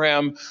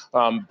program,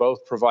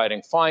 both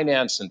providing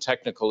finance and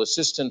technical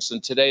assistance.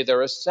 And today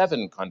there are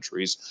 7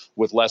 countries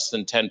with less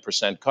than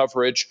 10%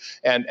 coverage.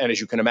 And as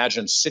you can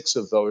imagine, 6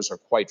 of those are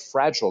quite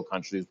fragile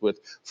countries with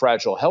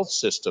fragile health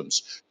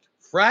systems.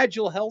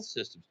 Fragile health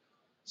systems.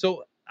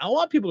 So I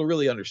want people to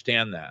really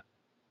understand that.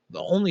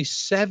 The only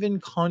 7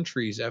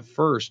 countries at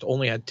first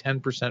only had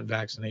 10%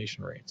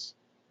 vaccination rates.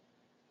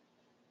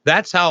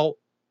 That's how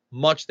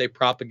much they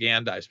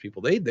propagandize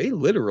people. They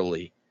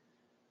literally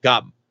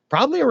got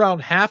probably around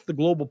half the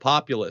global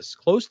populace,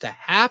 close to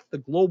half the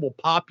global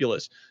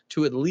populace,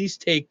 to at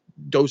least take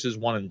doses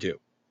 1 and 2.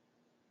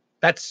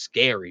 That's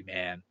scary,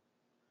 man.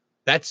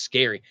 That's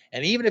scary.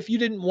 And even if you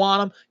didn't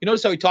want them, you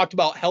notice how he talked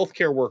about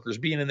healthcare workers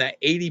being in that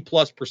 80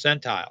 plus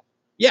percentile.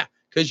 Yeah,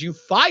 because you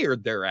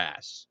fired their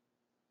ass.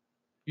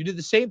 You did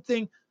the same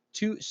thing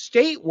to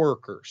state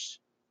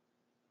workers.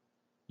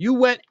 You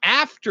went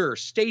after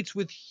states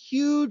with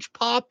huge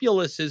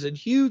populaces and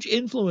huge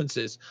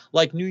influences,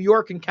 like New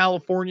York and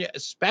California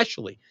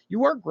especially.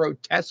 You are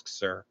grotesque,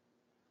 sir.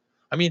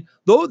 I mean,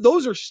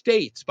 those are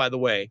states, by the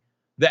way,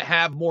 that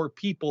have more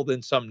people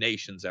than some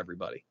nations,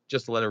 everybody.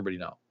 Just to let everybody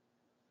know.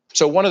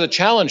 So one of the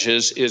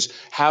challenges is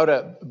how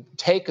to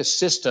take a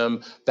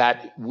system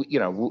that,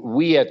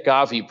 we at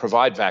Gavi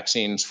provide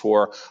vaccines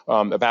for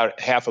about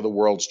half of the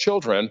world's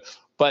children,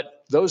 but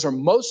those are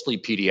mostly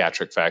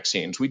pediatric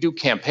vaccines. We do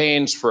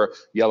campaigns for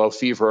yellow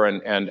fever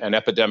and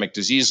epidemic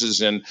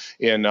diseases in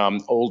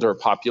older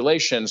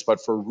populations,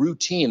 but for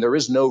routine, there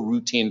is no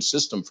routine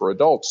system for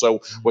adults.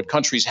 So what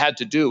countries had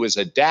to do is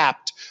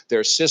adapt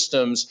their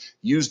systems,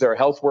 use their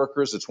health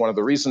workers. It's one of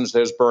the reasons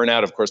there's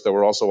burnout. Of course, there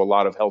were also a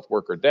lot of health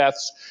worker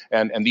deaths,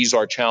 and these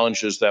are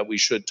challenges that we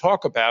should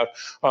talk about.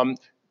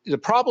 The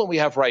problem we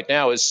have right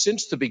now is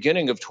since the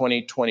beginning of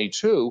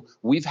 2022,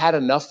 we've had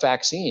enough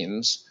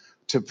vaccines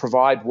to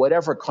provide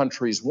whatever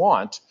countries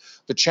want.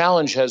 The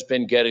challenge has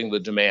been getting the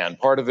demand.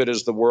 Part of it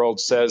is the world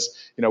says,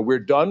 we're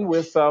done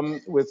with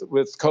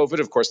COVID.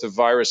 Of course, the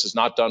virus is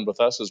not done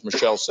with us, as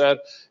Michelle said.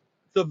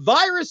 The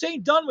virus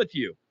ain't done with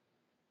you.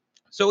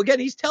 So again,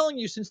 he's telling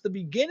you since the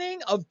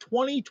beginning of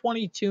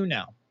 2022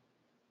 now,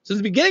 since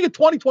the beginning of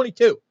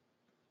 2022,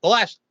 the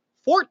last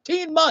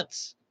 14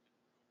 months,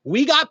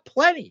 we got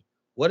plenty,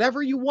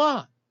 whatever you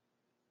want.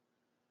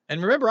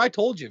 And remember, I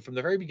told you from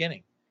the very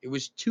beginning, it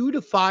was 2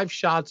 to 5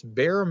 shots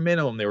bare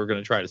minimum they were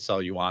going to try to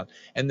sell you on,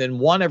 and then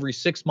 1 every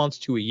 6 months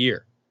to a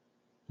year.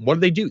 What do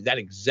they do? That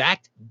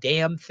exact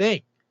damn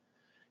thing.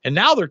 And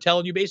now they're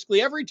telling you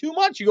basically every 2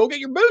 months you go get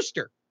your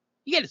booster.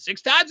 You get it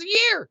 6 times a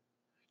year.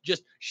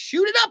 Just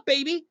shoot it up,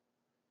 baby.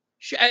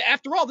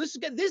 After all,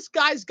 this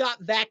guy's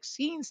got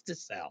vaccines to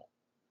sell.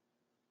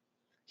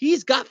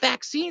 He's got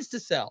vaccines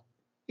to sell.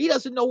 He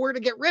doesn't know where to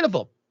get rid of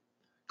them.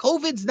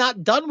 COVID's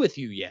not done with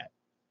you yet.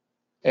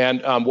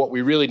 And what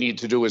we really need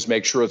to do is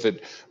make sure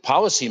that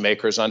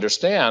policymakers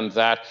understand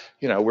that,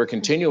 we're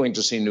continuing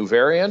to see new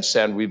variants,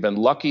 and we've been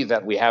lucky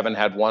that we haven't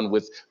had one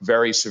with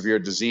very severe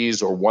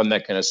disease or one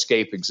that can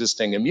escape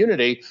existing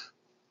immunity.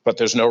 But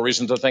there's no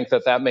reason to think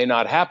that may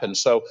not happen.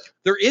 So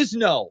there is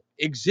no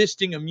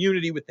existing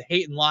immunity with the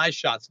hate and lies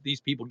shots that these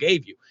people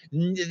gave you.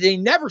 They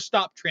never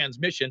stop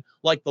transmission,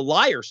 like the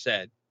liar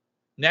said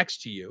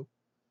next to you.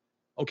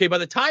 Okay, by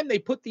the time they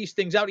put these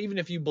things out, even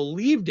if you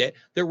believed it,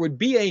 there would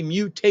be a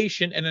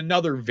mutation and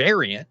another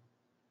variant.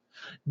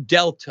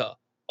 Delta,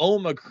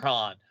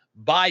 Omicron,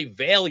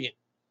 bivalent,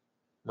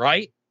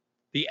 right?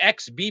 The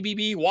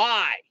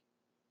XBBY.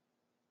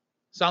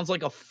 Sounds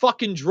like a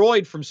fucking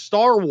droid from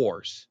Star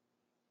Wars.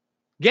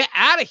 Get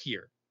out of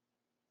here.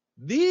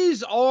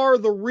 These are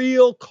the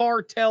real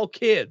cartel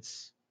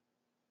kids.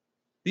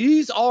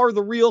 These are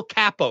the real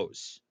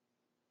capos.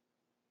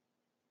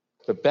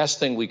 The best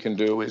thing we can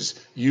do is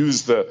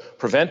use the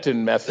preventive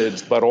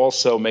methods, but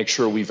also make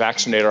sure we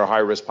vaccinate our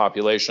high-risk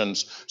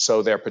populations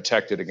so they're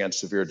protected against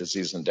severe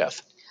disease and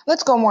death.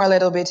 Let's go more a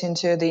little bit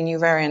into the new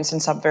variants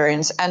and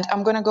subvariants. And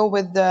I'm going to go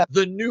with the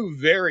new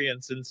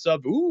variants and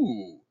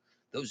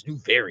those new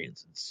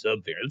variants and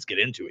subvariants. Let's get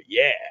into it.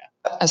 Yeah.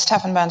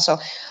 Stefan Bancel.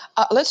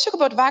 Let's talk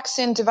about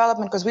vaccine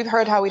development, because we've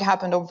heard how it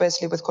happened,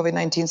 obviously, with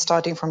COVID-19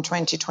 starting from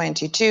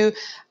 2022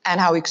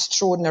 and how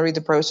extraordinary the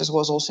process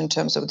was also in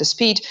terms of the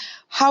speed.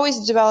 How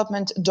is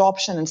development,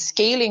 adoption, and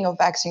scaling of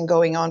vaccine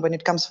going on when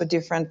it comes for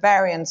different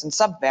variants and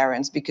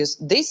subvariants? Because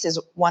this is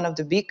one of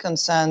the big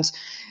concerns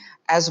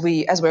as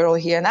we're all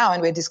here now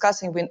and we're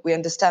discussing, we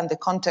understand the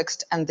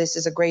context, and this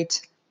is a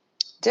great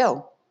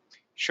deal.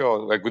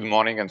 Sure. Good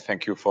morning, and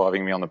thank you for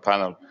having me on the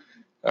panel.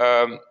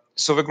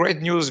 So the great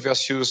news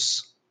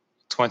versus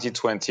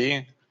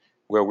 2020,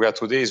 where we are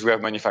today, is we have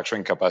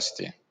manufacturing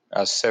capacity.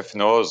 As Seth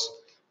knows,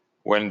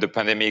 when the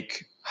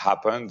pandemic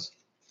happened,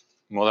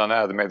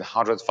 Moderna had made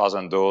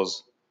 100,000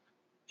 doses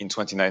in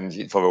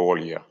 2019 for the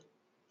whole year.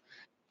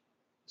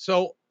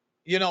 So,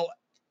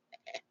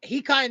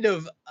 he kind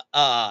of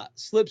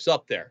slips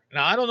up there.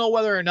 Now, I don't know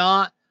whether or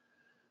not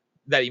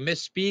that he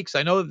misspeaks.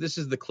 I know that this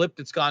is the clip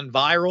that's gone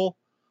viral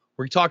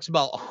where he talks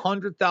about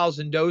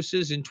 100,000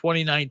 doses in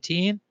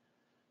 2019.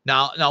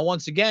 Now,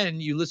 once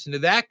again, you listen to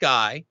that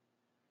guy,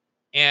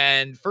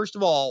 and first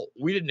of all,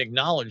 we didn't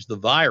acknowledge the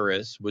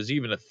virus was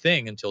even a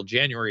thing until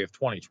January of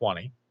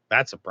 2020.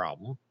 That's a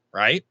problem,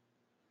 right?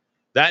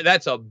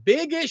 That's a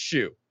big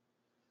issue.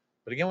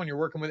 But again, when you're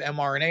working with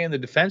mRNA in the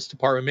Defense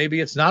Department, maybe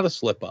it's not a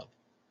slip up.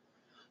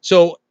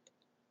 So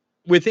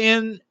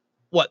within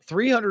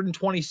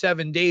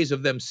 327 days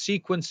of them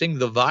sequencing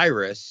the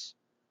virus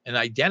and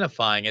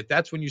identifying it,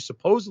 that's when you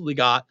supposedly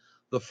got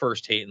the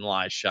first hate and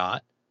lies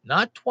shot,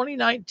 not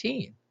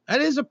 2019. That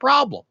is a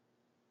problem.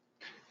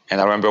 And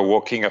I remember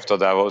walking after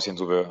Davos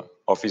into the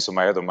office of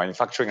my head of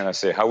manufacturing, and I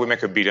say, how we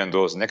make 1 billion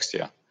doses next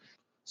year?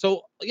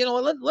 So,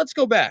 let's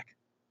go back.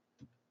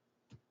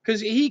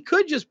 Because he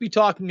could just be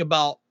talking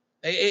about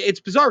It's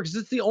bizarre because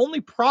it's the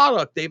only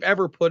product they've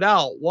ever put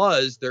out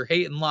was their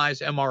hate and lies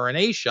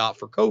mRNA shot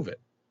for COVID.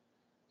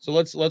 So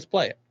let's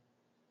play it.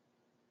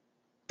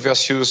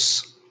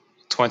 Versus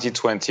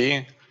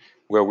 2020,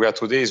 where we are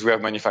today, is we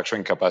have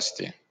manufacturing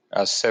capacity.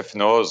 As Seth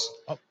knows,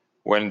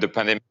 when the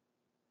pandemic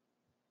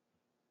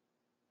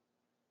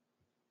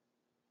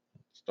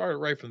started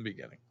right from the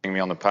beginning. Me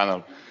on the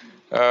panel.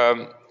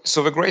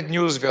 So the great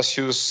news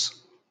versus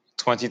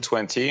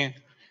 2020,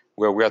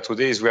 where we are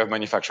today, is we have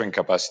manufacturing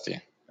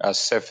capacity. As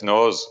Seth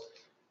knows,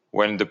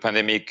 when the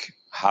pandemic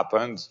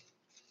happened,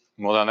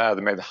 Moderna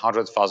had made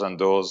 100,000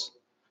 doses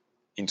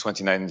in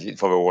 2019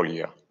 for the whole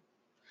year.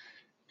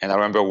 And I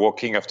remember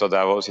walking after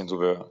Davos into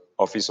the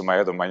office of my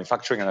head of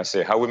manufacturing, and I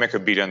say, how do we make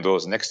 1 billion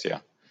doses next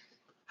year?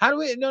 How do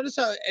we notice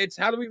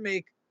how do we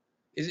make,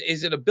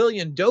 is it 1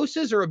 billion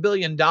doses or $1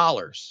 billion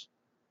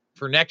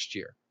for next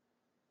year?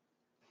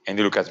 And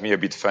you look at me a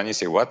bit funny,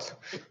 say, what?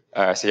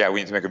 I say, yeah, we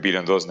need to make 1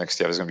 billion doses next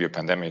year. There's going to be a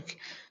pandemic.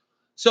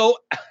 So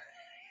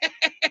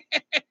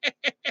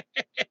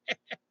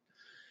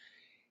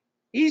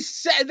he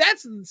said,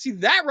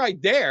 that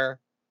right there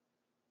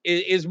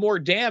is more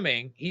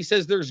damning. He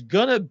says there's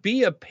going to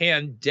be a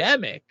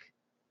pandemic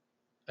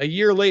a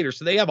year later.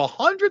 So they have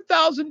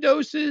 100,000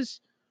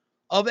 doses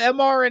of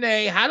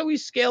mRNA. How do we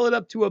scale it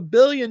up to 1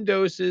 billion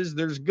doses?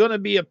 There's going to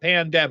be a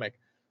pandemic.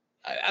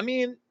 I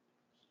mean,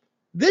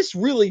 this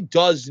really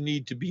does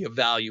need to be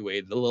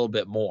evaluated a little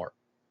bit more.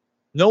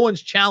 No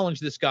one's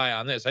challenged this guy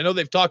on this. I know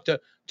they've talked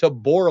to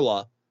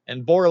Borla,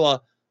 and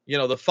Borla, the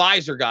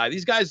Pfizer guy.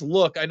 These guys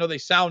look, I know they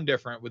sound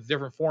different with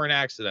different foreign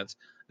accents.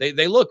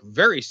 They look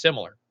very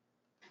similar.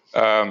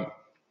 And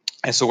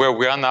so where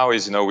we are now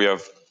is, we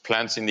have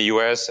plants in the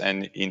US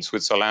and in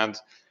Switzerland.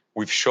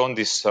 We've shown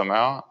this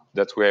summer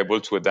that we're able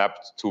to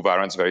adapt to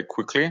variants very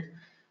quickly.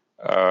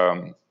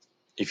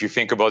 If you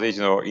think about it,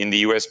 in the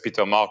US,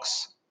 Peter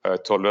Marks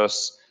told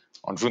us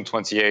on June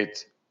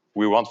 28th,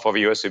 we want for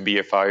the US a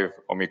BA.5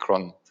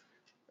 Omicron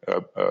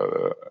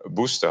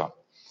booster.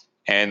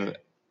 And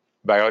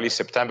by early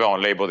September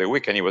on Labor Day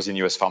weekend, he was in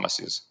US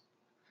pharmacies,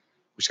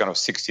 which kind of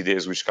 60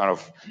 days, which kind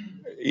of,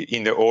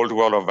 in the old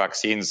world of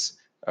vaccines,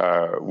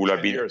 would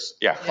have been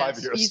 5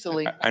 years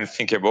easily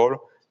unthinkable.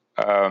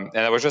 And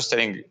I was just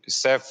telling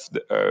Seth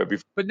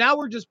before. But now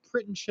we're just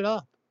printing shit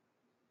up.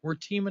 We're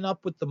teaming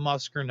up with the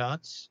Musker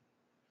nuts.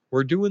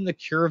 We're doing the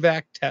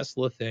CureVac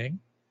Tesla thing.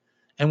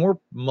 And we're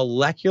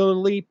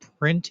molecularly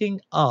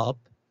printing up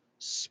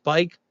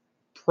spike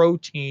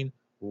protein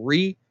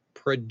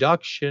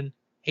reproduction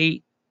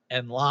hate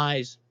and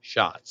lies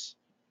shots.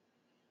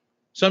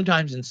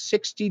 Sometimes in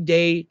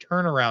 60-day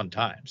turnaround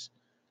times.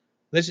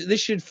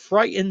 This should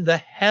frighten the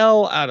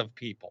hell out of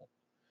people.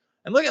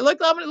 And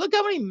look how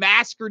many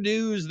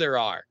masker-doos there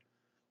are.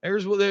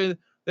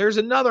 There's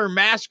another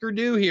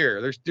masker-do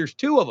here. There's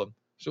two of them.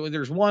 So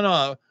there's one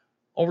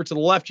over to the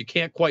left you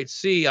can't quite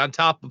see on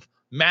top of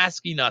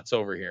masky nuts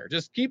over here.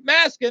 Just keep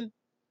masking.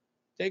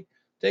 Take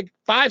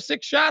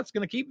 5-6 shots.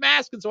 Gonna keep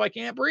masking so I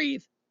can't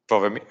breathe.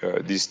 For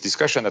this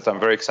discussion that I'm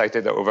very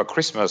excited over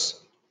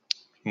Christmas,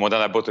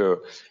 Moderna bought a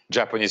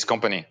Japanese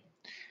company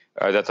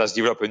that has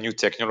developed a new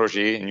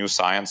technology, new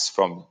science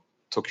from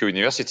Tokyo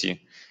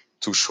University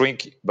to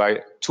shrink by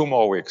 2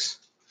 more weeks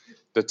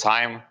the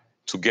time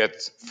to get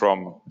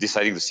from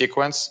deciding the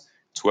sequence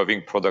to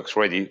having products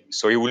ready.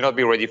 So it will not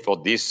be ready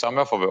for this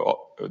summer for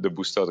the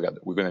booster that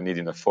we're going to need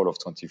in the fall of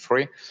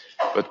 23,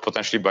 but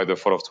potentially by the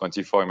fall of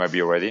 24, it might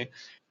be ready.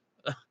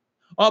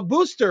 A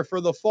booster for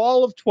the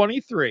fall of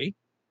 23,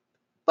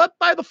 but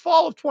by the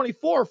fall of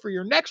 24 for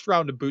your next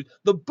round of boost,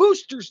 the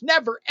boosters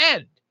never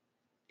end.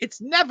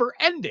 It's never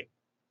ending.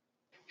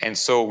 And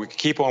so we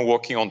keep on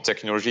working on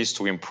technologies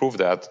to improve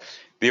that.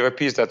 The other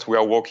piece that we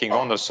are working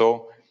on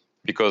also,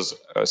 because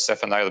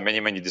Seth and I had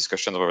many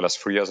discussions over the last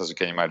 3 years, as you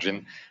can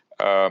imagine,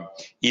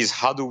 is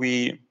how do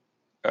we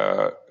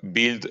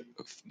build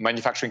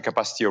manufacturing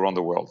capacity around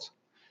the world?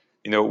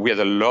 We had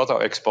a lot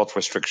of export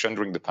restriction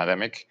during the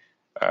pandemic,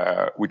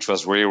 which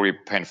was really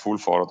painful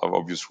for a lot of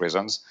obvious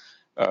reasons.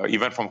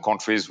 Even from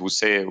countries who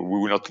say we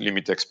will not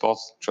limit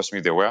exports, trust me,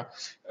 they were.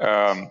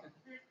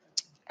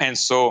 And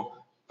so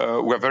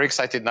we're very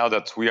excited now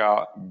that we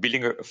are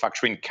building a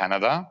factory in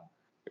Canada.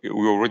 We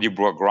already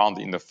broke ground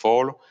in the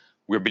fall.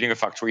 We're building a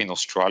factory in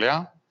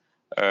Australia.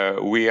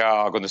 We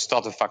are going to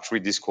start a factory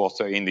this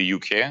quarter in the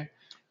UK.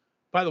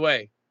 By the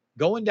way,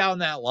 going down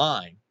that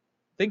line,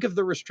 think of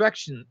the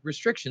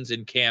restrictions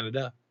in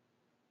Canada,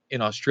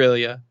 in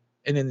Australia,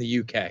 and in the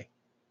UK.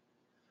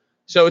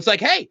 So it's like,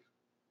 hey,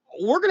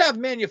 we're going to have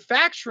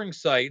manufacturing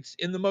sites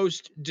in the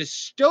most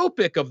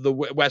dystopic of the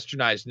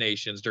westernized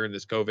nations during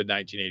this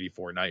COVID-19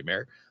 84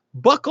 nightmare.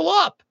 Buckle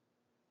up.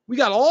 We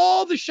got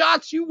all the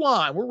shots you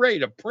want. We're ready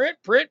to print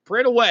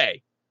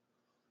away.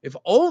 If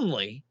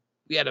only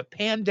we had a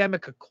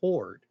pandemic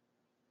accord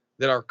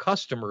that our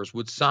customers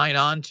would sign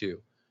on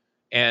to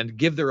and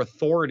give their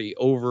authority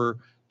over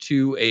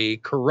to a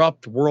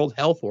corrupt World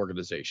Health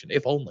Organization,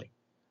 if only.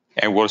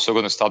 And we're also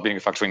going to start building a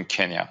factory in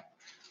Kenya.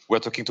 We're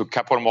talking to a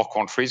couple more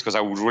countries because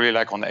I would really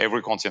like on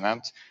every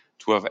continent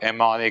to have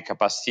mRNA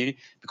capacity,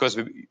 because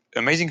the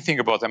amazing thing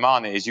about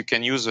mRNA is you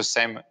can use the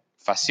same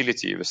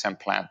facility, the same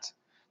plant,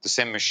 the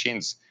same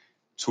machines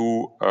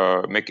to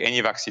make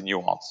any vaccine you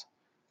want.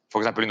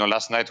 For example,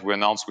 last night we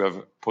announced we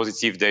have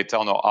positive data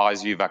on our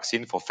RSV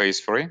vaccine for phase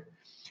 3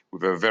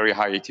 with a very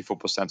high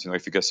 84%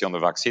 efficacy on the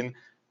vaccine.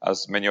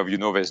 As many of you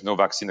know, there's no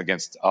vaccine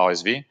against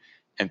RSV,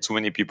 and too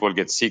many people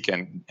get sick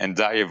and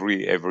die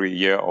every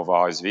year of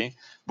RSV,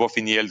 both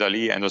in the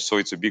elderly and also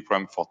it's a big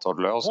problem for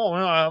toddlers.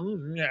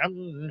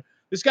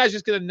 This guy's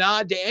just going to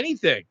nod to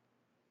anything.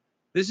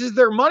 This is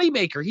their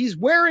moneymaker. He's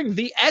wearing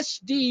the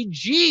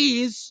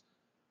SDGs,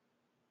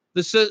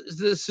 the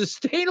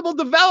Sustainable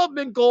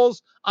Development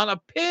Goals, on a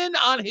pin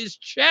on his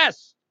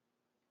chest.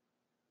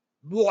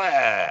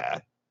 Blah.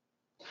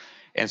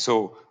 And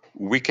so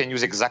we can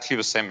use exactly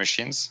the same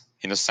machines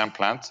in the same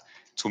plant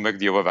to make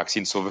the other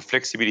vaccine. So the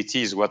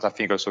flexibility is what I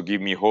think also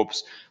gives me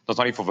hopes, not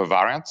only for the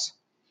variants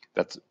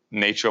that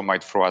nature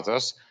might throw at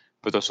us,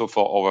 but also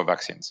for other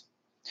vaccines.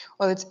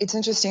 Well, it's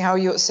interesting how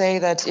you say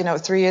that,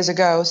 3 years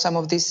ago, some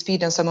of this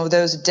speed and some of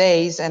those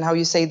days, and how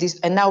you say this,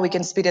 and now we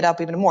can speed it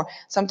up even more.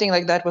 Something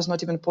like that was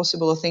not even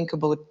possible or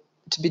thinkable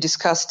to be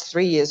discussed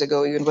 3 years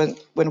ago, even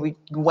when we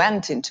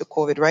went into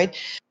COVID, right?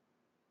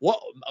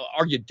 What,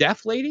 are you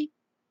deaf, lady?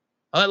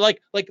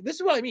 Like this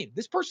is what I mean.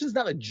 This person's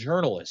not a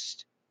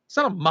journalist. It's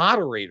not a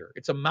moderator.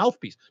 It's a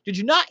mouthpiece. Did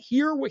you not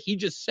hear what he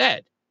just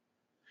said?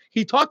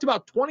 He talked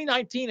about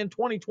 2019 and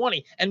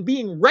 2020 and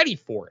being ready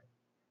for it.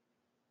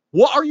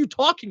 What are you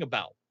talking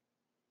about?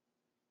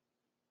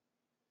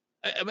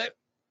 I mean,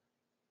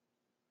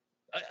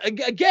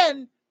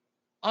 again,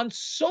 on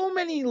so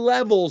many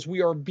levels,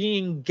 we are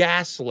being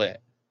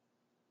gaslit.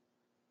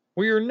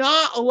 We are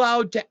not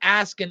allowed to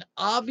ask an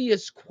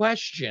obvious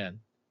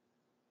question.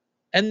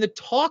 And the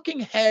talking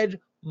head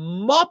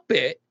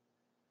Muppet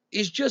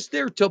is just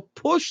there to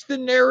push the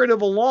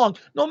narrative along,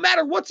 no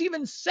matter what's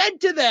even said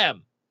to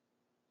them.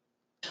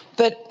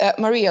 But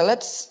Maria,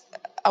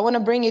 I want to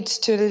bring it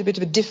to a little bit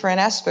of a different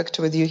aspect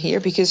with you here,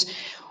 because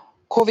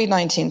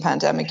COVID-19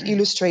 pandemic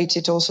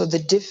illustrated also the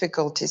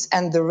difficulties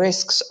and the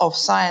risks of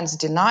science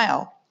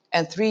denial.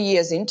 And 3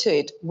 years into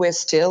it, we're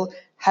still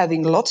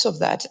having lots of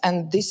that.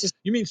 And this is...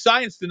 You mean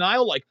science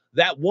denial, like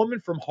that woman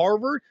from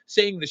Harvard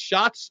saying the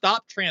shots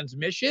stop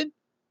transmission?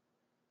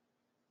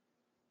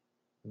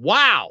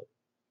 Wow.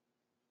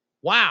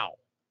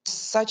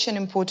 Such an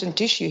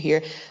important issue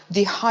here,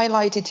 the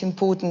highlighted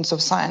importance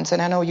of science.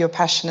 And I know you're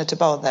passionate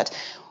about that.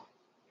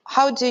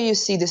 How do you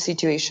see the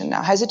situation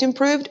now? Has it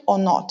improved or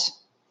not?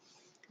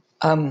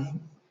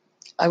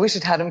 I wish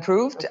it had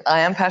improved.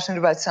 I am passionate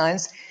about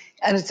science,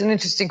 and it's an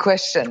interesting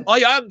question. I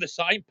am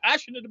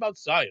passionate about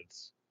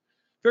science.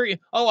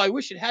 I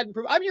wish it had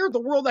improved. I'm here at the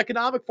World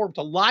Economic Forum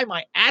to lie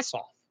my ass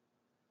off.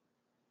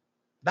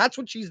 That's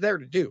what she's there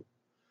to do.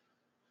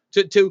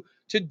 To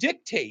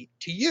dictate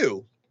to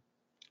you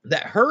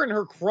that her and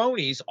her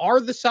cronies are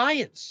the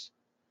science,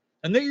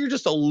 and that you're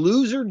just a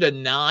loser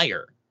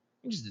denier.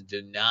 You're just a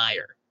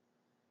denier.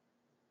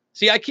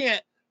 See, I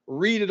can't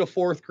read at a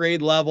 4th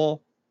grade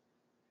level.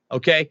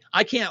 Okay,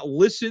 I can't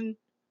listen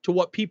to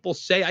what people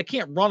say. I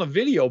can't run a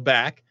video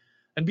back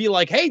and be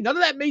like, hey, none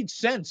of that made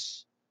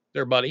sense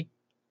there, buddy,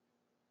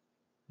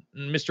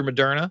 Mr.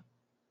 Moderna.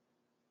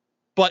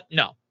 But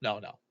no.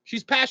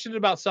 She's passionate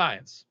about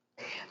science.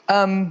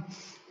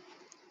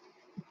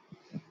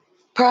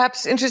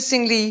 Perhaps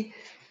interestingly,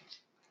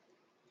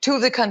 2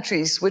 of the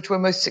countries which were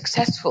most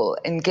successful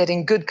in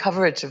getting good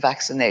coverage of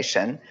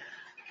vaccination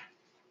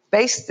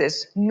based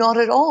this not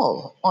at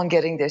all on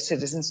getting their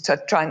citizens to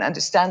try and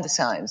understand the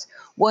science.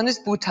 One is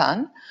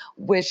Bhutan,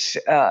 where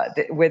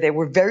they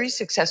were very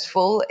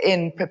successful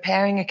in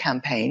preparing a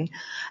campaign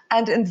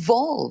and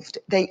involved.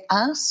 They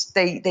asked,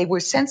 they were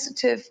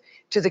sensitive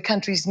to the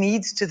country's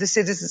needs, to the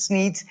citizens'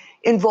 needs,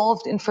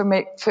 involved in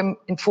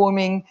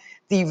informing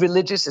the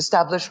religious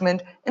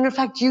establishment, and in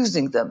fact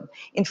using them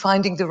in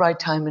finding the right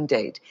time and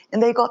date.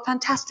 And they got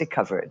fantastic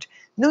coverage.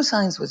 No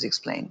science was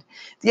explained.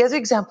 The other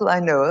example I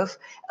know of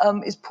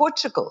is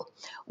Portugal,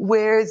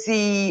 where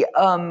the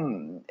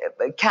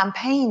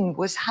campaign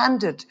was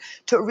handed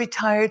to a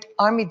retired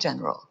army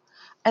general.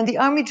 And the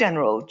army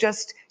general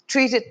just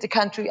treated the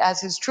country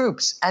as his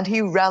troops, and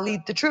he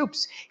rallied the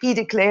troops. He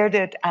declared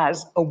it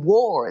as a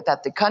war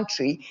that the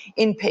country,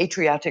 in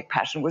patriotic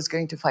passion, was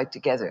going to fight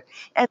together.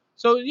 And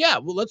so, yeah,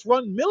 well, let's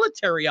run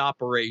military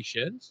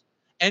operations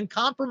and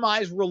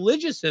compromise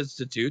religious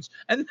institutes,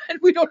 and then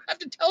we don't have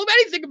to tell them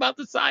anything about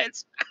the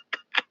science.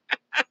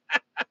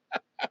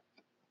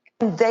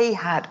 They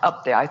had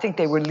up there, I think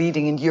they were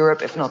leading in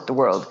Europe, if not the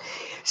world.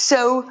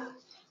 So,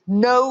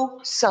 no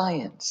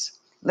science.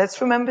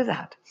 Let's remember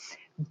that.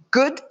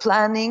 Good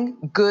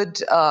planning, good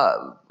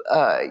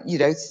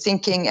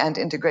thinking and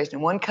integration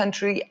in one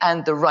country,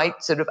 and the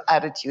right sort of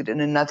attitude in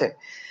another.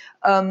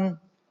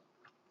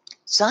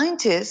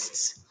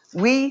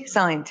 We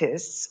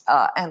scientists,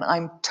 and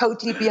I'm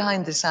totally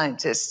behind the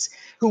scientists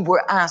who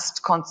were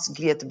asked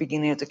constantly at the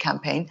beginning of the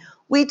campaign,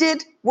 we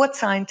did what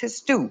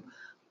scientists do.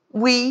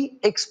 We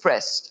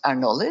expressed our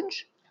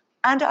knowledge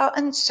and our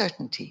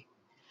uncertainty.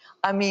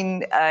 I mean,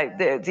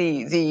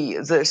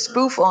 the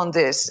spoof on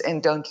this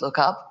in Don't Look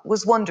Up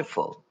was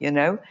wonderful,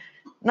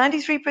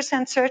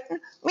 93% certain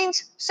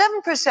means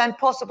 7%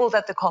 possible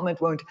that the comment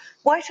won't.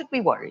 Why should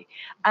we worry?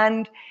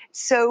 And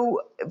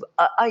so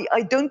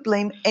I don't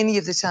blame any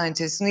of the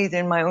scientists, neither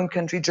in my own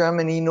country,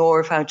 Germany,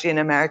 nor Fauci in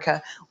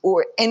America,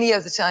 or any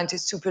of the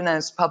scientists who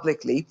pronounced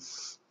publicly.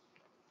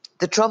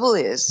 The trouble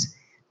is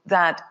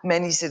that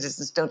many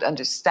citizens don't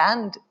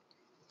understand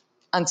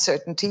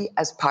uncertainty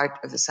as part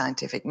of the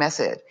scientific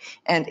method.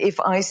 And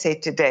if I say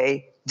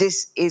today,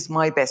 this is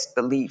my best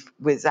belief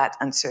with that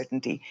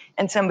uncertainty,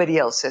 and somebody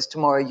else says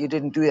tomorrow, you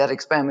didn't do that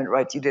experiment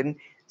right, you didn't,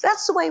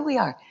 that's the way we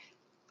are.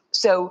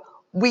 So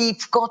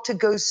we've got to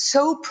go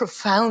so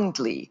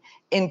profoundly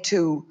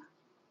into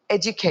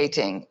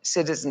educating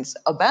citizens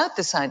about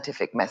the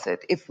scientific method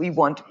if we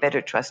want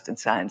better trust in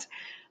science.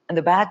 And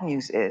the bad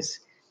news is,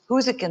 who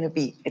is it going to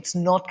be? It's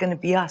not going to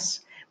be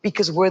us,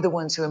 because we're the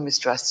ones who are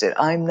mistrusted.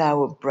 I'm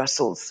now a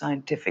Brussels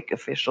scientific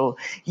official.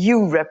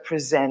 You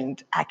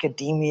represent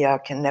academia,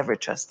 can never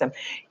trust them.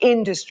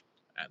 Industry.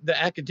 The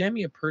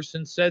academia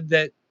person said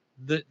that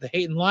the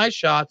hate and lie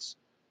shots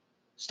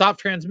stop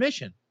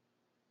transmission.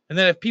 And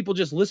that if people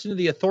just listen to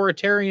the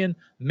authoritarian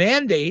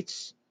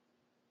mandates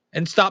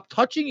and stop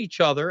touching each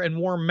other and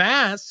wore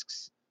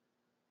masks,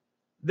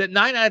 that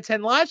 9 out of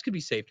 10 lives could be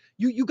saved.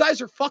 You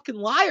guys are fucking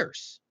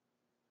liars.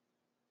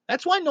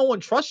 That's why no one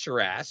trusts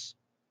your ass.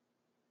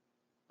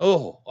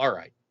 Oh, all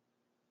right.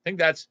 I think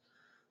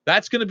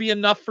that's going to be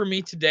enough for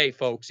me today,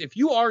 folks. If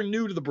you are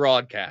new to the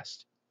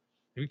broadcast,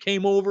 you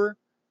came over,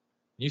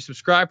 you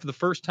subscribed for the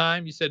first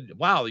time, you said,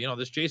 wow,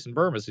 this Jason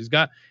Burmis, he's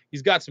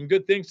got some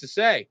good things to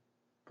say.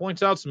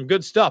 Points out some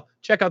good stuff.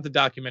 Check out the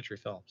documentary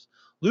films.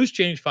 Loose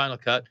Change Final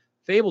Cut,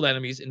 Fabled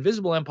Enemies,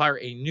 Invisible Empire,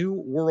 A New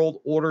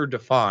World Order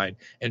Defined,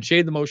 and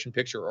Shade the Motion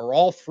Picture are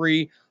all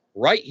free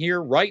right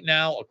here, right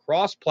now,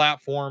 across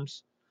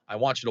platforms. I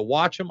want you to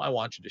watch them. I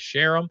want you to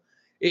share them.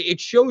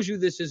 It shows you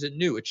this isn't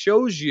new. It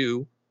shows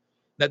you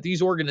that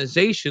these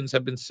organizations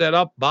have been set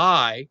up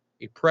by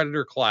a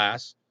predator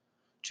class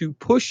to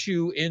push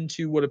you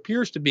into what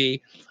appears to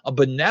be a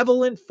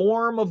benevolent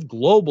form of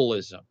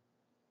globalism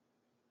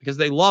because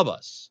they love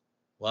us.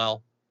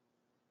 Well,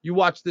 you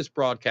watch this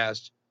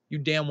broadcast, you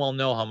damn well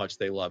know how much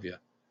they love you.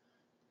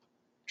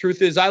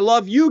 Truth is, I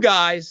love you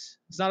guys.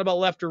 It's not about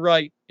left or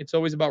right. It's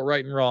always about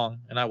right and wrong.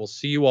 And I will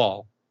see you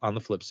all on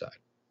the flip side.